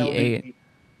 ALDEA.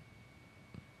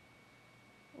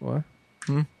 What?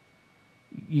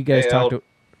 You guys talked to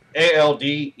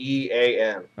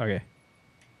ALDEAN. Okay.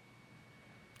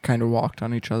 Kind of walked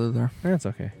on each other there. That's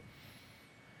okay.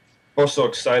 I was so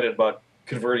excited about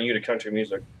converting you to country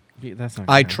music. Yeah, that's not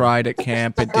I tried at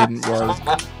camp. It didn't work.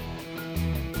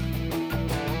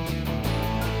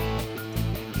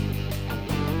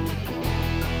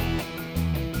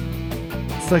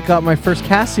 It's like got my first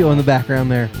Casio in the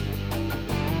background there.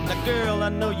 Now, girl, I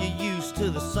know you're used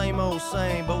to the same old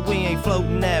same, but we ain't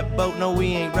floating that boat, no,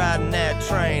 we ain't riding that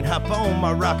train. Hop on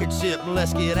my rocket ship and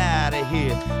let's get out of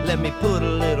here. Let me put a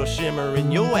little shimmer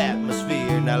in your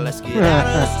atmosphere. Now let's get out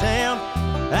of this town,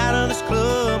 out of this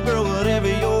club, girl, whatever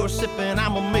you're sipping,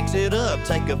 I'ma mix it up.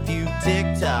 Take a few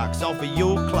TikToks off of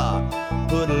your clock,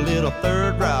 put a little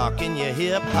third rock in your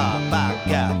hip hop. I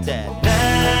got that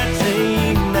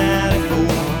 1994.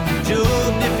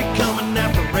 Jugged if you're coming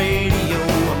out the radio.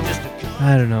 I'm just a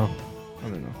I don't know.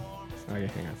 Okay,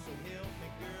 hang on.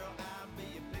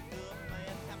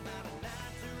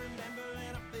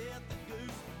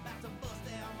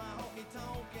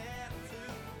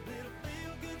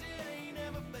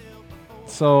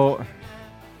 So,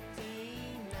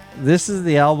 this is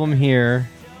the album here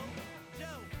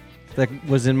that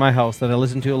was in my house that I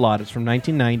listened to a lot. It's from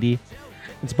 1990.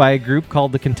 It's by a group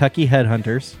called the Kentucky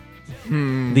Headhunters.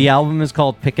 The album is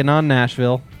called Pickin' on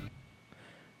Nashville.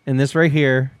 And this right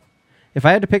here, if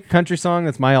I had to pick a country song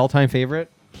that's my all-time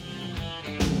favorite,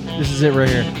 this is it right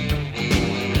here.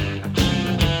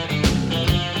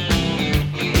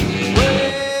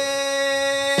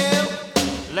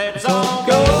 let's all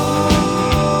go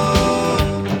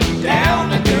down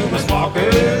to Dumas Walker.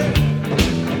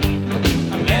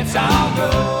 Let's all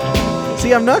go.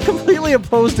 See, I'm not completely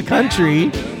opposed to country.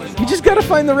 You just gotta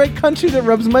find the right country that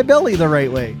rubs my belly the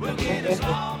right way.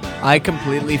 I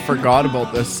completely forgot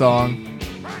about this song.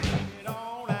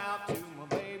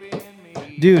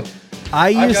 Dude, I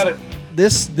used got it.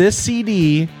 this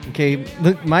CD. Okay,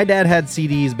 look, my dad had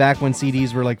CDs back when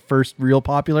CDs were like first real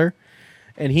popular,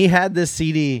 and he had this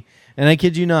CD. And I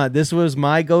kid you not, this was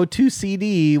my go-to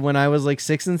CD when I was like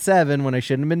 6 and 7, when I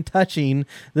shouldn't have been touching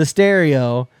the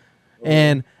stereo.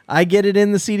 And I get it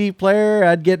in the CD player.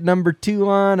 I'd get number 2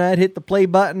 on. I'd hit the play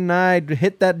button. I'd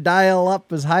hit that dial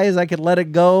up as high as I could let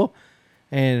it go.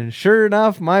 And sure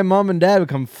enough, my mom and dad would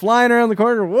come flying around the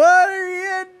corner. What are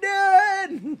you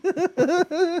doing?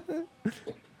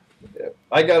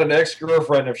 I got an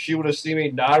ex-girlfriend. If she would have seen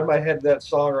me nod my head to that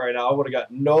song right now, I would have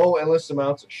got no endless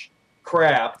amounts of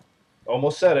crap.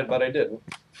 Almost said it, but I didn't.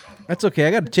 That's okay.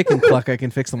 I got a chicken cluck I can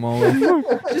fix them all with.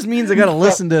 Just means I got to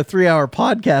listen to a 3-hour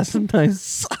podcast sometimes.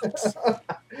 Sucks.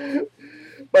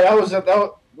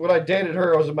 But when I dated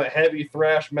her, I was in my heavy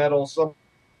thrash metal, some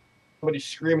somebody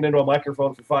screaming into a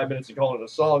microphone for 5 minutes and calling it a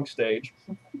song stage.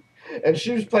 And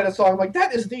she was playing a song. I'm like,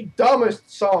 that is the dumbest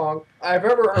song I've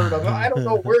ever heard of. I don't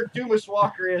know where Dumas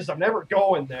Walker is. I'm never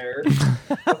going there. And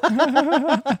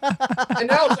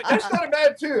now it's like, that's not a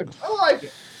bad tune. I like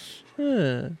it.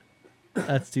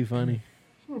 That's too funny.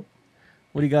 What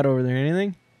do you got over there?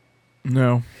 Anything?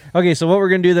 No. Okay, so what we're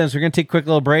going to do then is we're going to take a quick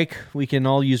little break. We can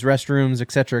all use restrooms,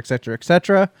 etc., etc.,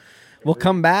 etc. We'll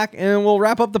come back and we'll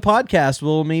wrap up the podcast.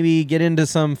 We'll maybe get into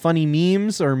some funny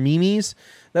memes or memes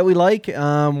that we like,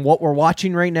 what we're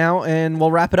watching right now, and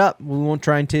we'll wrap it up. We won't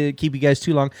try to keep you guys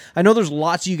too long. I know there's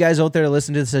lots of you guys out there that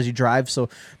listen to this as you drive, so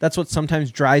that's what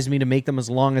sometimes drives me to make them as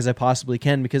long as I possibly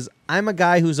can, because I'm a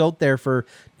guy who's out there for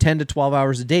 10 to 12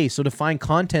 hours a day. So to find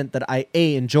content that I,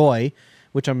 enjoy,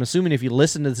 which I'm assuming if you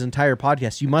listen to this entire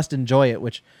podcast, you must enjoy it,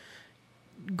 which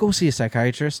go see a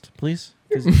psychiatrist, please.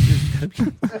 What's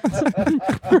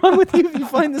wrong with you if you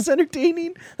find this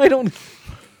entertaining? I don't...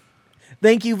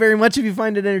 Thank you very much if you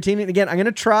find it entertaining. Again,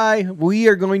 we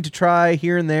are going to try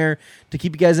here and there to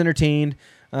keep you guys entertained.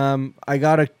 I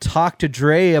got to talk to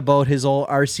Dre about his old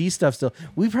RC stuff still.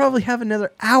 We probably have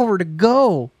another hour to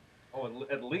go. Oh,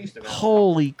 at least an hour.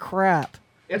 Holy crap.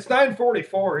 It's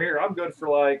 9:44 here. I'm good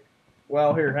for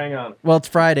here, hang on. Well, it's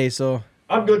Friday, so.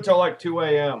 I'm good till 2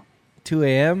 a.m. 2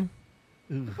 a.m.?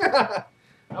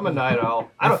 I'm a night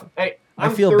owl. I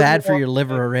feel bad for your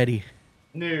liver already.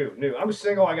 No. I'm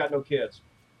single. I got no kids.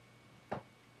 All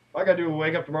I got to do is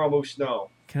wake up tomorrow and move snow.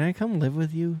 Can I come live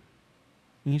with you?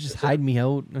 Can you just hide me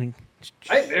out?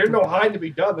 There's no hiding to be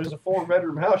done. There's a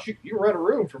 4-bedroom house. You rent a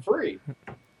room for free.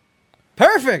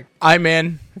 Perfect. I'm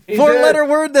in. 4-letter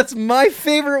word. That's my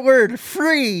favorite word.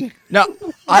 Free. No,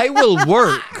 I will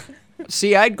work.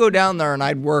 See, I'd go down there and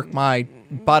I'd work my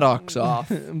buttocks off.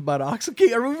 Buttocks.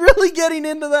 Okay, are we really getting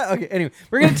into that? Okay, anyway,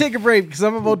 we're going to take a break because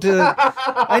I'm about to...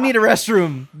 I need a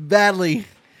restroom badly.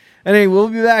 Anyway, we'll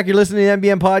be back. You're listening to the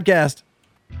MBM Podcast.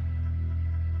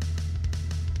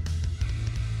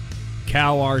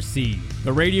 Cow RC,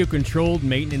 the radio-controlled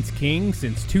maintenance king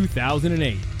since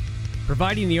 2008.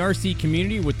 Providing the RC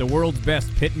community with the world's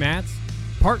best pit mats,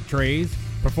 part trays,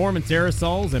 performance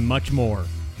aerosols, and much more.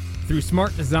 Through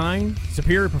smart design,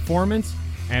 superior performance,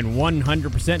 and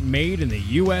 100% made in the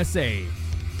USA.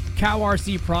 Cow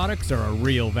RC products are a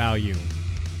real value.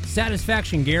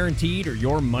 Satisfaction guaranteed or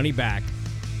your money back.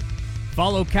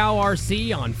 Follow Cow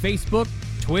RC on Facebook,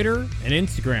 Twitter, and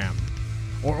Instagram.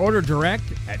 Or order direct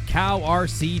at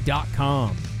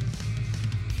cowrc.com.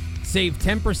 Save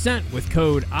 10% with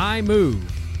code IMOVE.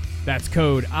 That's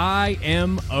code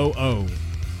IMOO.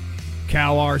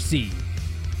 Cow RC.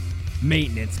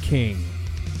 Maintenance King.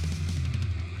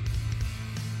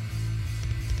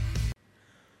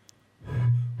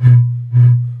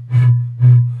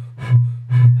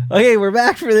 Okay, we're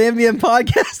back for the MBM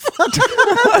Podcast.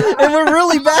 And we're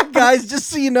really back, guys, just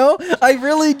so you know. I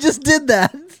really just did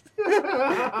that.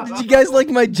 Did you guys like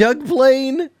my jug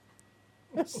playing?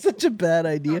 That's such a bad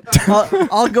idea.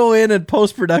 I'll go in and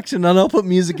post-production, and I'll put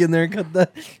music in there and cut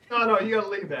that. No, you gotta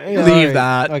leave that. Yeah, Leave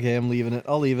that. Okay, I'm leaving it.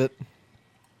 I'll leave it.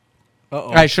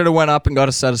 Uh-oh. I should have went up and got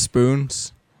a set of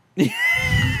spoons.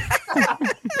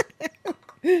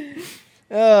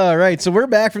 All right, so we're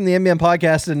back from the MBM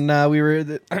Podcast, and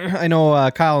I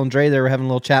know Kyle and Dre, they were having a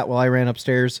little chat while I ran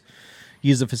upstairs,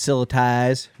 used the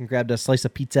facilities, and grabbed a slice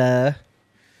of pizza.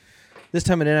 This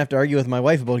time I didn't have to argue with my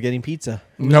wife about getting pizza.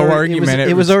 No argument.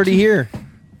 It was already here.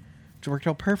 It worked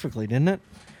out perfectly, didn't it?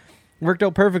 Worked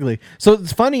out perfectly. So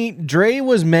it's funny, Dre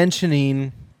was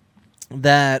mentioning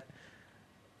that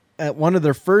at one of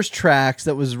their first tracks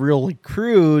that was really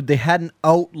crude, they hadn't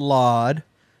outlawed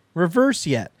reverse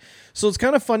yet. So it's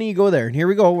kind of funny you go there. And here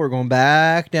we go. We're going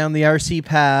back down the RC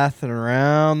path and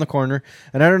around the corner.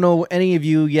 And I don't know any of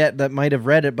you yet that might have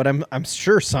read it, but I'm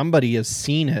sure somebody has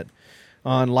seen it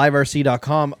on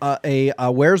liverc.com. A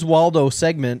Where's Waldo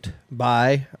segment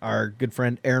by our good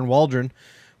friend Aaron Waldron,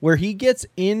 where he gets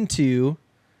into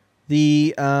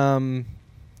the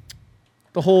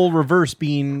whole reverse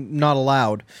being not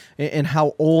allowed and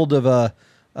how old of a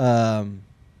what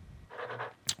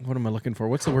am I looking for?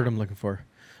 What's the word I'm looking for?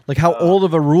 Like how old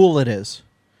of a rule it is,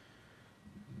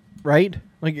 right?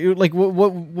 Like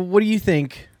what do you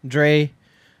think, Dre?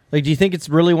 Like, do you think it's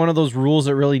really one of those rules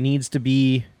that really needs to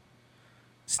be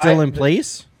still in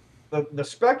place? The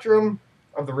spectrum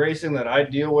of the racing that I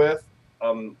deal with,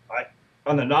 on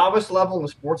the novice level and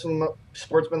the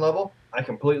sportsman level, I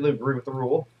completely agree with the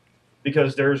rule,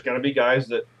 because there's going to be guys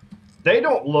that they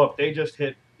don't look, they just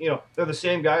hit. You know, they're the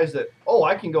same guys that,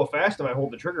 I can go fast if I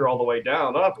hold the trigger all the way down.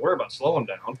 I don't have to worry about slowing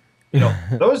down. You know,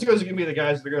 those guys are going to be the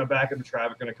guys that are going to back into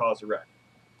traffic, going to cause a wreck.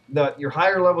 your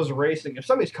higher levels of racing, if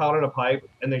somebody's caught in a pipe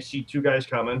and they see two guys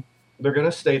coming, they're going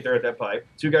to stay there at that pipe.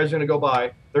 Two guys are going to go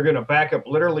by. They're going to back up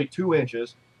literally 2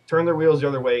 inches, turn their wheels the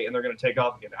other way, and they're going to take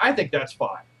off again. I think that's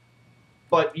fine.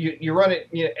 But you run it,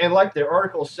 and like the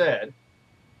article said,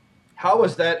 how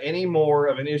is that any more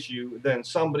of an issue than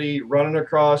somebody running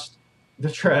across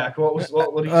the track? What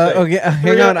did he say? Okay,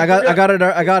 hang on. I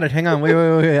got it. Hang on.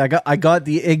 Wait. I got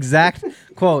the exact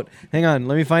quote. Hang on.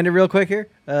 Let me find it real quick here.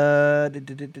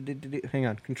 Hang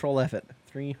on. Control F it.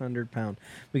 300 pound.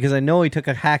 Because I know he took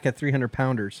a hack at 300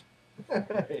 pounders.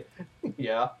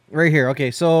 Yeah. Right here.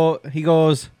 Okay, so he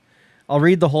goes, I'll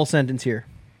read the whole sentence here.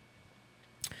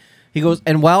 He goes,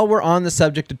 and while we're on the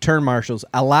subject of turn marshals,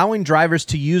 allowing drivers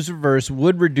to use reverse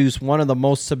would reduce one of the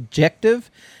most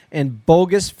subjective and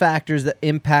bogus factors that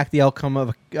impact the outcome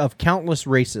of countless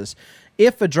races.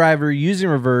 If a driver using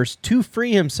reverse to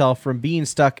free himself from being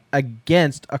stuck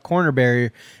against a corner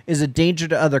barrier is a danger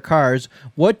to other cars,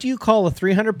 what do you call a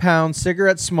 300-pound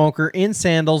cigarette smoker in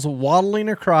sandals waddling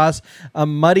across a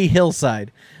muddy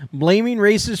hillside? Blaming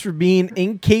racers for being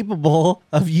incapable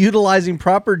of utilizing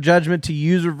proper judgment to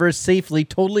use reverse safely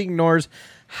totally ignores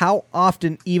how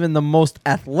often even the most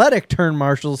athletic turn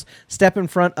marshals step in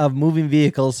front of moving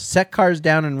vehicles, set cars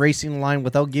down in racing line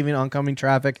without giving oncoming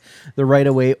traffic the right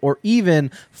of way, or even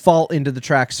fall into the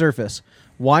track surface.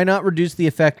 Why not reduce the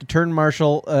effect a turn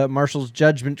marshal's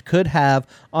judgment could have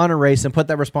on a race and put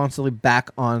that responsibility back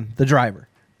on the driver?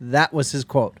 That was his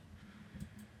quote.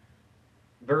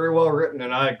 Very well written,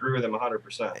 and I agree with him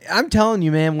 100%. I'm telling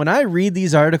you, man, when I read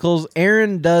these articles,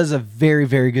 Aaron does a very,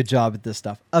 very good job at this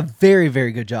stuff. A very,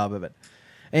 very good job of it.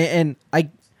 And I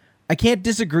can't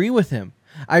disagree with him.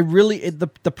 I really, the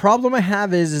problem I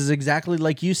have is exactly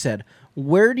like you said.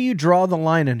 Where do you draw the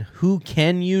line on who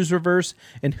can use reverse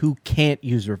and who can't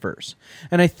use reverse?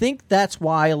 And I think that's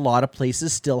why a lot of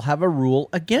places still have a rule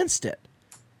against it.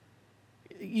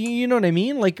 You know what I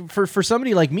mean? Like for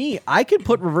somebody like me, I could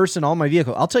put reverse in all my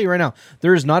vehicle. I'll tell you right now,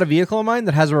 there is not a vehicle of mine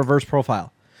that has a reverse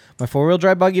profile. My 4-wheel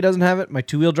drive buggy doesn't have it. My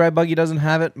 2-wheel drive buggy doesn't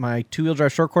have it. My 2-wheel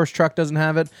drive short course truck doesn't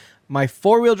have it. My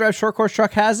 4-wheel drive short course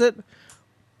truck has it,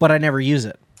 but I never use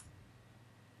it.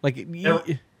 Like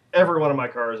every one of my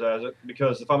cars has it,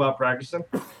 because if I'm out practicing,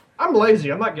 I'm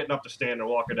lazy. I'm not getting up to stand and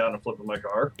walking down and flipping my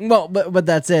car. Well, but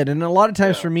that's it. And a lot of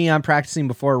times for me, I'm practicing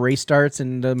before a race starts,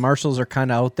 and the marshals are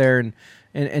kind of out there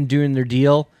and doing their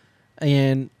deal.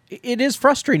 And it is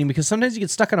frustrating because sometimes you get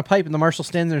stuck on a pipe and the marshal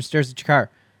stands there and stares at your car.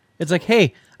 It's like,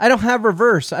 hey, I don't have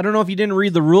reverse. I don't know if you didn't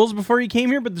read the rules before you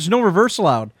came here, but there's no reverse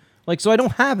allowed. Like, so I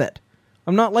don't have it.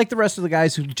 I'm not like the rest of the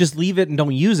guys who just leave it and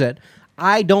don't use it.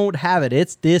 I don't have it.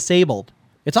 It's disabled.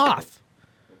 It's off.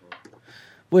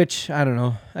 Which, I don't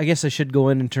know. I guess I should go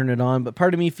in and turn it on, but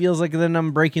part of me feels like then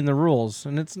I'm breaking the rules.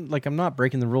 And it's like I'm not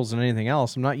breaking the rules on anything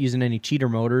else. I'm not using any cheater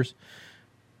motors.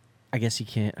 I guess you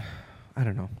can't. I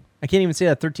don't know. I can't even say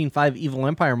that 13.5 Evil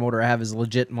Empire motor I have is a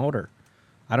legit motor.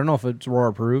 I don't know if it's Roar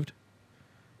approved.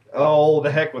 Oh,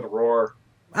 the heck with Roar.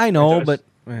 I know, but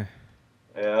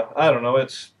yeah, I don't know.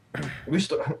 It's we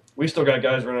still got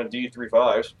guys running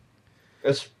D35s.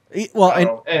 It's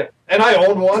and I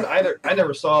own one. I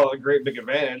never saw a great big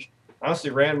advantage. I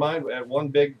honestly ran mine at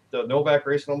the Novak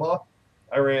race in Omaha.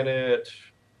 I ran it,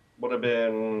 would have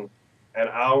been an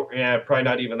hour, probably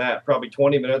not even that. Probably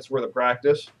 20 minutes worth of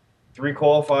practice, 3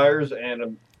 qualifiers,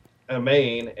 and a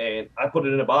main, and I put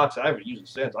it in a box. I haven't used it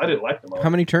since. I didn't like the motor. How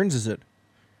many turns is it?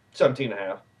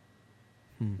 17.5.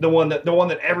 The one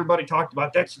that everybody talked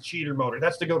about. That's the cheater motor.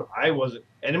 That's the go. I wasn't,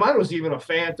 and mine was even a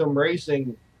Phantom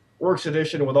Racing Works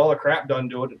Edition with all the crap done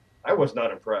to it. I was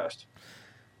not impressed.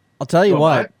 I'll tell you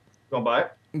what. Gonna buy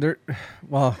it?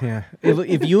 Well, yeah.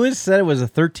 If you had said it was a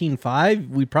 13.5,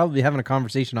 we'd probably be having a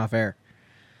conversation off air.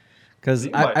 Because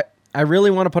I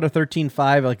really want to put a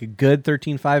 13.5, like a good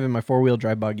 13.5 in my 4-wheel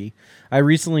drive buggy. I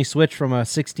recently switched from a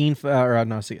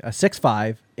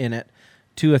 6.5 in it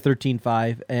to a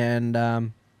 13.5,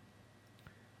 and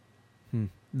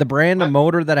the brand of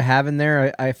motor that I have in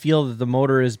there, I feel that the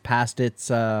motor is past its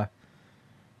prime.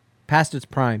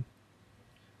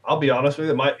 I'll be honest with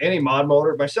you. Any mod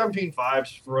motor, my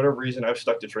 17.5s, for whatever reason, I've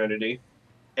stuck to Trinity,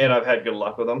 and I've had good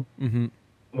luck with them. Mm-hmm.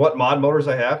 What mod motors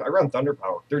I have? I run Thunder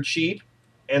Power. They're cheap,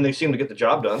 and they seem to get the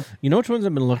job done. You know which ones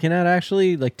I've been looking at,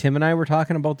 actually? Like, Tim and I were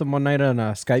talking about them one night on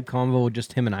a Skype convo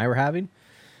just Tim and I were having.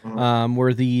 Mm-hmm.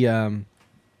 Were the, I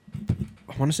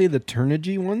want to say the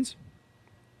Turnigy ones.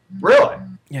 Really?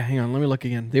 Yeah, hang on. Let me look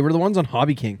again. They were the ones on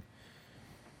Hobby King.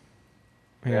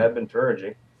 Yeah, I've been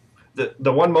Turnigy.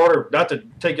 The one motor, not to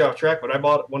take you off track, but I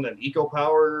bought one of the Eco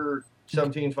Power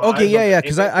 17.5. Okay, yeah,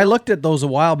 because I looked at those a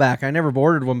while back. I never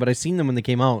ordered one, but I seen them when they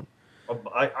came out.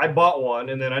 I bought one,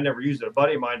 and then I never used it. A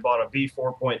buddy of mine bought a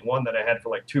B4.1 that I had for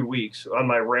like 2 weeks on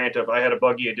my rant of I had a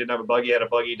buggy, I didn't have a buggy, I had a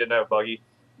buggy, didn't have a buggy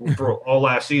for all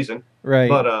last season. Right.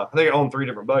 But I think I owned 3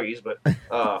 different buggies, but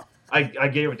I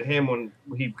gave it to him when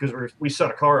because we set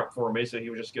a car up for him. Basically, he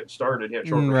was just getting started. He had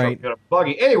short Right. got a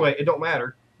buggy. Anyway, it don't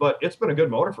matter, but it's been a good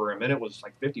motor for him, and it was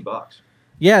like $50.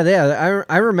 Yeah.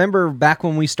 I remember back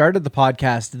when we started the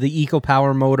podcast, the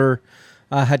EcoPower motor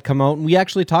had come out, and we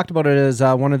actually talked about it as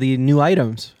one of the new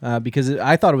items because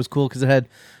I thought it was cool because it had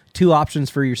 2 options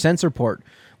for your sensor port,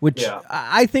 which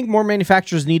I think more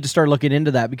manufacturers need to start looking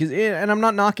into that because, and I'm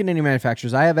not knocking any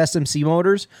manufacturers. I have SMC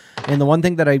motors, and the one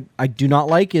thing that I do not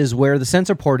like is where the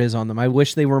sensor port is on them. I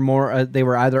wish they were more, they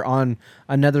were either on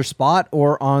another spot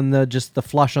or on just the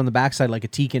flush on the backside like a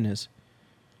Tekin is.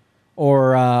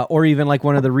 Or even like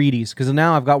one of the Reedies, because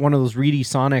now I've got one of those Reedy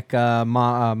Sonic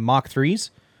Mach 3s.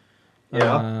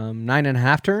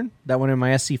 9.5 turn. That one in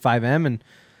my SC5M, and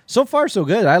so far so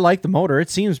good. I like the motor. It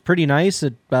seems pretty nice.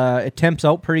 It temps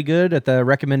out pretty good at the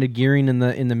recommended gearing in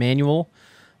the manual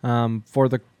for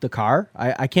the car.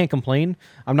 I can't complain.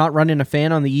 I'm not running a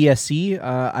fan on the ESC.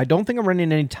 I don't think I'm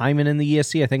running any timing in the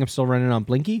ESC. I think I'm still running on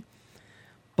Blinky.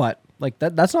 But like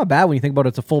that's not bad when you think about it.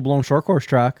 It's a full blown short course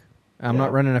truck. I'm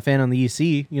not running a fan on the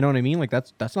EC. You know what I mean? Like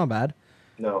that's not bad.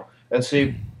 No, and see,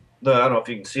 I don't know if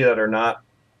you can see that or not.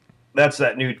 That's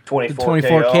that new 24K.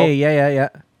 24K, yeah.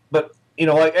 But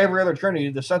like every other Trinity,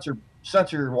 the sensor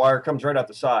wire comes right out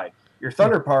the side. Your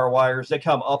Thunder Power wires, they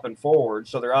come up and forward,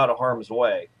 so they're out of harm's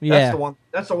way. Yeah.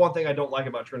 That's the one thing I don't like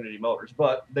about Trinity motors,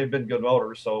 but they've been good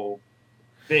motors, so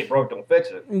if they ain't broke, don't fix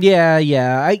it.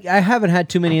 Yeah. I haven't had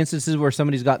too many instances where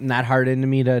somebody's gotten that hard into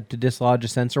me to dislodge a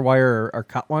sensor wire or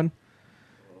cut one.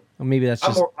 Well, maybe that's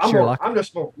just sheer luck. I'm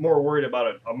just more worried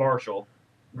about a Marshall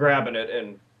grabbing it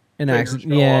and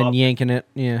and yanking it.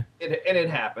 Yeah. And it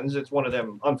happens. It's one of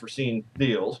them unforeseen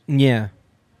deals. Yeah.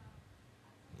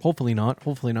 Hopefully not.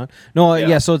 No,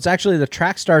 yeah. So it's actually the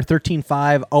Trackstar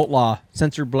 13.5 Outlaw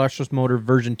sensor brushless motor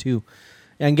version 2,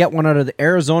 and get one out of the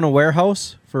Arizona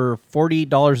warehouse for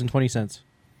 $48.20.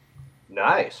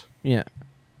 Nice. Yeah.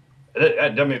 I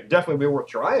mean, definitely be worth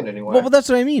trying anyway. Well, that's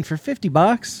what I mean for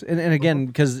 $50, and again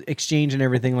because exchange and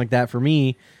everything like that for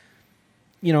me,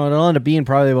 it'll end up being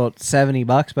probably about $70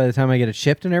 by the time I get it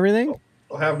shipped and everything.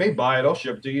 Well, have me buy it. I'll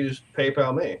ship it to you. Just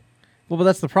PayPal me. Well, but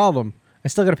that's the problem. I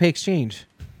still got to pay exchange.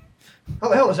 How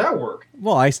the hell does that work?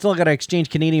 Well, I still got to exchange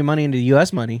Canadian money into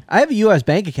U.S. money. I have a U.S.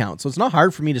 bank account, so it's not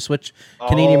hard for me to switch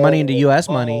Canadian money into U.S.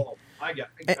 money.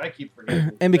 I keep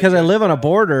forgetting. And because I live on a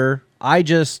border, I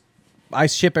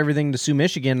ship everything to Sioux,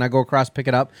 Michigan, and I go across, pick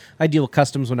it up. I deal with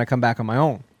customs when I come back on my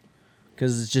own.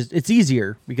 Because it's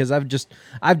easier. Because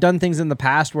I've done things in the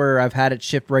past where I've had it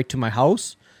shipped right to my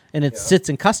house, and it sits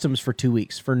in customs for 2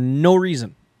 weeks for no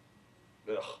reason.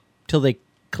 Ugh. Till they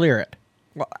clear it.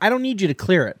 Well, I don't need you to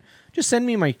clear it. Just send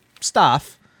me my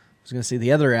stuff. I was going to say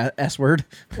the other S word.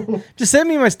 Just send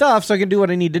me my stuff so I can do what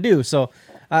I need to do. So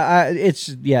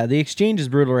the exchange is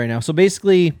brutal right now. So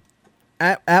basically,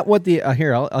 at what the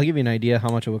here I'll give you an idea how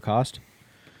much it would cost.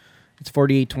 It's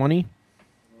 $48.20.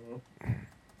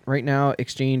 Right now,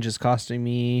 exchange is costing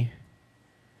me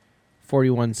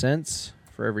 41 cents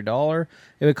for every dollar.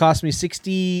 It would cost me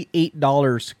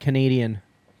 $68 Canadian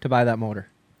to buy that motor.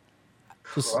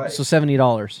 So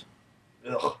 $70.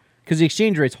 Because the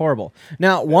exchange rate's horrible.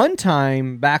 Now, one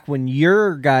time back when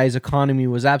your guys' economy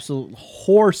was absolute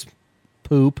horse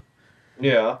poop,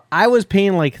 I was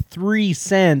paying like 3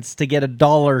 cents to get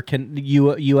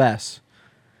 $1 US.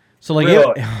 So like,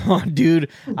 really? Dude,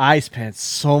 I spent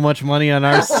so much money on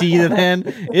RC then.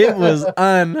 It was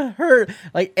unheard.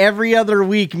 Like every other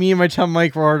week, me and my chum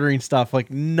Mike were ordering stuff like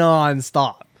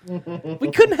nonstop.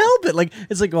 We couldn't help it. Like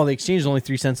it's like, well, the exchange is only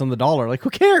 3 cents on the dollar. Like, who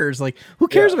cares? Like, who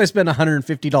cares if I spend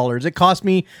 $150? It cost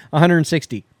me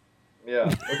 $160. Yeah,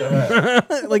 what the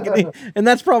heck? Like, and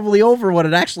that's probably over what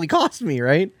it actually cost me,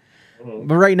 right?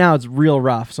 But right now it's real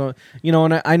rough. So,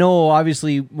 and I know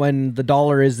obviously when the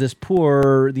dollar is this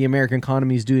poor, the American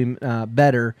economy is doing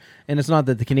better. And it's not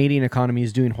that the Canadian economy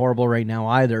is doing horrible right now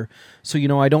either. So,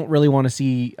 I don't really want to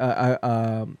see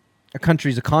a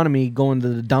country's economy go into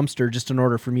the dumpster just in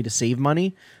order for me to save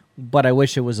money. But I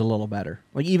wish it was a little better.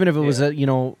 Like even if it was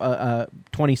a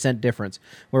 20 cent difference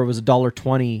where it was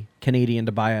 $1.20 Canadian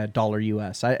to buy $1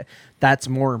 US, that's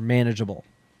more manageable.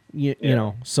 You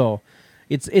know, so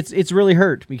it's really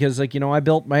hurt because I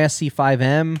built my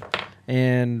SC5M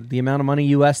and the amount of money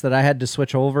US that I had to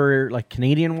switch over like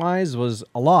Canadian wise was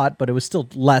a lot, but it was still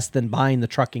less than buying the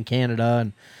truck in Canada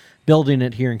and building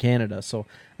it here in Canada. So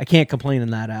I can't complain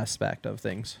in that aspect of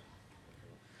things.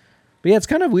 But yeah, it's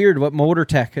kind of weird what motor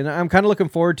tech, and I'm kind of looking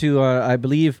forward to, I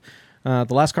believe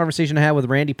The last conversation I had with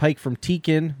Randy Pike from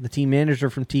Tekin, the team manager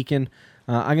from Tekin,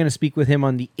 I'm going to speak with him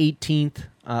on the 18th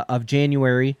of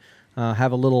January,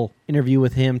 have a little interview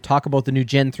with him, talk about the new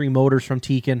Gen 3 motors from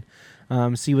Tekin,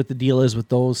 see what the deal is with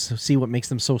those, see what makes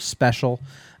them so special.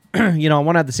 I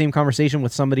want to have the same conversation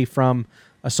with somebody from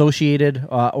Associated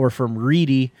or from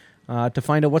Reedy to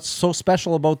find out what's so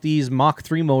special about these Mach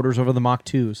 3 motors over the Mach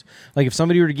 2s. Like if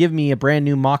somebody were to give me a brand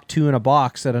new Mach 2 in a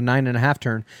box at a 9.5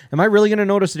 turn, am I really going to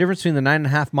notice the difference between the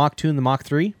 9.5 Mach 2 and the Mach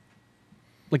 3?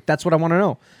 Like that's what I want to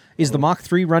know. Is the Mach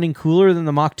 3 running cooler than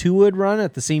the Mach 2 would run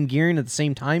at the same gearing, at the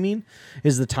same timing?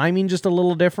 Is the timing just a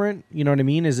little different? You know what I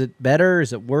mean? Is it better?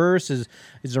 Is it worse? Is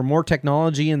there more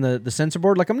technology in the sensor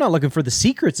board? Like I'm not looking for the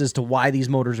secrets as to why these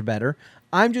motors are better.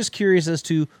 I'm just curious as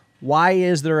to why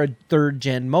is there a third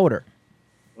gen motor?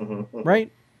 Right?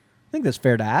 I think that's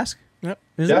fair to ask. Yep.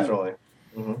 Definitely.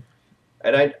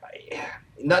 And I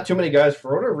not too many guys,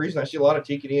 for whatever reason, I see a lot of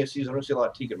Tekin ESCs. I don't see a lot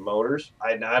of Tekin motors.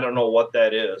 I don't know what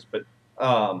that is, but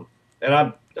and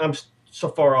I'm so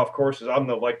far off courses. I'm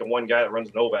the one guy that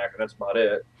runs Novak, and that's about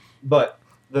it. But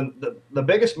the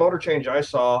biggest motor change I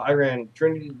saw, I ran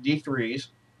Trinity D3s,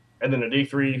 and then a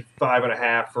D3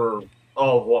 5.5 for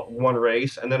all of one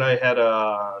race, and then I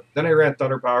ran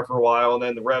Thunder Power for a while, and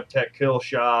then the RevTech Kill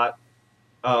Shot.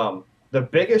 The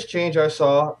biggest change I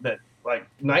saw that like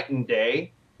night and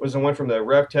day was I went from the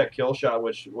RevTech Kill Shot,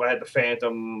 which I had the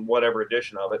Phantom whatever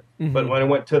edition of it, but when I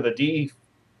went to the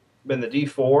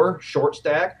D4 short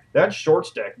stack, that short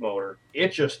stack motor,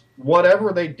 it just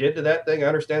whatever they did to that thing. I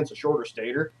understand it's a shorter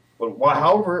stator, but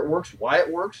however it works, why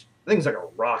it works, the thing's like a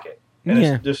rocket. And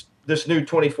it's just this new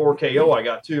 24 KO I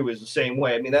got too is the same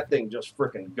way. I mean, that thing just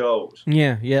freaking goes.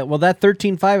 Yeah. Well, that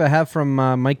 13.5 I have from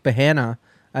Mike Bahana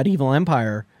at Evil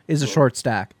Empire is a short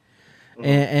stack,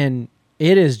 and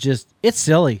it is it's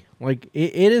silly. Like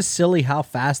it is silly how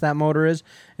fast that motor is,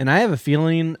 and I have a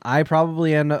feeling I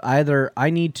probably end up I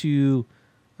need to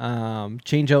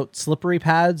change out slippery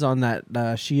pads on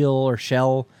that Shield or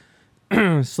Shell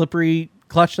slippery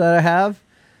clutch that I have.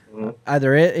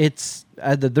 Either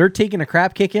either they're taking a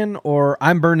crap kicking or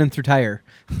I'm burning through tire.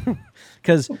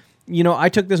 Because, I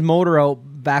took this motor out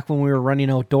back when we were running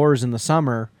outdoors in the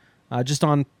summer, just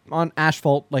on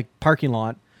asphalt, like parking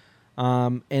lot.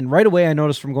 And right away I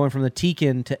noticed from going from the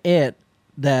Tekin to it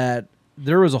that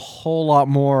there was a whole lot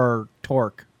more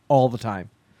torque all the time.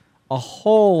 A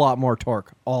whole lot more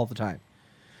torque all the time.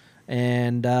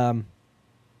 And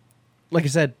like I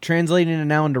said, translating it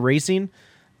now into racing,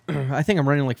 I think I'm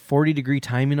running like 40-degree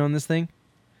timing on this thing.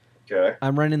 Okay.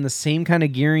 I'm running the same kind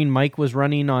of gearing Mike was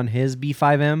running on his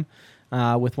B5M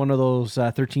with one of those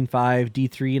 13.5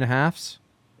 D3.5s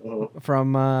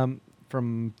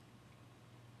from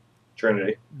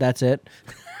Trinity. That's it.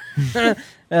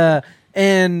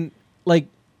 And like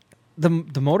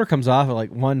the motor comes off at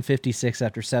like 156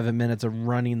 after 7 minutes of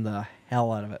running the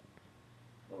hell out of it.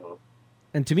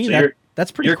 And to me, So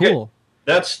that's pretty cool.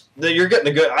 You're getting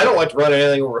the good. I don't like to run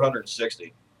anything over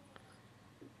 160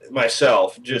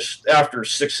 myself. Just after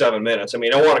 6-7 minutes. I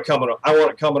mean, I want it coming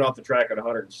off the track at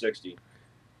 160.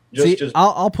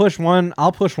 I'll push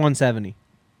 170.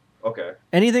 Okay.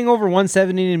 Anything over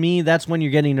 170 to me, that's when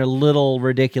you're getting a little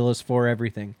ridiculous for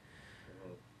everything.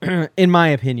 In my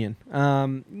opinion, I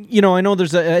know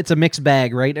it's a mixed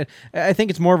bag, right? I think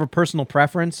it's more of a personal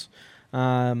preference.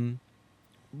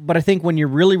 But I think when you're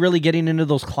really, really getting into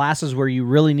those classes where you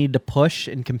really need to push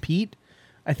and compete,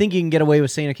 I think you can get away with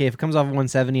saying, okay, if it comes off of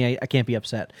 170, I can't be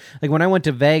upset. Like when I went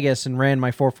to Vegas and ran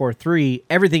my 443,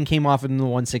 everything came off in the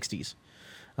 160s.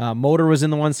 Motor was in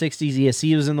the 160s,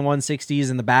 ESC was in the 160s,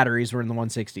 and the batteries were in the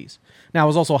 160s. Now, it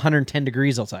was also 110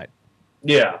 degrees outside.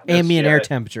 Yeah. Ambient air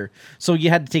temperature. So you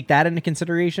had to take that into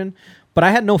consideration. But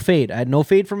I had no fade. I had no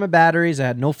fade from my batteries. I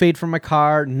had no fade from my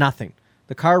car. Nothing.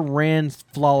 The car ran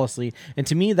flawlessly. And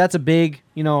to me, that's a big,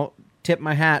 tip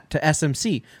my hat to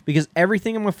SMC. Because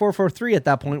everything in my 443 at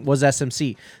that point was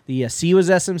SMC. The C was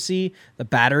SMC. The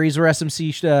batteries were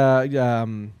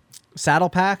SMC saddle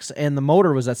packs. And the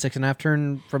motor was that 6.5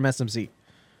 turn from SMC.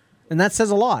 And that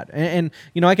says a lot. And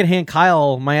I can hand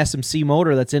Kyle my SMC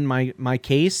motor that's in my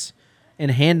case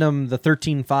and hand him the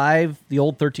 13.5, the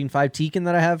old 13.5 Tekin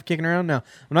that I have kicking around. Now,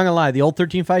 I'm not going to lie. The old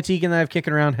 13.5 Tekin that I have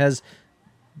kicking around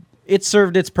it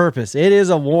served its purpose. It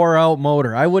is a wore-out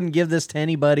motor. I wouldn't give this to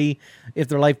anybody if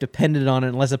their life depended on it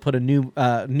unless I put a new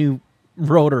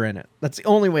rotor in it. That's the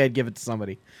only way I'd give it to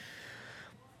somebody.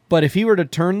 But if he were to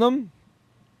turn them,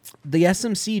 the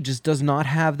SMC just does not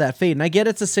have that fade. And I get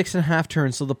it's a 6.5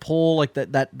 turn, so the pull, like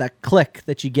that click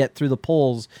that you get through the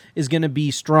pulls is going to be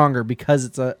stronger because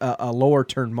it's a lower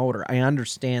turn motor. I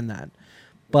understand that.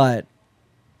 But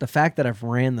the fact that I've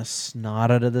ran the snot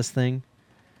out of this thing,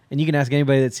 and you can ask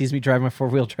anybody that sees me drive my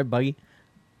 4-wheel drive buggy,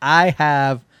 I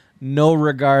have no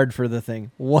regard for the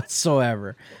thing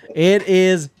whatsoever. It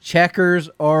is checkers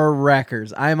or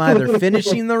wreckers. I'm either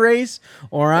finishing the race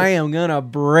or I am going to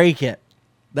break it.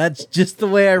 That's just the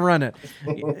way I run it.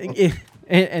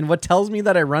 And what tells me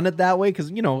that I run it that way, because,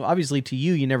 you know, obviously to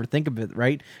you never think of it,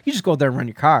 right? You just go out there and run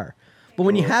your car. But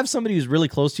when you have somebody who's really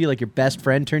close to you, like your best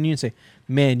friend, turn to you and say,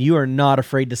 man, you are not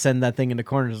afraid to send that thing into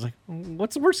corners. It's like,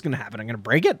 what's the worst going to happen? I'm going to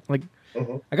break it? Like,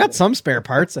 I got some spare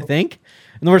parts, I think.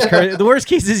 And the worst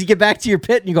case is you get back to your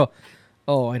pit and you go,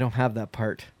 oh, I don't have that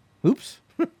part. Oops.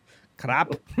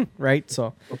 Crap. Right?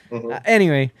 So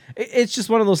anyway, it's just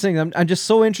one of those things. I'm just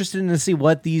so interested in to see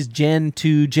what these Gen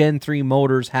 2, Gen 3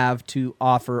 motors have to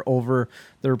offer over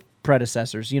their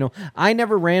predecessors. You know, I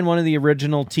never ran one of the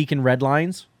original Tekin Red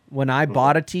lines. When I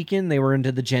bought a Tekin, they were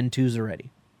into the Gen 2s already.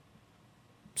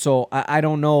 So I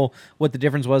don't know what the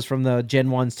difference was from the Gen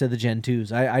 1s to the Gen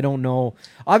 2s. I don't know.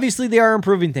 Obviously, they are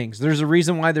improving things. There's a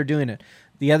reason why they're doing it.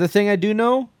 The other thing I do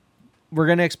know, we're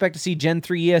going to expect to see Gen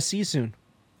 3 ESC soon.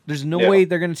 There's no way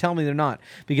they're going to tell me they're not.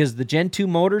 Because the Gen 2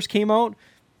 motors came out,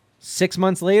 6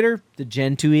 months later, the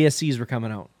Gen 2 ESCs were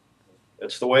coming out.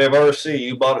 It's the way of RC.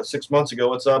 You bought it 6 months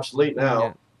ago. It's obsolete now.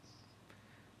 Yeah.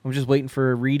 I'm just waiting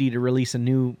for Reedy to release a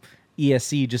new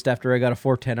ESC just after I got a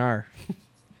 410R.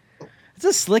 It's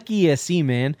a slick ESC,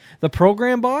 man. The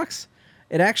program box,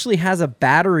 it actually has a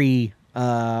battery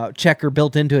checker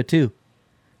built into it too.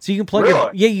 So you can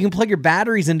plug you can plug your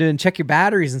batteries into it and check your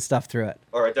batteries and stuff through it.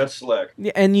 All right, that's slick.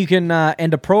 Yeah, and you can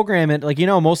and to program it, like, you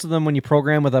know, most of them when you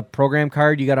program with a program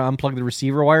card, you got to unplug the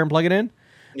receiver wire and plug it in.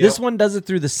 Yep. This one does it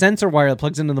through the sensor wire that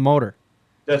plugs into the motor.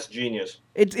 That's genius.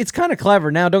 It's kind of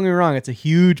clever. Now, don't get me wrong, it's a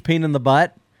huge pain in the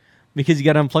butt because you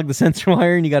got to unplug the sensor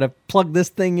wire and you got to plug this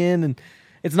thing in, and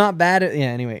it's not bad.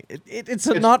 Anyway, it's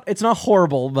not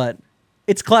horrible, but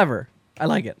it's clever. I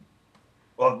like it.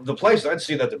 Well, the place I'd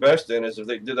see that the best in is if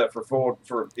they did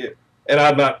that and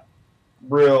I'm not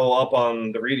real up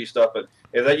on the Reedy stuff, but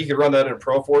if that you could run that in a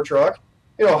Pro 4 truck,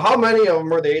 you know, how many of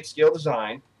them are the 8-scale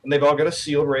design, and they've all got a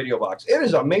sealed radio box? It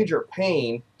is a major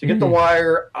pain to get the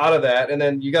wire out of that, and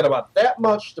then you got about that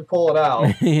much to pull it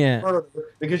out. Yeah.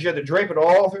 Because you had to drape it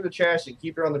all through the chassis,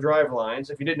 keep it on the drive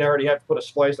lines. If you didn't already have to put a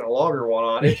splice and a longer one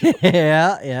on it.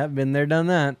 Yeah, been there, done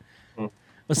that.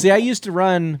 Well, see, I used to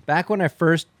run, back when I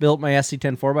first built my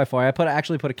SC10 4x4, I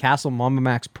actually put a Castle Mamba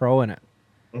Max Pro in it.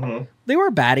 Mm-hmm. They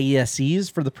were bad ESCs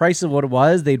for the price of what it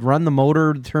was. They'd run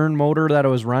the turn motor that I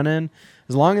was running.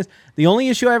 As long as the only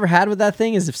issue I ever had with that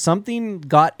thing is if something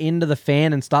got into the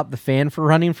fan and stopped the fan from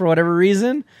running for whatever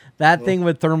reason, that thing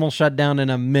would thermal shut down in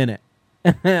a minute.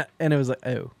 And it was like,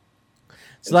 oh.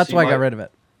 So that's why I got rid of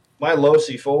it. My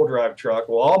Losi full drive truck,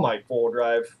 well, all my full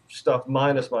drive stuff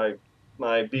minus my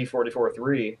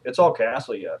B44-3, it's all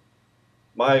Castle yet.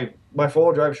 My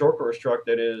full drive short course truck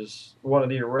that is one of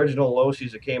the original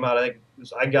Losis that came out, I think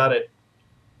I got it.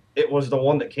 It was the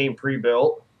one that came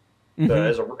pre-built.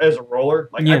 As a roller,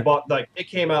 I bought, it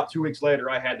came out 2 weeks later.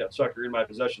 I had that sucker in my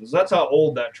possession. So that's how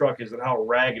old that truck is and how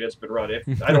ragged it's been run. I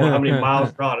don't know how many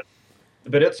miles are on it,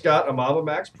 but it's got a Mamba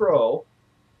Max Pro,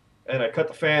 and I cut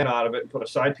the fan out of it and put a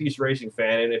side piece racing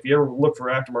fan in. If you ever look for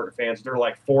aftermarket fans, they're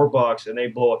like $4 and they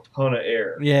blow a ton of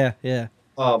air. Yeah.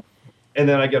 And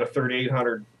then I got a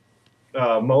 3800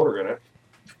 motor in it,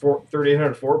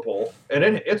 3800 4-pole, and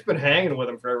it's been hanging with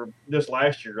them forever. This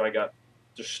last year, I got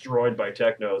destroyed by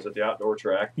Technos at the outdoor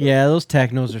track. Yeah, those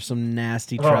Technos are some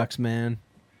nasty trucks, man.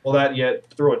 Well,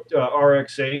 throw a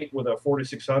RX-8 with a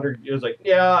 4600. It was like,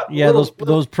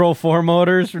 those Pro 4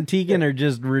 motors from Tekin are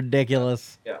just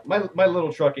ridiculous. Yeah, my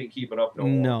little truck ain't keeping up no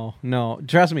more. No.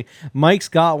 Trust me, Mike's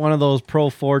got one of those Pro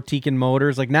 4 Tekin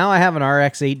motors. Like, now I have an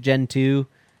RX-8 Gen 2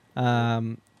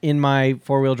 in my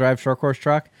 4-wheel drive short course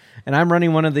truck, and I'm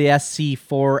running one of the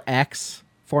SC4X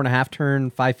 4.5 turn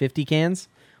 550 cans.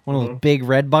 One of those big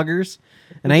red buggers.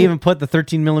 And I even put the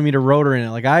 13 millimeter rotor in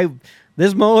it.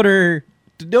 This motor,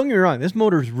 don't get me wrong, this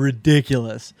motor is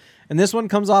ridiculous. And this one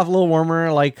comes off a little warmer,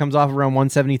 comes off around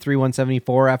 173,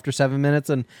 174 after 7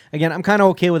 minutes. And again, I'm kind of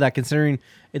okay with that considering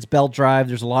it's belt drive.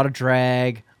 There's a lot of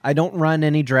drag. I don't run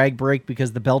any drag brake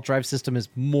because the belt drive system is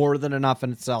more than enough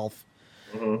in itself.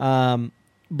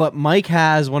 But Mike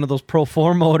has one of those Pro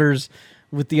 4 motors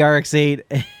with the RX-8.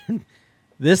 And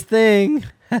this thing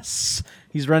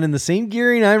he's running the same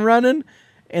gearing I'm running,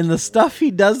 and the stuff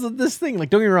he does with this thing, don't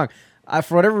get me wrong,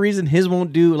 for whatever reason, his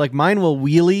won't do, mine will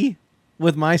wheelie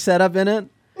with my setup in it.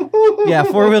 Yeah,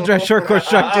 4-wheel drive short course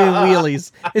truck doing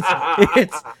wheelies.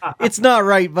 It's not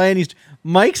right by any.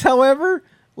 Mike's, however,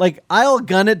 Like, I'll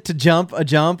gun it to jump a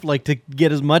jump, like, to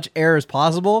get as much air as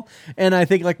possible. And I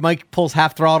think, like, Mike pulls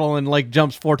half throttle and, like,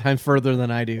 jumps 4 times further than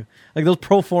I do. Like, those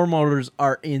Pro 4 motors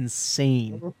are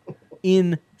insane.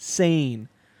 Insane.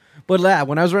 But, yeah,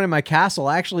 when I was running my Castle,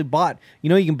 I actually bought,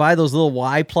 you can buy those little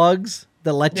Y plugs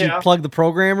that let you plug the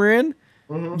programmer in.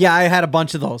 Mm-hmm. Yeah, I had a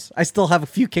bunch of those. I still have a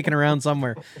few kicking around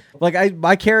somewhere. Like, I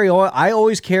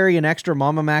always carry an extra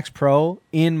Mama Max Pro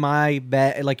in my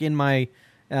bag, like, in my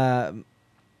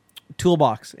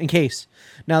toolbox in case.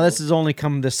 Now this has only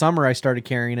come this summer I started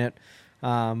carrying it,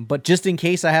 but just in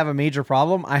case I have a major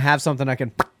problem, I have something I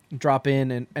can drop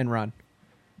in and run.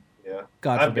 Yeah,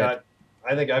 God forbid.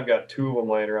 I think I've got 2 of them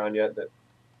laying around yet. That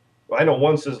I know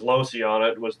one says Losi on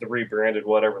it, was the rebranded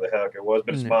whatever the heck it was,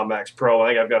 but it's Mom Max Pro. I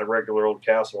think I've got a regular old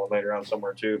Castle one laying around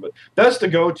somewhere too. But that's the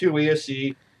go-to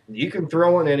ESC. You can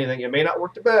throw in anything. It may not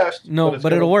work the best. No,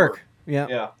 but it'll work. Yeah.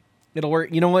 Yeah. It'll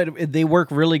work. You know what? They work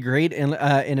really great in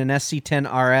an SC10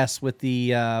 RS with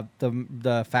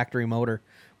the factory motor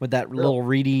with that little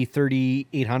Reedy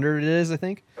 3800. It is, I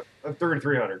think.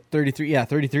 3300.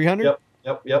 3300.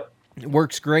 Yep. It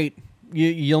works great.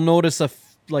 You'll notice a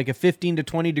 15 to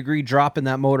 20 degree drop in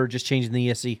that motor just changing the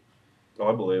ESC. Oh,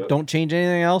 I believe it. Don't change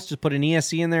anything else. Just put an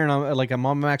ESC in there and like a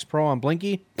Mama Max Pro on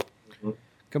Blinky. Mm-hmm.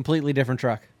 Completely different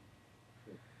truck.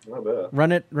 I bet.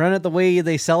 Run it the way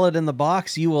they sell it in the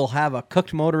box. You will have a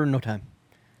cooked motor in no time.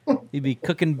 You'd be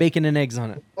cooking bacon and eggs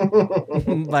on it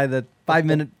by the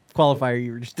 5-minute qualifier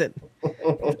you were just in.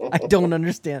 I don't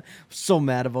understand. I'm so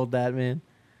mad about that, man.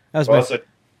 That was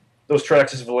those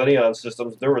Traxxas Valenion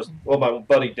systems. There was my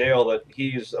buddy Dale, that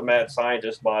he's a mad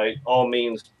scientist by all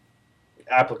means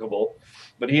applicable,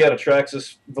 but he had a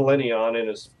Traxxas Valenion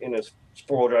in his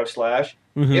 4-wheel drive Slash.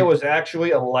 Mm-hmm. It was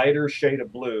actually a lighter shade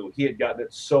of blue. He had gotten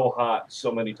it so hot so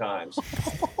many times.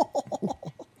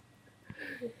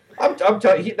 I'm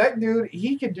telling you, that dude,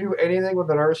 he could do anything with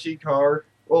an RC car.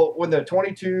 Well, when the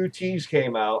 22Ts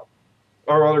came out,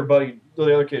 our other buddy, the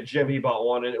other kid, Jim, he bought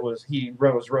one, and he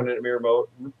was running it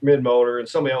mid motor, and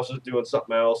somebody else was doing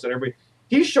something else, and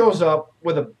he shows up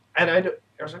with I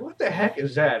was like, what the heck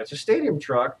is that? It's a stadium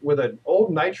truck with an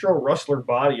old Nitro Rustler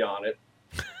body on it,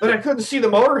 but I couldn't see the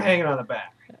motor hanging on the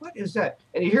back. What is that?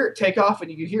 And you hear it take off, and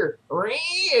you can hear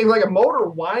like a motor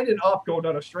winding up going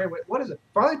down a straightaway. What is it?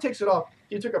 Finally takes it off.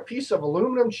 He took a piece of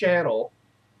aluminum channel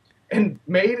and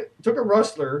took a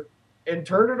Rustler and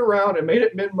turned it around and made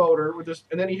it mid-motor with this.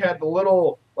 And then he had the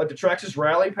little, like the Traxxas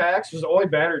Rally Packs. It was the only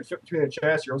battery fit between the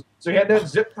chassis. So he had that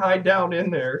zip tied down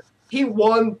in there. He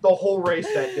won the whole race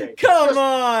that day. Come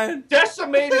on!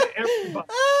 Decimated everybody.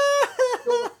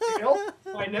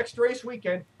 My next race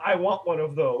weekend, I want one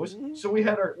of those. So we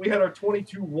had our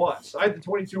 22 watts. I had the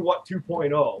 22 watt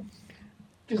 2.0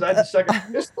 because I had the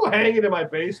second. It's still hanging in my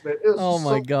basement. Oh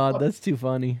my God, that's too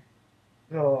funny.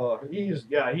 Oh, he's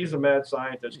a mad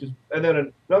scientist. And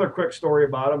then another quick story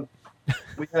about him.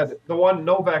 We had the one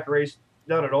Novak race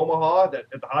down in Omaha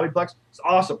at the Hobbyplex. It's an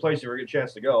awesome place if you ever get a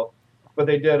chance to go. But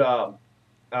they did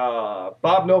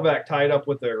Bob Novak tied up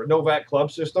with their Novak club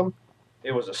system.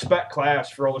 It was a spec class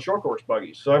for all the short course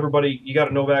buggies. So you got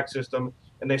a Novak system,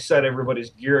 and they set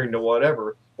everybody's gearing to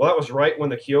whatever. Well, that was right when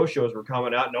the Kyoshos were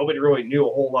coming out. Nobody really knew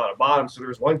a whole lot about them. So there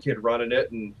was one kid running it,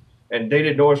 and they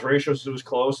didn't know his ratios, so it was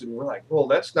close. And we're like, well,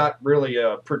 that's not really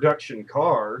a production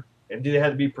car. And they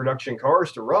had to be production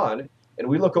cars to run. And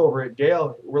we look over at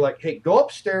Dale. We're like, hey, go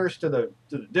upstairs to the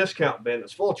discount bin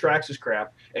that's full of Traxxas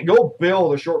crap and go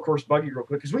build a short course buggy real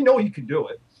quick because we know you can do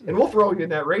it. And we'll throw you in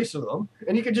that race with them.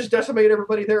 And you can just decimate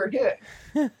everybody there again.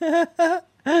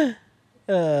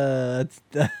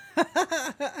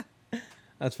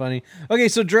 That's funny. Okay,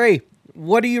 so Dre,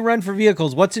 what do you run for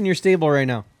vehicles? What's in your stable right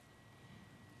now?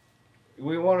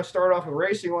 We want to start off with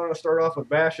racing. We want to start off with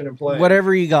bashing and playing.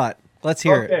 Whatever you got. Let's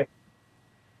hear it.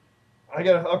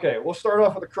 We'll start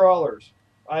off with the crawlers.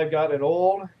 I've got an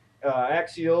old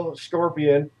Axial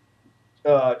Scorpion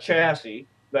chassis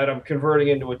that I'm converting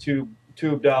into a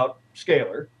tubed out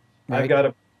scaler. Right. I've got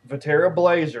a Viterra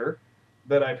Blazer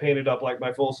that I painted up like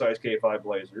my full-size K5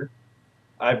 Blazer.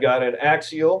 I've got an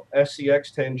Axial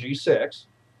SCX-10 G6,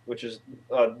 which is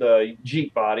the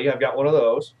Jeep body. I've got one of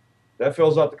those. That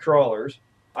fills out the crawlers.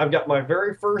 I've got my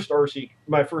first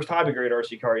hobby grade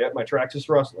RC car yet, my Traxxas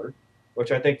Rustler,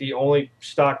 which I think the only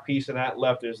stock piece in that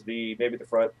left is maybe the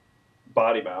front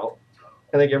body mount.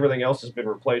 I think everything else has been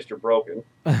replaced or broken.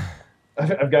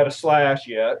 I've got a Slash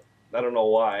yet. I don't know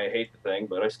why. I hate the thing,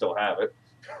 but I still have it.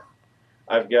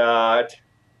 I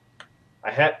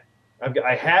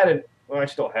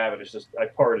still have it. It's just I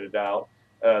parted it out.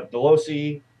 The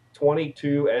Losi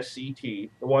 22 SCT,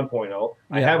 the 1.0.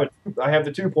 Yeah. I have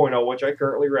the 2.0, which I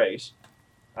currently race.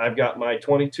 I've got my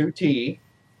 22T,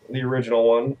 the original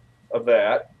one of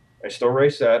that. I still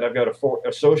race that. I've got a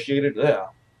associated,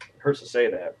 hurts to say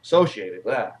that, associated,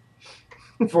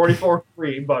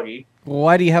 44.3 buggy. Well,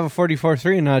 why do you have a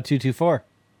 44.3 and not a 224?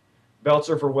 Belts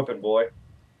are for whipping, boy.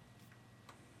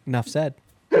 Enough said.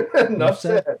 Enough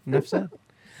said. Enough said.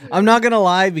 I'm not going to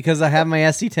lie, because I have my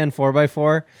SC10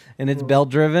 4x4 and it's belt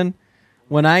driven.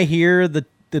 When I hear the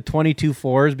 22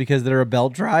 4s because they're a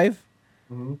belt drive,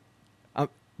 don't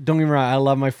get me wrong, I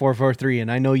love my 443,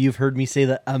 and I know you've heard me say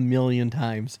that a million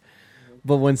times.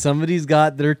 But when somebody's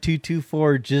got their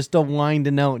 224 just a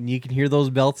winding out and you can hear those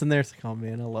belts in there, it's like, oh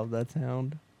man, I love that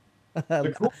sound.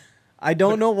 I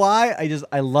don't know why.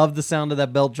 I love the sound of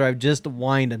that belt drive just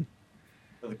winding.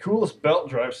 The coolest belt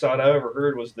drive sound I ever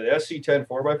heard was the SC10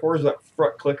 4x4s, that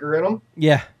front clicker in them.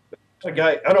 Yeah. A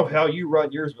guy, I don't know how you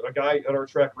run yours, but a guy on our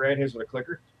track ran his with a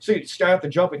clicker. So you start to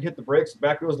jump and hit the brakes, the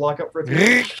back wheels lock up for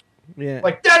it. Yeah.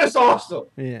 Like, that is awesome.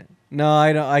 Yeah. No,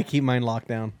 I don't. I keep mine locked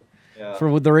down. Yeah. For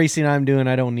with the racing I'm doing,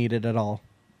 I don't need it at all.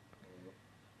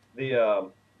 And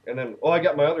then, I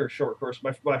got my other short course.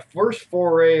 My first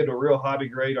foray into real hobby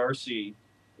grade RC,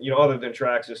 other than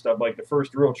tracks and stuff, like the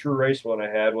first real true race one I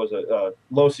had was a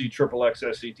low C triple X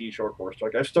SCT short course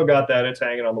truck. I've still got that. It's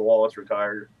hanging on the wall. It's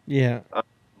retired. Yeah.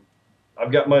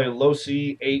 I've got my low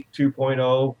C 8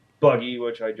 2.0 buggy,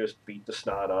 which I just beat the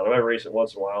snot out of. I race it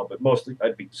once in a while, but mostly I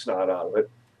beat the snot out of it.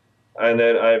 And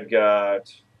then I've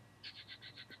got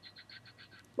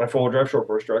my four-wheel drive short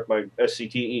course truck, my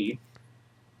SCTE.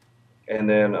 And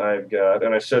then I've got,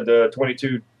 and I said the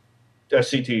 22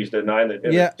 SCTs, the 9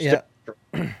 that... Yeah.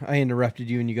 I interrupted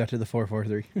you and you got to the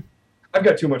 443. I've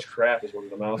got too much crap is what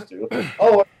it amounts to.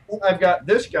 Oh, I've got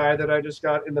this guy that I just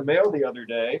got in the mail the other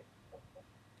day.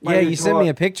 Yeah, you sent me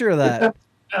a picture of that.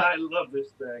 I love this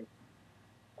thing.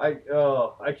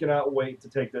 I cannot wait to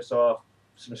take this off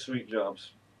some sweet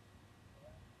jumps.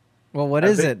 Well, what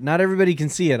is it? Not everybody can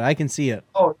see it. I can see it.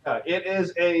 Oh, yeah. It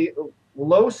is a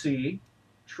low C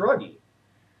Truggy.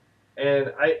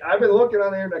 And I've been looking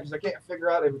on the internet because I can't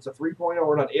figure out if it's a 3.0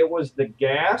 or not. It was the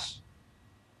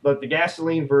the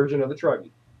gasoline version of the Truggy.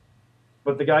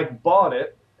 But the guy bought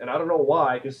it, and I don't know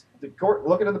why, because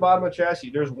looking at the bottom of the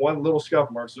chassis, there's one little scuff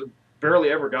mark, so it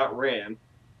barely ever got ran.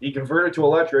 He converted to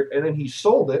electric, and then he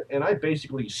sold it, and I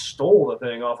basically stole the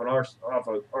thing off of our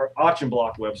auction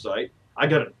block website. I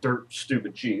got it dirt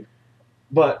stupid cheap.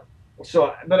 But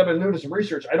I've been doing some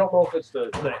research. I don't know if it's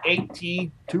the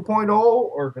 8T 2.0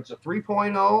 or if it's a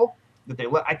 3.0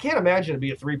 that I can't imagine it'd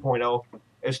be a 3.0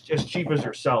 as cheap as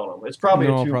they're selling them. It's probably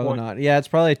a 2.0. Probably not. Yeah, it's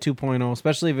probably a 2.0,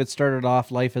 especially if it started off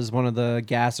life as one of the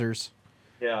gassers.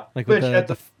 Yeah. Like with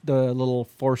the little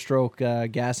 4-stroke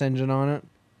gas engine on it.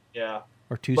 Yeah.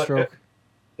 Or 2-stroke.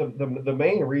 The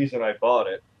main reason I bought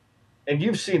it, and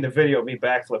you've seen the video of me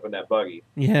backflipping that buggy.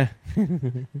 Yeah.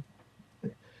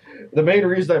 The main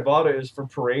reason I bought it is for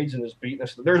parades and this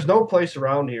beatness. There's no place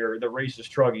around here that races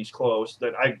Truggies close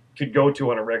that I could go to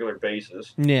on a regular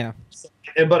basis. Yeah.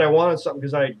 But I wanted something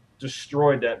because I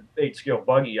destroyed that 8-scale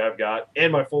buggy I've got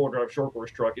and my four-wheel drive short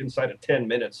course truck inside of 10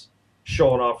 minutes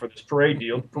showing off for this parade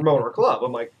deal to promote our club.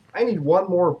 I'm like, I need one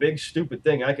more big stupid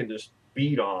thing I can just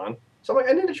beat on. So I'm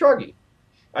like, I need a Truggy.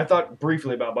 I thought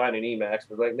briefly about buying an E-Max,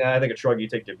 but like, nah, I think a Truggy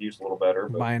take the abuse a little better.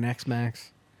 But... Buy an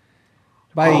X-Max.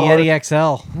 Buy a Yeti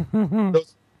XL.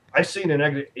 I've seen an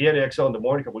Yeti XL in the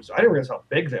morning couple weeks. I didn't realize how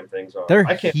big them things are. They're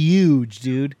huge,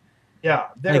 dude. Yeah,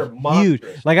 they're huge.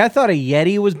 Like, I thought a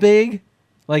Yeti was big,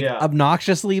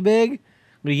 obnoxiously big.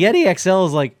 But a Yeti XL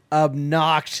is like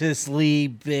obnoxiously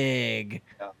big.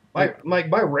 Yeah. My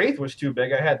Wraith was too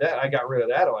big. I had that. I got rid of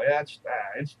that. I'm like,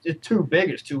 it's too big.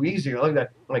 It's too easy. I like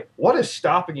that. I'm like, what is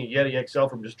stopping a Yeti XL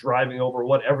from just driving over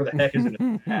whatever the heck is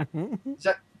in it?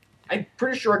 I'm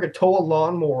pretty sure I could tow a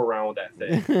lawnmower around with that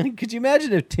thing. Could you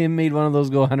imagine if Tim made one of those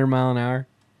go 100 mile an hour?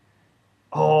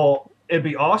 Oh, it'd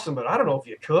be awesome, but I don't know if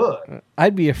you could.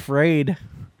 I'd be afraid.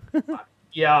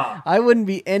 Yeah. I wouldn't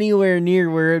be anywhere near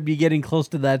where it'd be getting close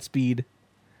to that speed.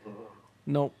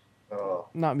 Nope.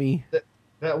 Not me.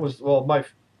 That was,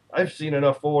 I've seen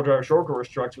enough four-wheel drive short course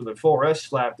trucks with a 4S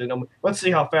slapped in them. Let's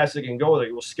see how fast they can go.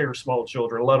 They will scare small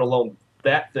children, let alone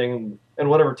that thing and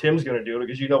whatever Tim's going to do,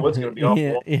 because it's going to be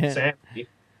awful insanity.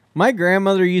 My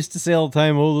grandmother used to say all the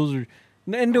time, those are,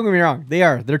 and don't get me wrong,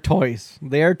 they're toys.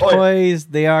 They are toys.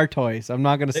 They are toys. I'm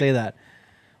not going to say that.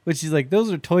 But she's like,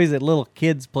 those are toys that little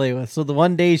kids play with. So the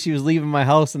one day she was leaving my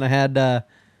house and I had, I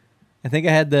think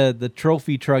I had the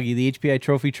trophy Truggy, the HPI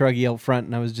trophy Truggy out front,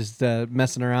 and I was just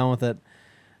messing around with it.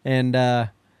 And I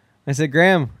said,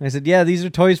 Graham, yeah, these are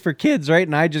toys for kids, right?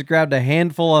 And I just grabbed a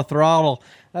handful of throttle.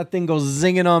 That thing goes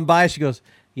zinging on by. She goes,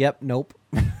 yep, nope.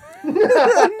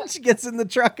 She gets in the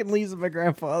truck and leaves with my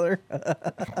grandfather.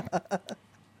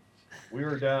 We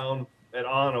were down at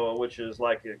Ottawa, which is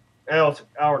like it's an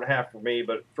hour and a half for me,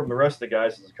 but from the rest of the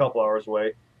guys, it's a couple hours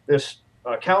away. This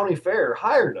county fair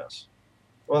hired us.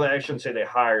 Well, I shouldn't say they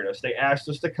hired us. They asked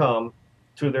us to come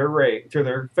to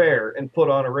their fair and put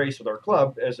on a race with our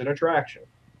club as an attraction.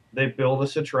 They built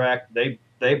us a track.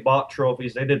 They bought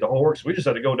trophies. They did the whole works. We just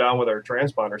had to go down with our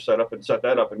transponder set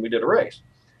that up, and we did a race.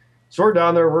 So we're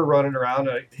down there. We're running around.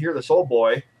 And I hear this old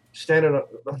boy standing up,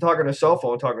 talking on his cell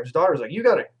phone, talking to his daughter. He's like, you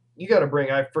got to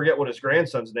bring, I forget what his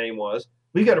grandson's name was.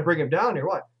 We got to bring him down here.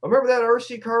 What? Remember that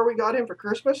RC car we got him for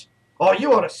Christmas? Oh,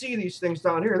 you ought to see these things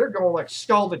down here. They're going like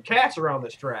scalded cats around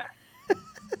this track.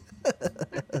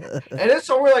 And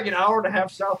it's only like an hour and a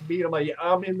half south of me. I'm like, yeah,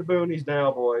 I'm in the boonies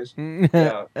now, boys.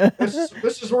 Yeah,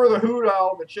 this is where the hoot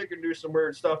owl and the chicken do some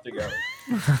weird stuff together.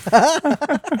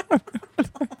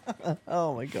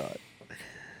 Oh my god.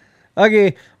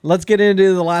 Okay, let's get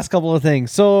into the last couple of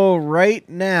things. So right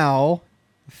now,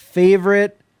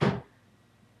 favorite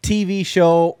TV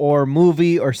show or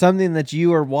movie or something that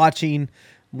you are watching,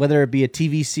 whether it be a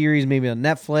TV series, maybe on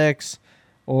Netflix,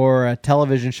 or a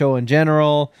television show in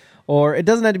general, or it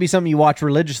doesn't have to be something you watch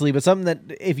religiously, but something that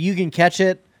if you can catch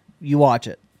it, you watch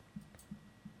it.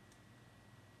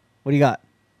 What do you got?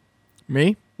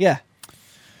 Me? Yeah.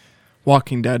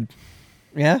 Walking Dead.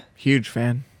 Yeah? Huge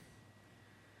fan.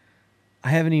 I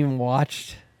haven't even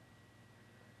watched.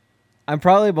 I'm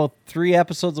probably about 3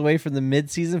 episodes away from the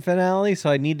mid-season finale, so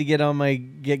I need to get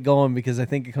going because I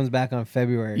think it comes back on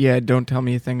February. Yeah, don't tell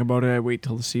me a thing about it. I wait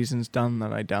till the season's done,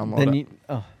 then I download it.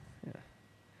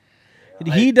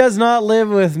 He does not live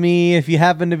with me if you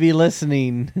happen to be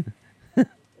listening.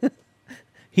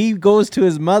 He goes to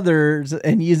his mother's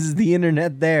and uses the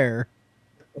internet there.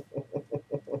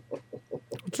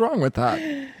 What's wrong with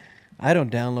that? I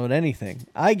don't download anything.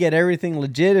 I get everything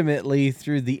legitimately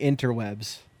through the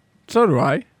interwebs. So do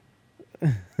I.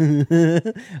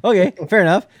 Okay, fair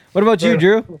enough. What about you,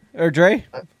 Drew? Or Dre?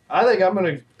 I think I'm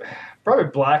going to probably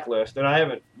Blacklist. And I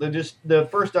haven't, the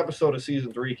first episode of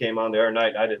season 3 came on the other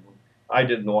night. I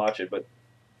didn't watch it, but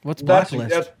what's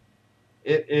Blacklist?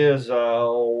 It is,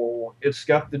 it's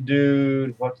got the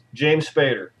dude, James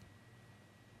Spader.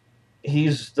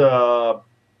 He's a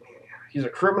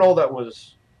criminal that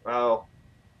was,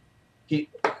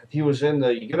 he was going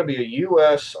to be a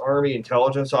U.S. Army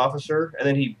intelligence officer, and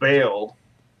then he bailed.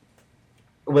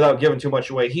 Without giving too much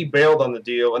away, he bailed on the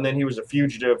deal, and then he was a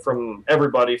fugitive from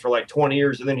everybody for like 20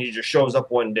 years, and then he just shows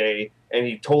up one day, and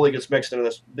he totally gets mixed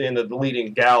into the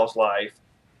leading gal's life.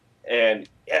 And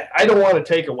I don't want to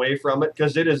take away from it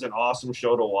because it is an awesome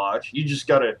show to watch. You just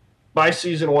got to buy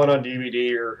season 1 on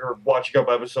DVD or watch a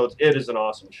couple episodes. It is an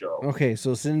awesome show. Okay,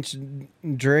 so since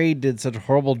Dre did such a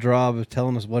horrible job of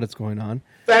telling us what is going on.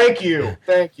 Thank you.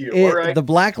 All right. The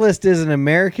Blacklist is an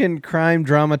American crime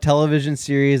drama television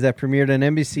series that premiered on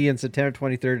NBC on September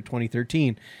 23rd,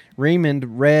 2013.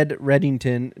 Raymond Red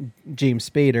Reddington, James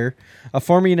Spader, a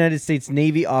former United States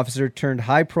Navy officer turned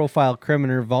high-profile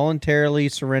criminal, voluntarily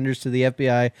surrenders to the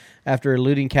FBI after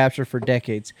eluding capture for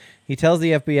decades. He tells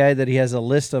the FBI that he has a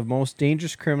list of most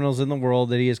dangerous criminals in the world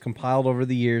that he has compiled over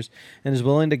the years and is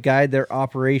willing to guide their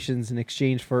operations in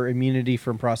exchange for immunity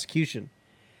from prosecution.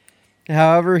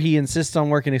 However, he insists on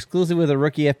working exclusively with a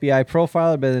rookie FBI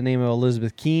profiler by the name of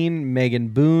Elizabeth Keene, Megan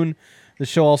Boone. The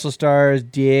show also stars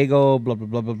Diego, blah, blah,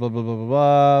 blah, blah, blah, blah, blah,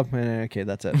 blah. Okay,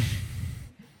 that's it.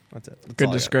 That's it. That's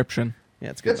good description. Yeah,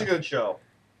 it's good. It's a good show.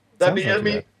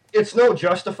 It's no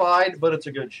Justified, but it's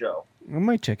a good show. I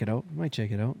might check it out.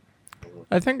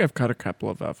 I think I've cut a couple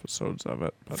of episodes of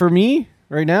it. For me,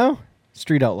 right now,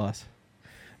 Street Outlaws.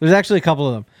 There's actually a couple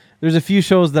of them. There's a few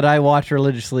shows that I watch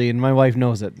religiously, and my wife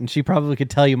knows it, and she probably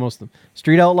could tell you most of them.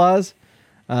 Street Outlaws,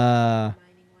 the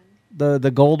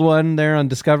gold one there on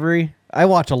Discovery. I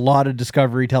watch a lot of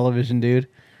Discovery television, dude.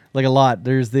 Like a lot.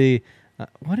 There's the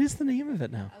what is the name of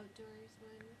it now?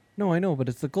 No, I know, but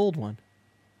it's the gold one.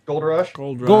 Gold Rush?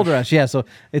 Gold Rush, yeah. So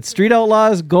it's Street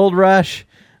Outlaws, Gold Rush,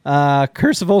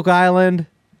 Curse of Oak Island,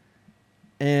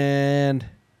 and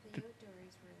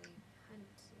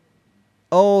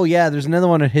oh yeah, there's another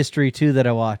one in history too that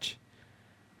I watch.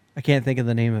 I can't think of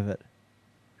the name of it.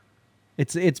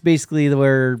 It's basically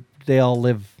where they all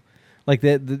live, like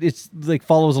it's like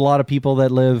follows a lot of people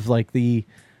that live like the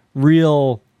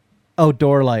real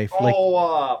outdoor life.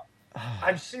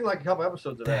 I've seen like a couple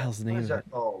episodes of that. The hell's the name What is of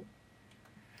that called?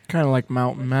 Kind of like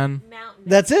Mountain Men.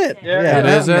 That's it. Yeah, it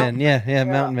is Mountain Men. Yeah,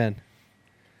 Mountain Men.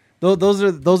 Those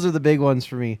are the big ones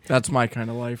for me. That's my kind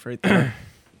of life right there.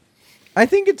 I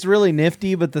think it's really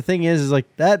nifty, but the thing is like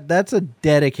that's a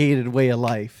dedicated way of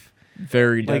life.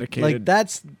 Very Like dedicated.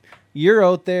 that's you're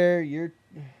out there.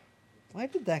 Why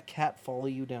did that cat follow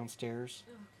you downstairs?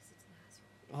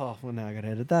 Oh, well, now I gotta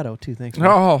edit that out too. Thanks. man.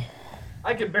 Oh,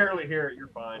 I can barely hear it. You're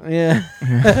fine. Yeah.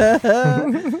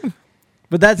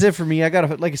 But that's it for me.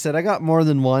 Like I said, I got more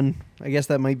than one. I guess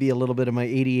that might be a little bit of my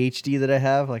ADHD that I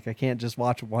have. Like I can't just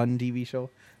watch one TV show.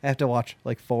 I have to watch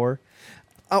like 4.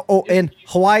 Oh, and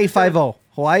Hawaii Five-0.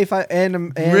 Hawaii Five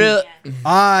and Really?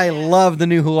 I love the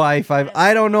new Hawaii Five.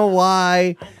 I don't know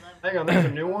why. Hang on, there's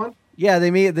a new one. Yeah,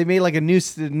 they made like a new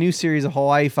series of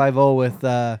Hawaii Five-0 with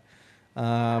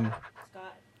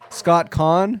Scott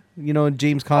Conn,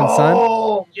 James Caan's son.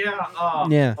 Oh yeah.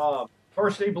 Yeah.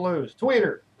 Varsity Blues.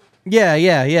 Tweeter.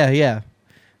 Yeah.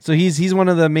 So he's one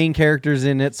of the main characters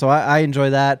in it. So I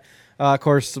enjoy that. Of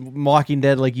course, Walking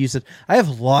Dead, like you said, I have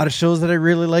a lot of shows that I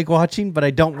really like watching, but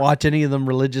I don't watch any of them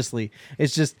religiously.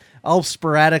 It's just I'll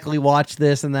sporadically watch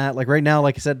this and that. Like right now,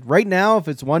 like I said, if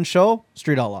it's one show,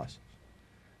 Street Outlaws.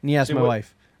 And you ask my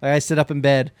wife. Like I sit up in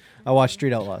bed, I watch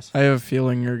Street Outlaws. I have a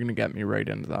feeling you're gonna get me right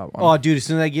into that one. Oh, dude! As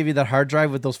soon as I give you that hard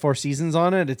drive with those 4 seasons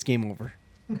on it, it's game over.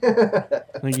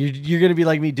 Like you're gonna be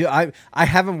like me, dude. I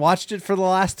haven't watched it for the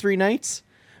last 3 nights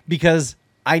because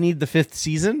I need the 5th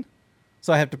season,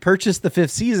 so I have to purchase the 5th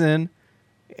season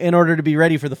in order to be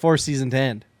ready for the 4th season to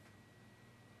end.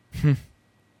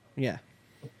 Yeah,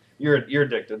 You're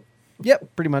addicted.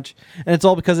 yep, pretty much, and it's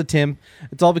all because of Tim.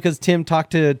 It's all because Tim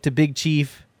talked to Big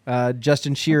Chief,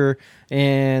 Justin Shearer,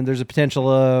 and there's a potential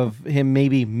of him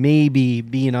maybe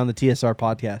being on the TSR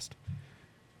podcast.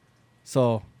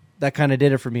 So that kind of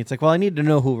did it for me. It's like, well, I need to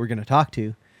know who we're going to talk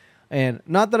to. And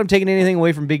not that I'm taking anything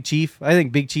away from Big Chief. I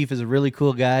think Big Chief is a really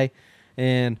cool guy.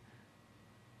 And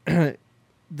the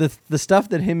stuff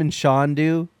that him and Sean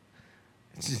do,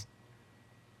 it's just,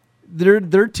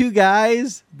 they're 2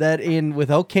 guys that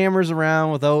without cameras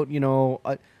around, without,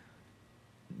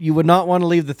 you would not want to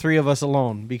leave the 3 of us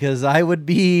alone because I would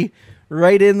be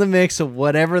right in the mix of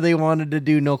whatever they wanted to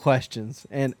do, no questions.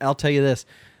 And I'll tell you this,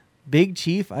 Big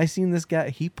Chief, I seen this guy,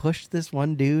 he pushed this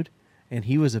one dude, and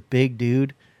he was a big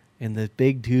dude, and the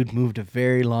big dude moved a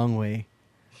very long way.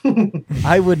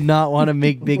 I would not want to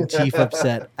make Big Chief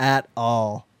upset at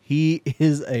all. He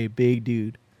is a big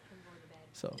dude.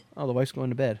 So, the wife's going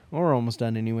to bed. Well, we're almost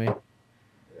done anyway.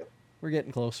 We're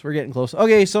getting close.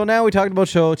 Okay, so now we talked about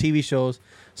TV shows.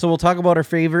 So we'll talk about our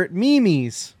favorite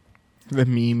memes. The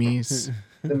memes.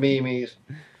 The memes.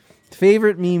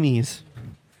 Favorite memes.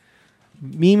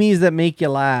 Memes that make you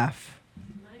laugh.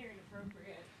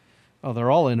 Oh, they're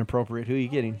all inappropriate. Who are you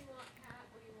kidding?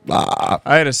 I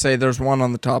had to say, there's one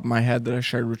on the top of my head that I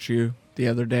shared with you the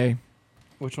other day.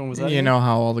 Which one was that? You know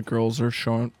how all the girls are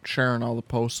sharing all the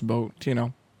posts about,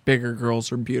 bigger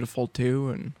girls are beautiful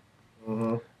too.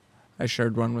 And I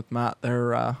shared one with Matt.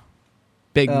 They're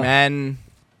big men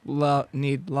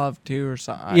need love too or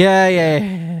something.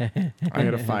 Yeah. I got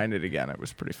to find it again. It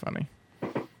was pretty funny.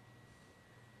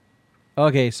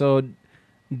 Okay, so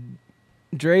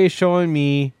Dre is showing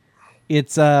me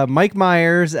it's Mike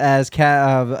Myers as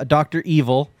Dr.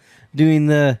 Evil doing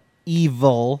the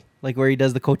evil, like where he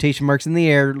does the quotation marks in the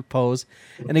air pose,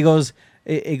 and it goes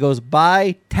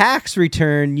by tax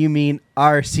return you mean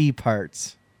RC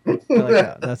parts. I like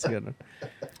that. That's a good one.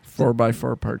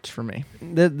 4x4 parts for me.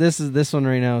 This one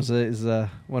right now is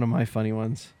one of my funny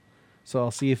ones. So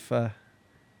I'll see if can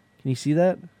you see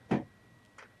that?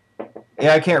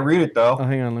 Yeah, I can't read it though. Oh,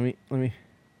 hang on. Let me.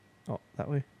 Oh, that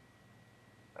way.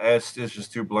 It's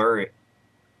just too blurry.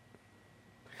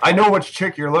 I know which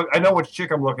chick I'm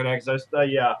looking at. Cause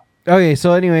yeah. Okay,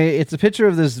 so anyway, it's a picture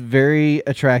of this very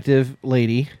attractive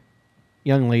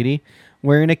young lady,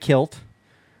 wearing a kilt,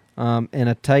 and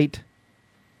a tight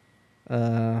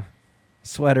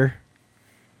sweater,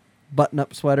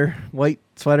 button-up sweater, white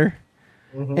sweater,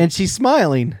 and she's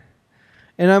smiling.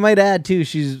 And I might add too,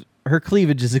 her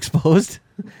cleavage is exposed,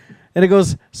 and it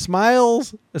goes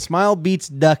a smile beats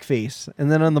duck face,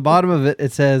 and then on the bottom of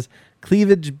it says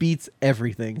cleavage beats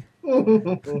everything.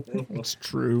 It's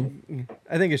true.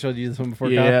 I think I showed you this one before.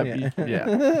 Yeah.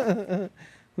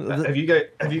 Have you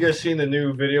guys seen the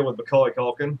new video with Macaulay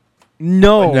Culkin?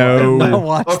 No, I have not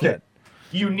watched it.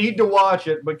 You need to watch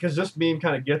it because this meme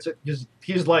kind of gets it because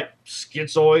he's like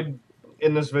schizoid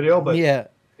in this video, but yeah,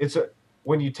 it's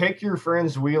when you take your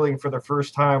friends wheeling for the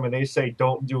first time and they say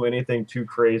don't do anything too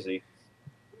crazy.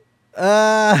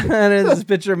 And there's this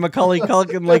picture of Macaulay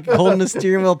Culkin like holding the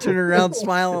steering wheel, turning around,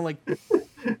 smiling like.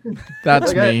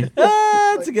 That's me.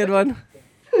 That's a good one.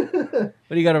 What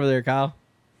do you got over there, Kyle?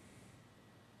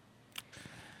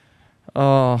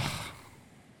 Oh,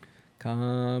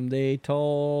 come! They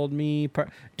told me,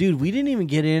 dude. We didn't even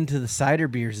get into the cider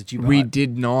beers that you bought. We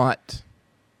did not.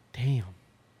 Damn.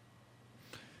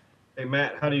 Hey,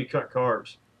 Matt, how do you cut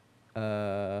carbs?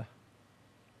 I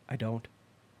don't.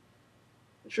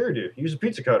 Sure you do. Use a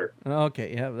pizza cutter.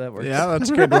 Okay, yeah, that works. Yeah, that's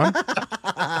a good one.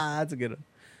 That's a good one.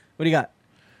 What do you got,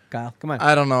 Kyle? Come on.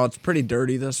 I don't know. It's pretty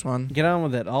dirty, this one. Get on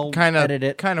with it. I'll Kinda, edit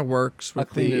it. Kind of works I'll with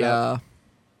clean it up.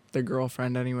 the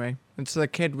girlfriend anyway. It's the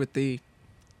kid with the...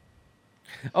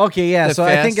 Okay, yeah. the So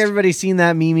I think fist. everybody's seen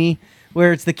that meme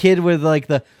where it's the kid with like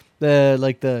the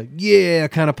yeah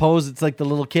kind of pose. It's like the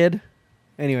little kid.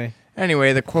 Anyway,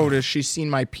 the quote is, "She's seen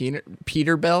my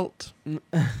Peterbilt,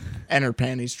 and her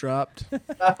panties dropped."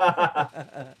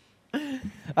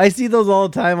 I see those all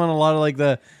the time on a lot of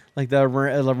the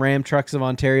Ram Trucks of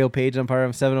Ontario page. I'm part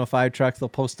of 705 Trucks. They'll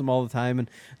post them all the time, and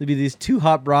there'll be these two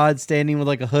hot broads standing with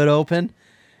like a hood open,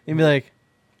 and be like,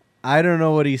 I don't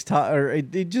know what he's taught, or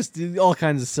it just all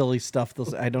kinds of silly stuff.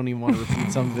 I don't even want to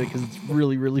repeat some of it because it's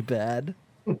really, really bad.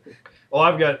 Well,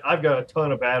 I've got a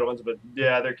ton of bad ones, but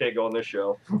yeah, they can't go on this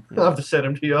show. I'll have to send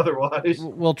them to you otherwise.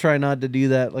 We'll try not to do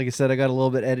that. Like I said, I got a little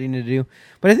bit editing to do,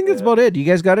 but I think that's about it. Do you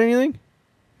guys got anything?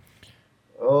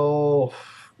 Oh,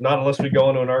 not unless we go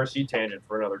into an RC tangent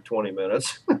for another 20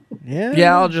 minutes.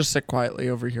 Yeah, I'll just sit quietly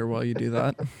over here while you do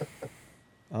that.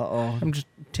 Uh-oh.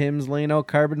 Tim's laying out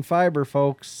carbon fiber,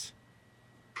 folks.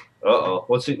 Uh-oh.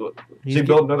 What's he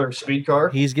build another speed car?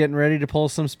 He's getting ready to pull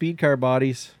some speed car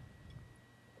bodies.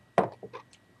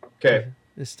 Okay.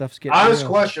 This stuff's getting Honest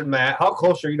real. question, Matt. How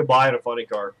close are you to buying a funny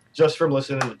car? Just from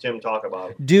listening to Tim talk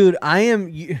about it. Dude,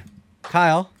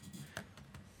 Kyle,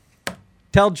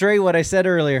 tell Dre what I said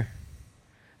earlier.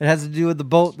 It has to do with the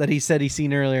boat that he said he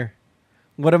seen earlier.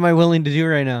 What am I willing to do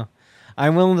right now?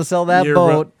 I'm willing to sell that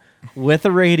boat with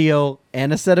a radio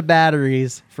and a set of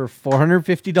batteries for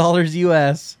 $450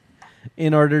 US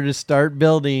in order to start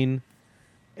building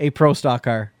a pro stock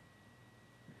car.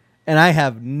 And I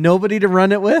have nobody to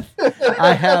run it with.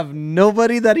 I have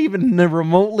nobody that even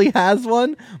remotely has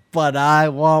one, but I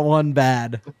want one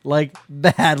bad. Like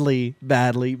badly,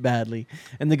 badly, badly.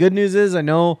 And the good news is I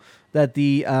know that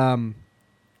the one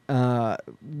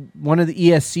of the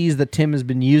ESCs that Tim has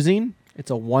been using,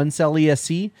 it's a one cell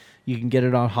ESC. You can get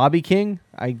it on Hobby King.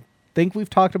 I think we've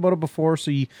talked about it before,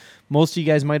 so most of you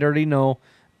guys might already know.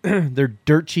 They're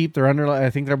dirt cheap. They're under, I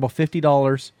think they're about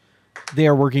 $50. They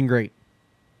are working great.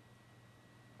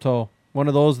 So one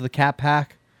of those, the Cat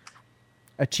Pack,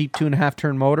 a cheap 2.5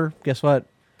 turn motor. Guess what?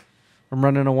 I'm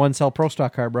running a one cell pro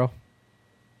stock car, bro.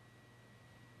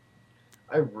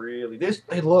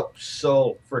 They look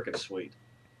so freaking sweet.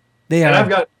 They and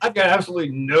are. I've got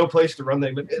absolutely no place to run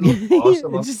them, but it looks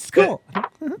awesome. It's just cool.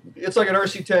 It's like an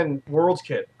RC10 Worlds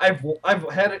kit. I've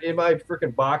had it in my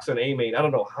freaking box on A-Main. I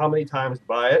don't know how many times to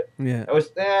buy it. Yeah.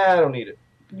 I don't need it.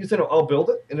 You said I'll build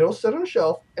it and it'll sit on a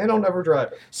shelf and I'll never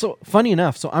drive it. So funny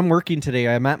enough, I'm working today.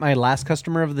 I'm at my last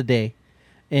customer of the day,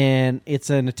 and it's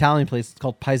an Italian place. It's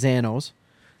called Paisano's.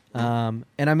 And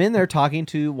I'm in there talking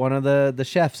to one of the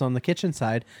chefs on the kitchen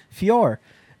side, Fior.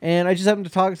 And I just happened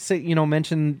to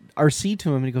mention RC to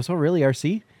him. And he goes, "Oh, really,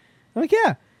 RC?" I'm like,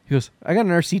 "Yeah." He goes, "I got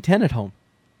an RC10 at home."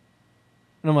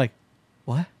 And I'm like,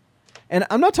 "What?" And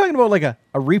I'm not talking about like a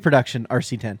reproduction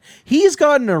RC10. He's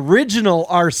got an original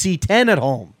RC10 at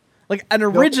home. Like an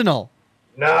original.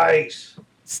 Nice.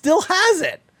 Still has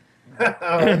it.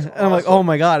 And I'm like, "Oh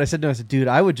my God." I said to him, "Dude,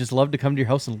 I would just love to come to your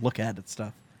house and look at it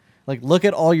stuff. Like, look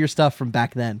at all your stuff from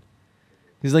back then."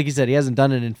 He's like you said, he hasn't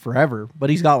done it in forever,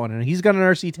 but he's got one. And he's got an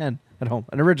RC10 at home,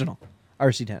 an original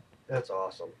RC10. That's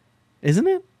awesome. Isn't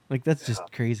it? Like, that's just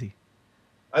crazy.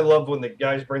 I love when the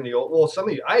guys bring the old. Well,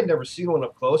 I had never seen one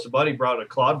up close. A buddy brought a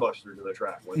Clodbuster to the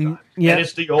track one time. Yeah. And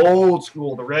it's the old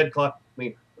school, the red Clod. I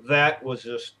mean, that was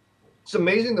just. It's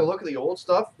amazing to look at the old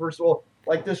stuff. First of all,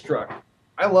 like this truck.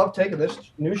 I love taking this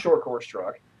new short course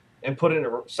truck and putting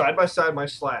it side by side my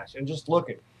Slash and just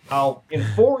looking how in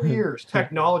 4 years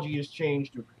technology has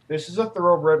changed. This is a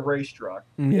thoroughbred race truck.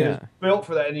 Yeah. It's built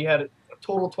for that, and you had a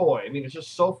total toy. I mean, it's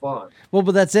just so fun. Well,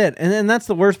 but that's it. And that's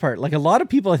the worst part. Like, a lot of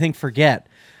people, I think, forget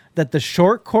that the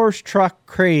short course truck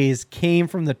craze came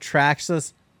from the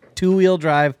Traxxas two-wheel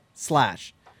drive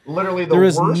Slash. Literally the there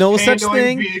was worst no such handling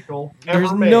thing. vehicle ever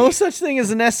There's made. no such thing as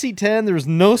an SC10. There was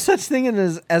no such thing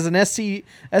as an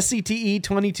SCTE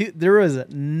 22. There was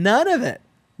none of it.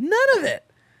 None of it.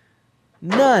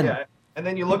 None. Yeah. And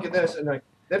then you look at this, and like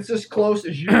that's as close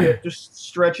as you get just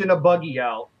stretching a buggy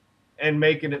out and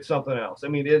making it something else. I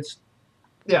mean, there's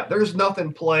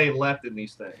nothing play left in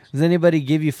these things. Does anybody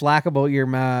give you flack about your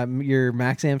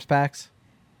Max Amps packs?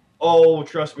 Oh,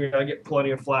 trust me, I get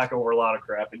plenty of flack over a lot of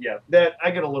crap. And yeah, that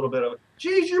I get a little bit of,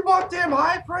 geez, you bought them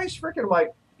high price freaking. I'm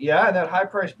like, yeah, and that high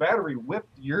price battery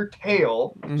whipped your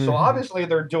tail. Mhm. So obviously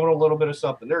they're doing a little bit of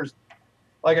something.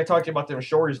 like I talked to you about them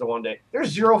shorties the one day. There's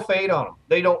zero fade on them.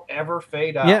 They don't ever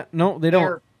fade out. Yeah, no, they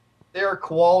don't. They're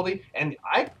quality, and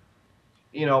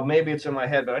maybe it's in my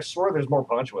head, but I swear there's more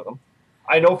punch with them.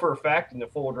 I know for a fact in the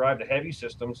full drive, the heavy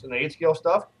systems and the 8-scale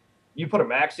stuff, you put a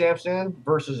max amps in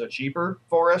versus a cheaper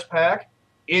 4S pack,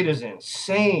 it is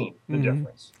insane the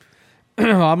difference.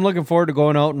 I'm looking forward to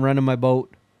going out and running my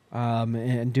boat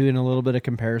and doing a little bit of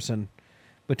comparison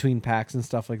between packs and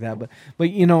stuff like that. But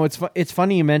it's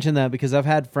funny you mentioned that, because I've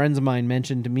had friends of mine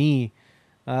mention to me,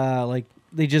 like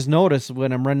they just notice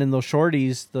when I'm running those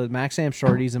shorties, the max amp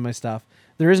shorties and my stuff,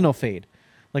 there is no fade.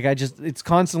 Like it's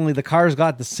constantly, the car's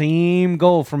got the same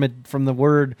go from the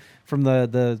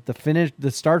finish,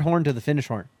 the start horn to the finish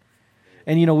horn.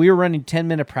 And we were running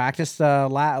 10-minute practice,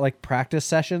 practice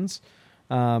sessions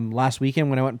last weekend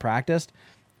when I went and practiced.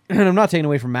 And I'm not taking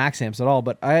away from max amps at all,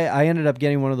 but I ended up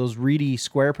getting one of those Reedy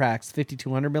Square Packs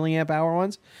 5200 milliamp hour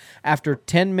ones after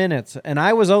 10 minutes. And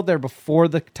I was out there before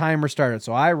the timer started,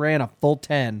 so I ran a full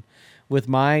 10 with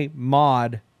my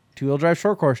mod 2-wheel drive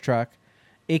short course truck.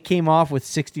 It came off with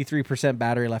 63%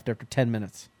 battery left after 10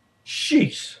 minutes.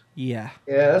 Sheesh. Yeah.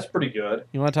 Yeah, that's pretty good.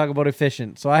 You want to talk about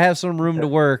efficient. So I have some room to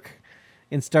work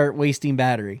and start wasting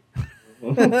battery.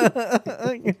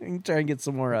 Try and get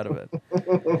some more out of it.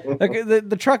 Okay,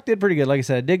 the truck did pretty good. Like I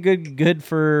said, it did good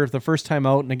for the first time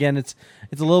out. And again, it's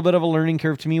a little bit of a learning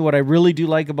curve to me. What I really do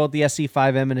like about the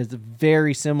SC5M, and it's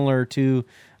very similar to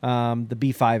the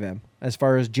B5M as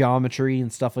far as geometry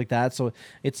and stuff like that. So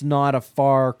it's not a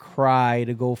far cry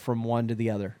to go from one to the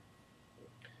other.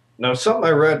 Now, something I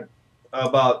read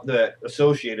about the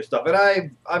associated stuff, and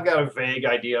I've got a vague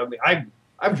idea. I mean,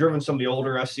 I've driven some of the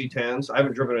older SC10s. I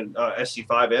haven't driven an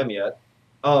SC5M yet.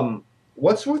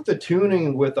 What's with the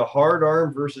tuning with a hard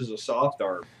arm versus a soft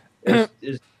arm?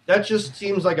 Is that just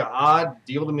seems like an odd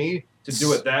deal to me to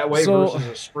do it that way versus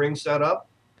a spring setup?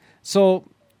 So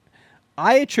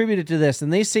I attribute it to this,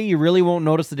 and they say you really won't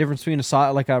notice the difference between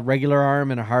a regular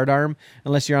arm and a hard arm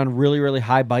unless you're on really, really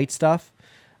high bite stuff.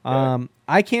 Okay.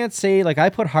 I can't say, like, I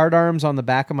put hard arms on the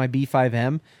back of my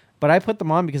B5M, but I put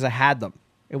them on because I had them.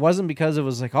 It wasn't because it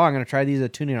was like, oh, I'm going to try these as a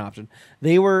tuning option.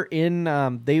 They were in,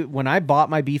 when I bought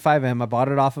my B5M, I bought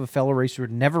it off of a fellow racer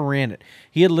who never ran it.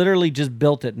 He had literally just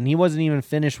built it, and he wasn't even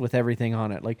finished with everything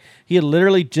on it. Like, he had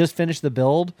literally just finished the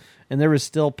build, and there was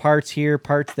still parts here,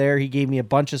 parts there. He gave me a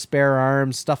bunch of spare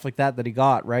arms, stuff like that he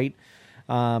got, right?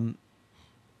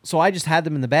 So I just had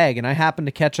them in the bag, and I happened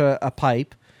to catch a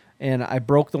pipe, and I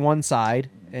broke the one side,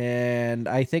 and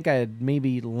I think I had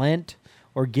maybe lent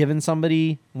or given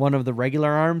somebody one of the regular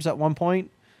arms at one point.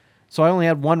 So I only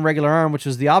had one regular arm, which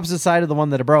was the opposite side of the one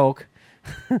that I broke.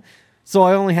 So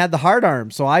I only had the hard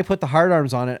arms. So I put the hard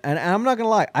arms on it. And I'm not going to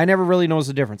lie, I never really noticed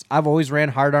the difference. I've always ran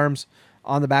hard arms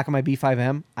on the back of my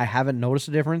B5M. I haven't noticed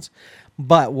a difference.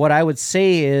 But what I would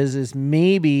say is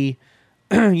maybe,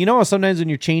 sometimes when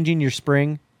you're changing your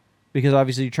spring, because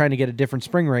obviously you're trying to get a different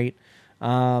spring rate,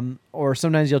 or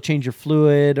sometimes you'll change your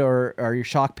fluid or your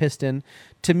shock piston.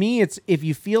 To me, it's if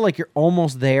you feel like you're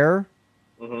almost there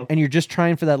and you're just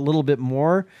trying for that little bit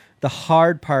more, the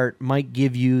hard part might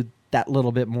give you that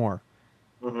little bit more.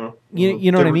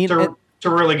 You know what I mean? To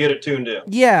really get it tuned in.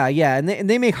 Yeah. And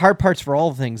they make hard parts for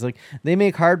all things. Like they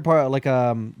make hard part like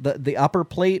the upper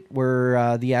plate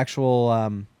where the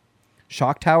actual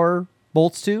shock tower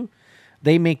bolts to.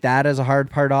 They make that as a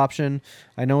hard part option.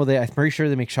 I'm pretty sure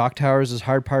they make shock towers as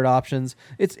hard part options.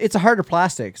 It's a harder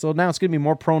plastic, so now it's going to be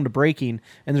more prone to breaking,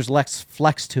 and there's less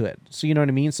flex to it. So you know what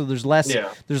I mean? So there's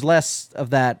less of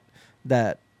that.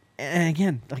 And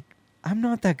again, like I'm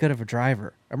not that good of a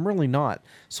driver. I'm really not.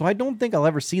 So I don't think I'll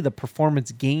ever see the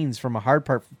performance gains from a hard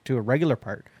part to a regular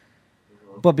part.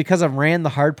 But because I've ran the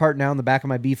hard part now in the back of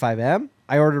my B5M,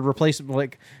 I ordered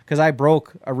replacement, because I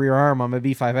broke a rear arm on my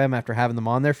B5M after having them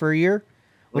on there for a year,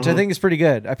 which I think is pretty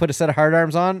good. I put a set of hard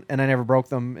arms on, and I never broke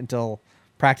them until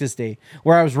practice day,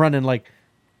 where I was running like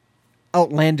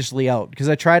outlandishly out, because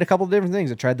I tried a couple of different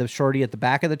things. I tried the shorty at the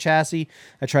back of the chassis.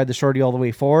 I tried the shorty all the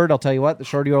way forward. I'll tell you what, the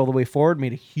shorty all the way forward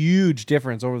made a huge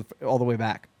difference all the way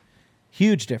back.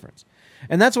 Huge difference.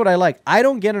 And that's what I like. I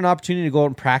don't get an opportunity to go out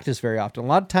and practice very often. A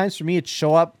lot of times for me, it's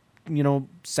show up,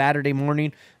 Saturday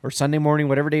morning or Sunday morning,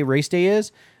 whatever day race day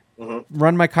is,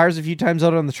 run my cars a few times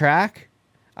out on the track.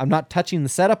 I'm not touching the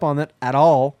setup on it at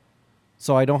all,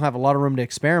 so I don't have a lot of room to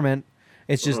experiment.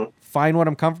 It's just find what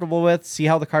I'm comfortable with, see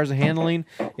how the cars are handling,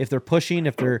 if they're pushing,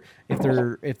 if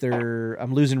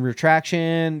I'm losing rear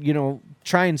traction,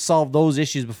 try and solve those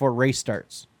issues before race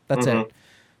starts. That's it.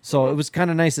 So it was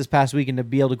kind of nice this past weekend to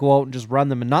be able to go out and just run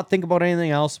them and not think about anything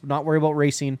else, not worry about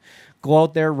racing. Go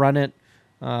out there, run it.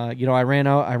 I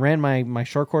ran my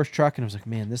short course truck, and I was like,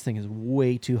 man, this thing is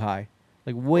way too high.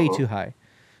 like way too high.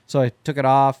 So I took it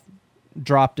off,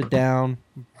 dropped it down,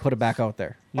 put it back out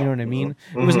there. You know what I mean?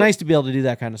 It was nice to be able to do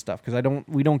that kind of stuff because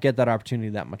we don't get that opportunity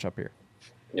that much up here.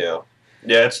 Yeah.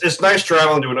 Yeah, it's nice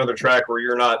traveling to another track where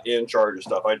you're not in charge of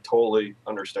stuff. I totally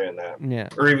understand that. Yeah.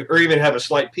 Or even have a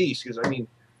slight piece because, I mean,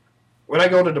 when I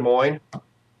go to Des Moines,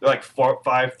 like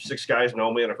 5, 6 guys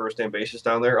know me on a first-name basis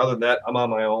down there. Other than that, I'm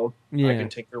on my own. Yeah. I can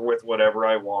tinker with whatever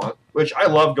I want, which I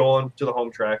love going to the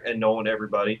home track and knowing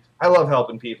everybody. I love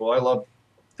helping people. I love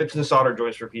fixing the solder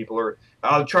joints for people, or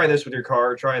I'll try this with your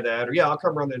car, try that, or I'll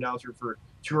come run the announcer for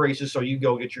 2 races so you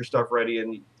go get your stuff ready,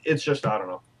 and it's just, I don't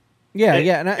know. Yeah,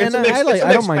 and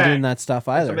I don't mind doing that stuff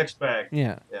either. It's a mixed bag.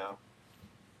 Yeah. Yeah.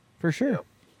 For sure.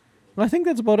 Well, I think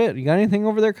that's about it. You got anything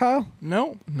over there, Kyle?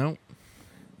 No.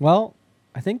 Well,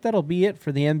 I think that'll be it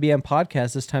for the MBM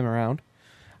podcast this time around.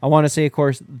 I want to say, of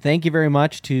course, thank you very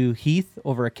much to Heath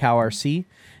over at Cow RC.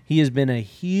 He has been a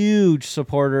huge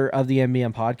supporter of the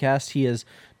MBM podcast. He has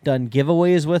done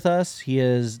giveaways with us. He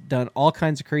has done all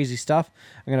kinds of crazy stuff.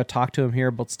 I'm going to talk to him here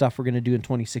about stuff we're going to do in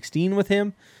 2016 with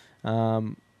him.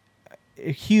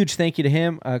 A huge thank you to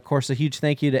him. Of course, a huge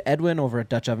thank you to Edwin over at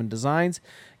Dutch Oven Designs.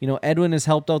 You know, Edwin has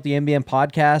helped out the MBM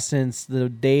podcast since the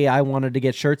day I wanted to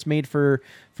get shirts made for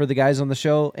the guys on the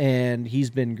show, and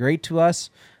he's been great to us.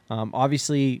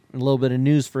 Obviously, a little bit of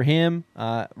news for him.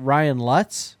 Ryan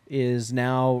Lutz is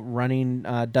now running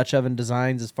Dutch Oven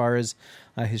Designs as far as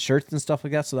his shirts and stuff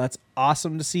like that, so that's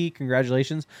awesome to see.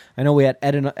 Congratulations. I know we had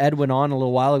Edwin on a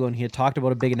little while ago, and he had talked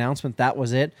about a big announcement. That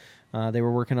was it. They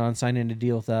were working on signing a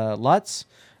deal with Lutz.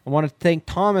 I want to thank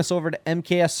Thomas over to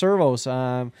MKS Servos.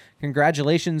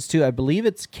 Congratulations to, I believe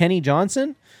it's Kenny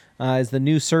Johnson, is the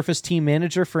new surface team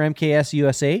manager for MKS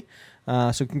USA.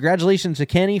 So congratulations to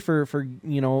Kenny for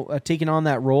taking on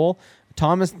that role.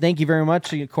 Thomas, thank you very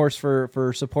much, of course,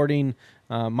 for supporting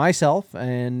myself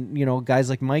and guys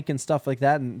like Mike and stuff like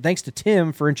that. And thanks to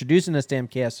Tim for introducing us to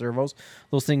MKS Servos.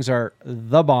 Those things are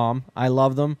the bomb. I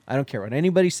love them. I don't care what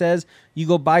anybody says. You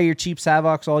go buy your cheap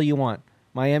Savox all you want.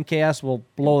 My MKS will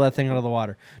blow that thing out of the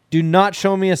water. Do not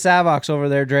show me a Savox over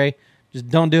there, Dre. Just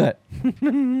don't do it.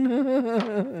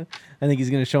 I think he's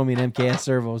going to show me an MKS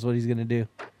servo is what he's going to do.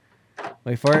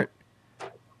 Wait for it.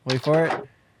 Wait for it.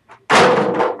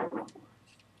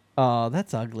 Oh,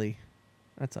 that's ugly.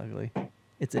 That's ugly.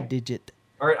 It's a digit.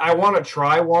 All right, I want to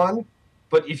try one,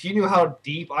 but if you knew how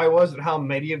deep I was and how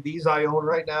many of these I own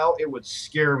right now, it would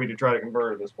scare me to try to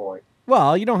convert at this point.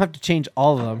 Well, you don't have to change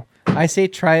all of them. I say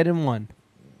try it in one.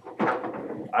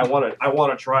 I want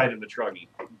to try it in the Truggy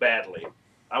badly.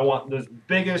 I want the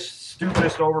biggest,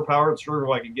 stupidest, overpowered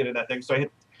servo I can get in that thing. So I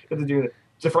hit to do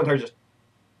the front tire just.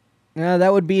 Yeah,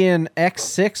 that would be an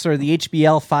X6 or the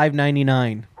HBL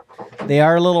 599. They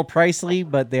are a little pricey,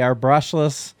 but they are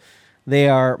brushless. They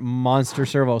are monster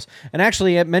servos. And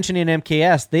actually, mentioning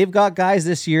MKS, they've got guys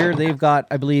this year. They've got,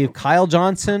 I believe, Kyle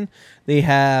Johnson. They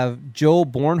have Joe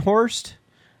Bornhorst.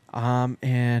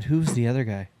 And who's the other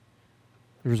guy?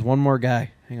 There was one more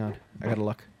guy. Hang on. I got to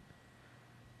look.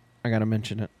 I got to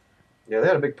mention it. Yeah, they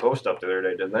had a big post up the other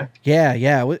day, didn't they?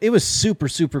 Yeah. It was super,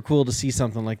 super cool to see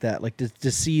something like that. Like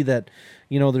to see that,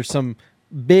 there's some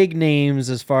big names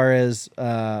as far as,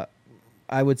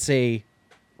 I would say,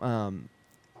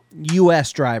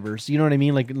 U.S. drivers. You know what I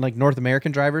mean? Like North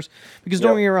American drivers. Because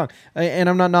don't get me wrong, and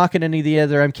I'm not knocking any of the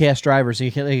other MKS drivers.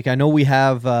 I know we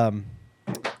have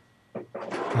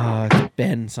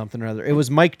Ben something or other. It was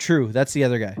Mike True. That's the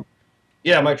other guy.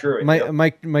 Yeah, Mike True.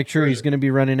 Mike True. He's going to be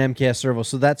running MKS servos,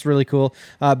 so that's really cool.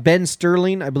 Ben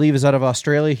Sterling, I believe, is out of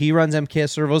Australia. He runs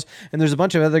MKS servos, and there's a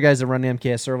bunch of other guys that run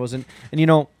MKS servos. And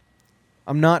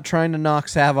I'm not trying to knock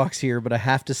Savox here, but I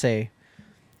have to say,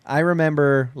 I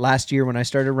remember last year when I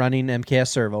started running MKS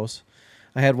servos,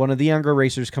 I had one of the younger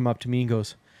racers come up to me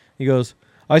and he goes,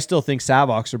 I still think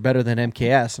Savox are better than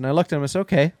MKS. And I looked at him and I said,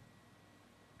 okay.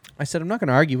 I said, I'm not going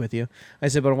to argue with you. I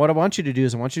said, but what I want you to do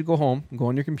is I want you to go home and go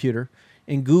on your computer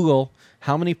and Google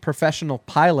how many professional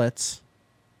pilots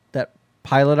that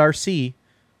pilot RC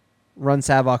run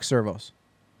Savox servos.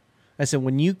 I said,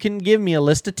 when you can give me a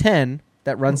list of 10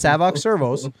 that run Savox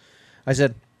servos, I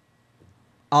said,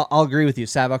 I'll agree with you.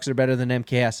 Savox are better than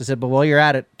MKS. I said, but while you're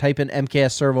at it, type in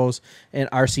MKS servos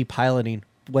and RC piloting,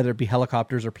 whether it be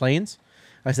helicopters or planes.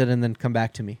 I said, and then come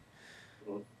back to me.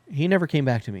 He never came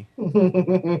back to me.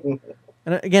 And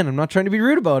again, I'm not trying to be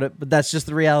rude about it, but that's just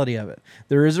the reality of it.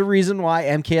 There is a reason why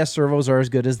MKS servos are as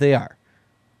good as they are.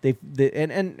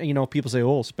 And you know, people say,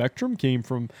 oh, Spectrum came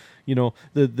from, you know,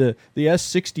 the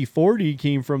S6040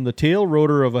 came from the tail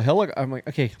rotor of a helicopter. I'm like,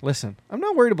 okay, listen, I'm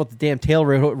not worried about the damn tail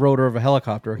rotor of a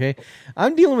helicopter, okay?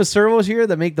 I'm dealing with servos here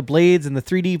that make the blades and the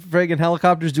 3D friggin'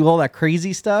 helicopters do all that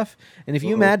crazy stuff. And if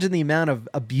you imagine the amount of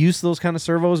abuse those kind of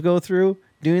servos go through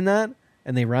doing that,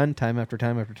 and they run time after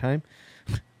time after time,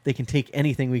 they can take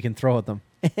anything we can throw at them.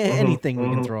 Anything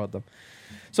we can throw at them.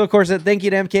 So, of course, thank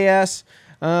you to MKS.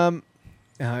 I'm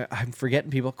forgetting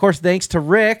people. Of course, thanks to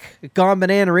Rick, Gone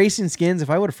Banana Racing Skins.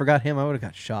 If I would have forgot him, I would have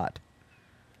got shot.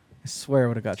 I swear I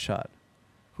would have got shot.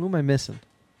 Who am I missing?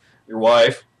 Your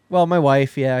wife. Well, my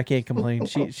wife, yeah, I can't complain.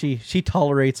 She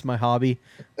tolerates my hobby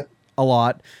a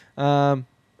lot. Of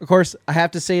course, I have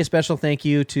to say a special thank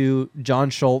you to John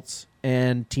Schultz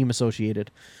and Team Associated.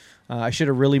 I should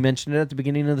have really mentioned it at the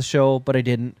beginning of the show, but I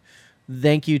didn't.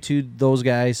 Thank you to those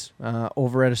guys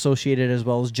over at Associated as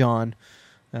well as John.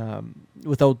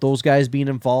 Without those guys being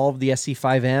involved, the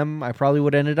SC5M, I probably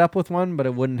would have ended up with one, but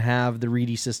it wouldn't have the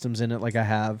Reedy systems in it like I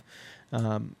have.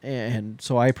 And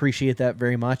so I appreciate that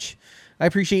very much. I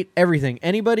appreciate everything.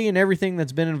 Anybody and everything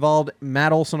that's been involved.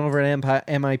 Matt Olson over at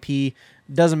MIP,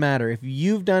 doesn't matter. If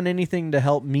you've done anything to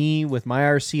help me with my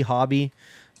RC hobby,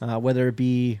 whether it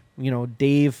be, you know,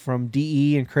 Dave from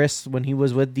DE and Chris when he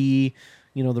was with DE,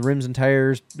 you know, the rims and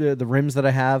tires, the rims that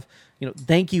I have, you know,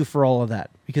 thank you for all of that,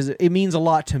 because it means a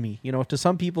lot to me. You know, to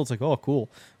some people, it's like, oh, cool.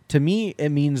 To me, it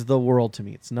means the world to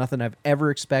me. It's nothing I've ever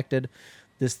expected.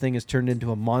 This thing has turned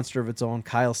into a monster of its own.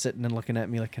 Kyle's sitting and looking at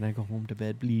me like, can I go home to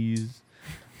bed, please?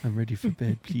 I'm ready for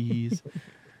bed, please.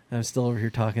 I'm still over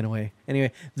here talking away.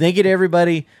 Anyway, thank you to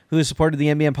everybody who has supported the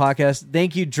MBM podcast.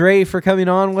 Thank you, Dre, for coming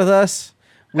on with us.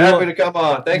 Happy to come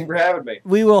on. Thanks for having me.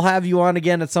 We will have you on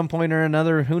again at some point or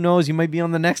another. Who knows? You might be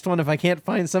on the next one if I can't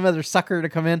find some other sucker to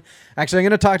come in. Actually, I'm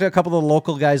going to talk to a couple of the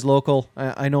local guys local.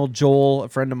 I know Joel, a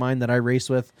friend of mine that I race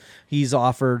with, he's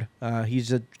offered. He's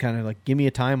just kind of like, give me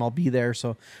a time, I'll be there.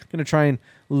 So I'm going to try and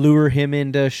lure him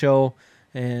into a show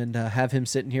and have him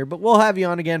sitting here. But we'll have you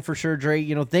on again for sure, Dre.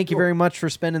 You know, thank you very much for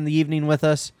spending the evening with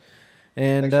us.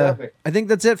 And I think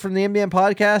that's it from the MBM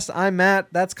podcast. I'm Matt.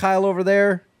 That's Kyle over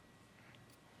there.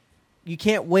 You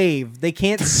can't wave. They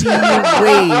can't see you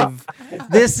wave.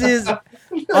 This is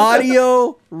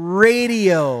audio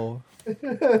radio.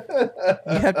 You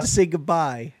have to say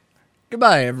goodbye.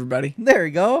 Goodbye, everybody. There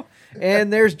you go.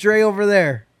 And there's Dre over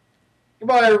there.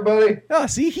 Goodbye, everybody. Oh,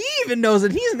 see, he even knows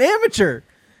it. He's an amateur.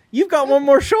 You've got one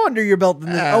more show under your belt than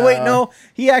this. Oh, wait, no.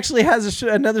 He actually has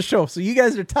another show. So you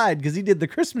guys are tied because he did the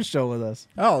Christmas show with us.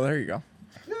 Oh, there you go.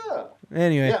 Yeah.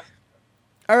 Anyway. Yeah.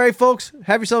 All right, folks,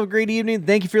 have yourself a great evening.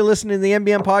 Thank you for listening to the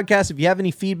MBM podcast. If you have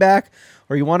any feedback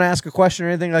or you want to ask a question or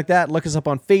anything like that, look us up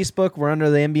on Facebook. We're under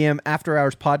the MBM After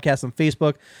Hours podcast on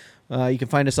Facebook. You can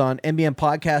find us on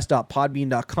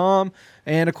mbmpodcast.podbean.com.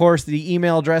 And, of course, the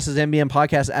email address is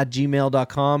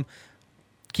mbmpodcast@gmail.com.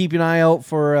 Keep an eye out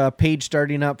for a page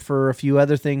starting up for a few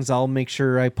other things. I'll make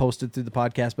sure I post it through the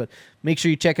podcast. But make sure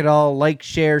you check it all, like,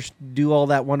 share, do all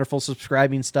that wonderful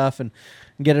subscribing stuff, and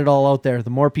get it all out there. The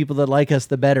more people that like us,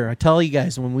 the better. I tell you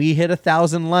guys, when we hit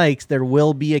 1,000 likes, there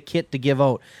will be a kit to give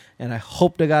out. And I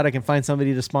hope to God I can find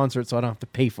somebody to sponsor it so I don't have to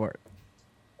pay for it.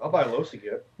 I'll buy a Losi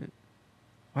kit.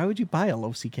 Why would you buy a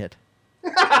Losi kit?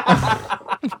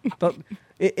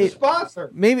 Sponsor.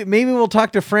 Maybe we'll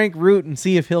talk to Frank Root and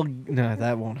see if he'll. No,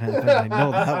 that won't happen. I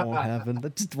know that won't happen.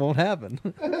 That just won't happen.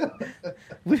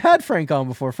 We've had Frank on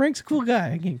before. Frank's a cool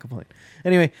guy. I can't complain.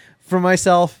 Anyway, for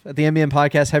myself at the MBM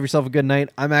podcast, have yourself a good night.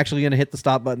 I'm actually going to hit the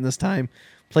stop button this time.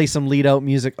 Play some lead out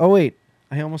music. Oh wait,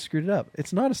 I almost screwed it up.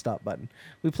 It's not a stop button.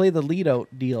 We play the lead out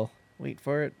deal. Wait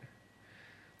for it.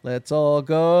 Let's all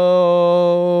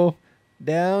go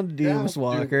down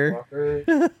Doomswalker.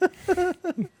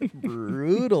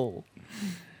 Brutal.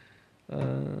 All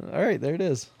right, there it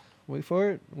is. Wait for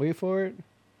it. Wait for it.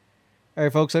 All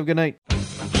right, folks, have a good night.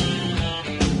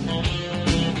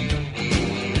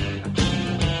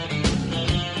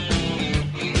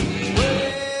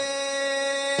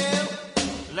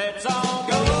 Let's all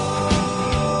go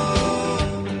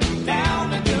down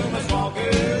to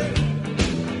Doomswalker.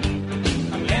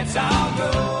 Let's all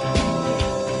go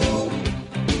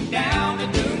down to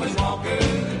Doomswalker.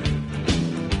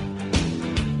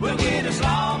 We'll get a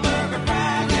Slumberger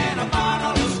fries and a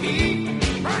bottle of ski.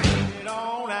 Bring it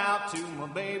on out to my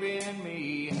baby and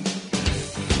me.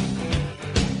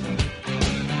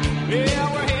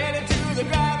 Yeah, we're headed to the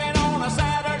drive-in on a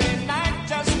Saturday night.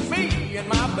 Just me and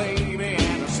my baby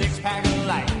and a six-pack of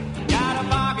light. Got a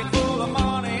pocket full of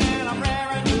money and I'm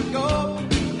raring to go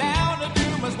down to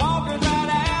Doomswalker right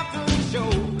after the show.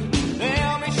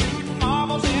 They'll be shooting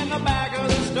marbles in the back of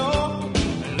the store,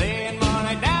 laying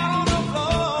money down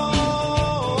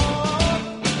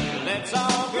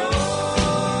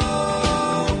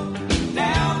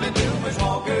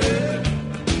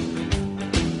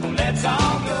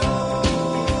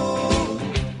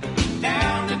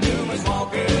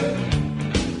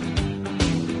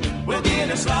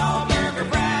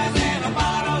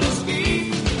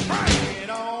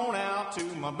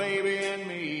my baby and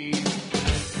me.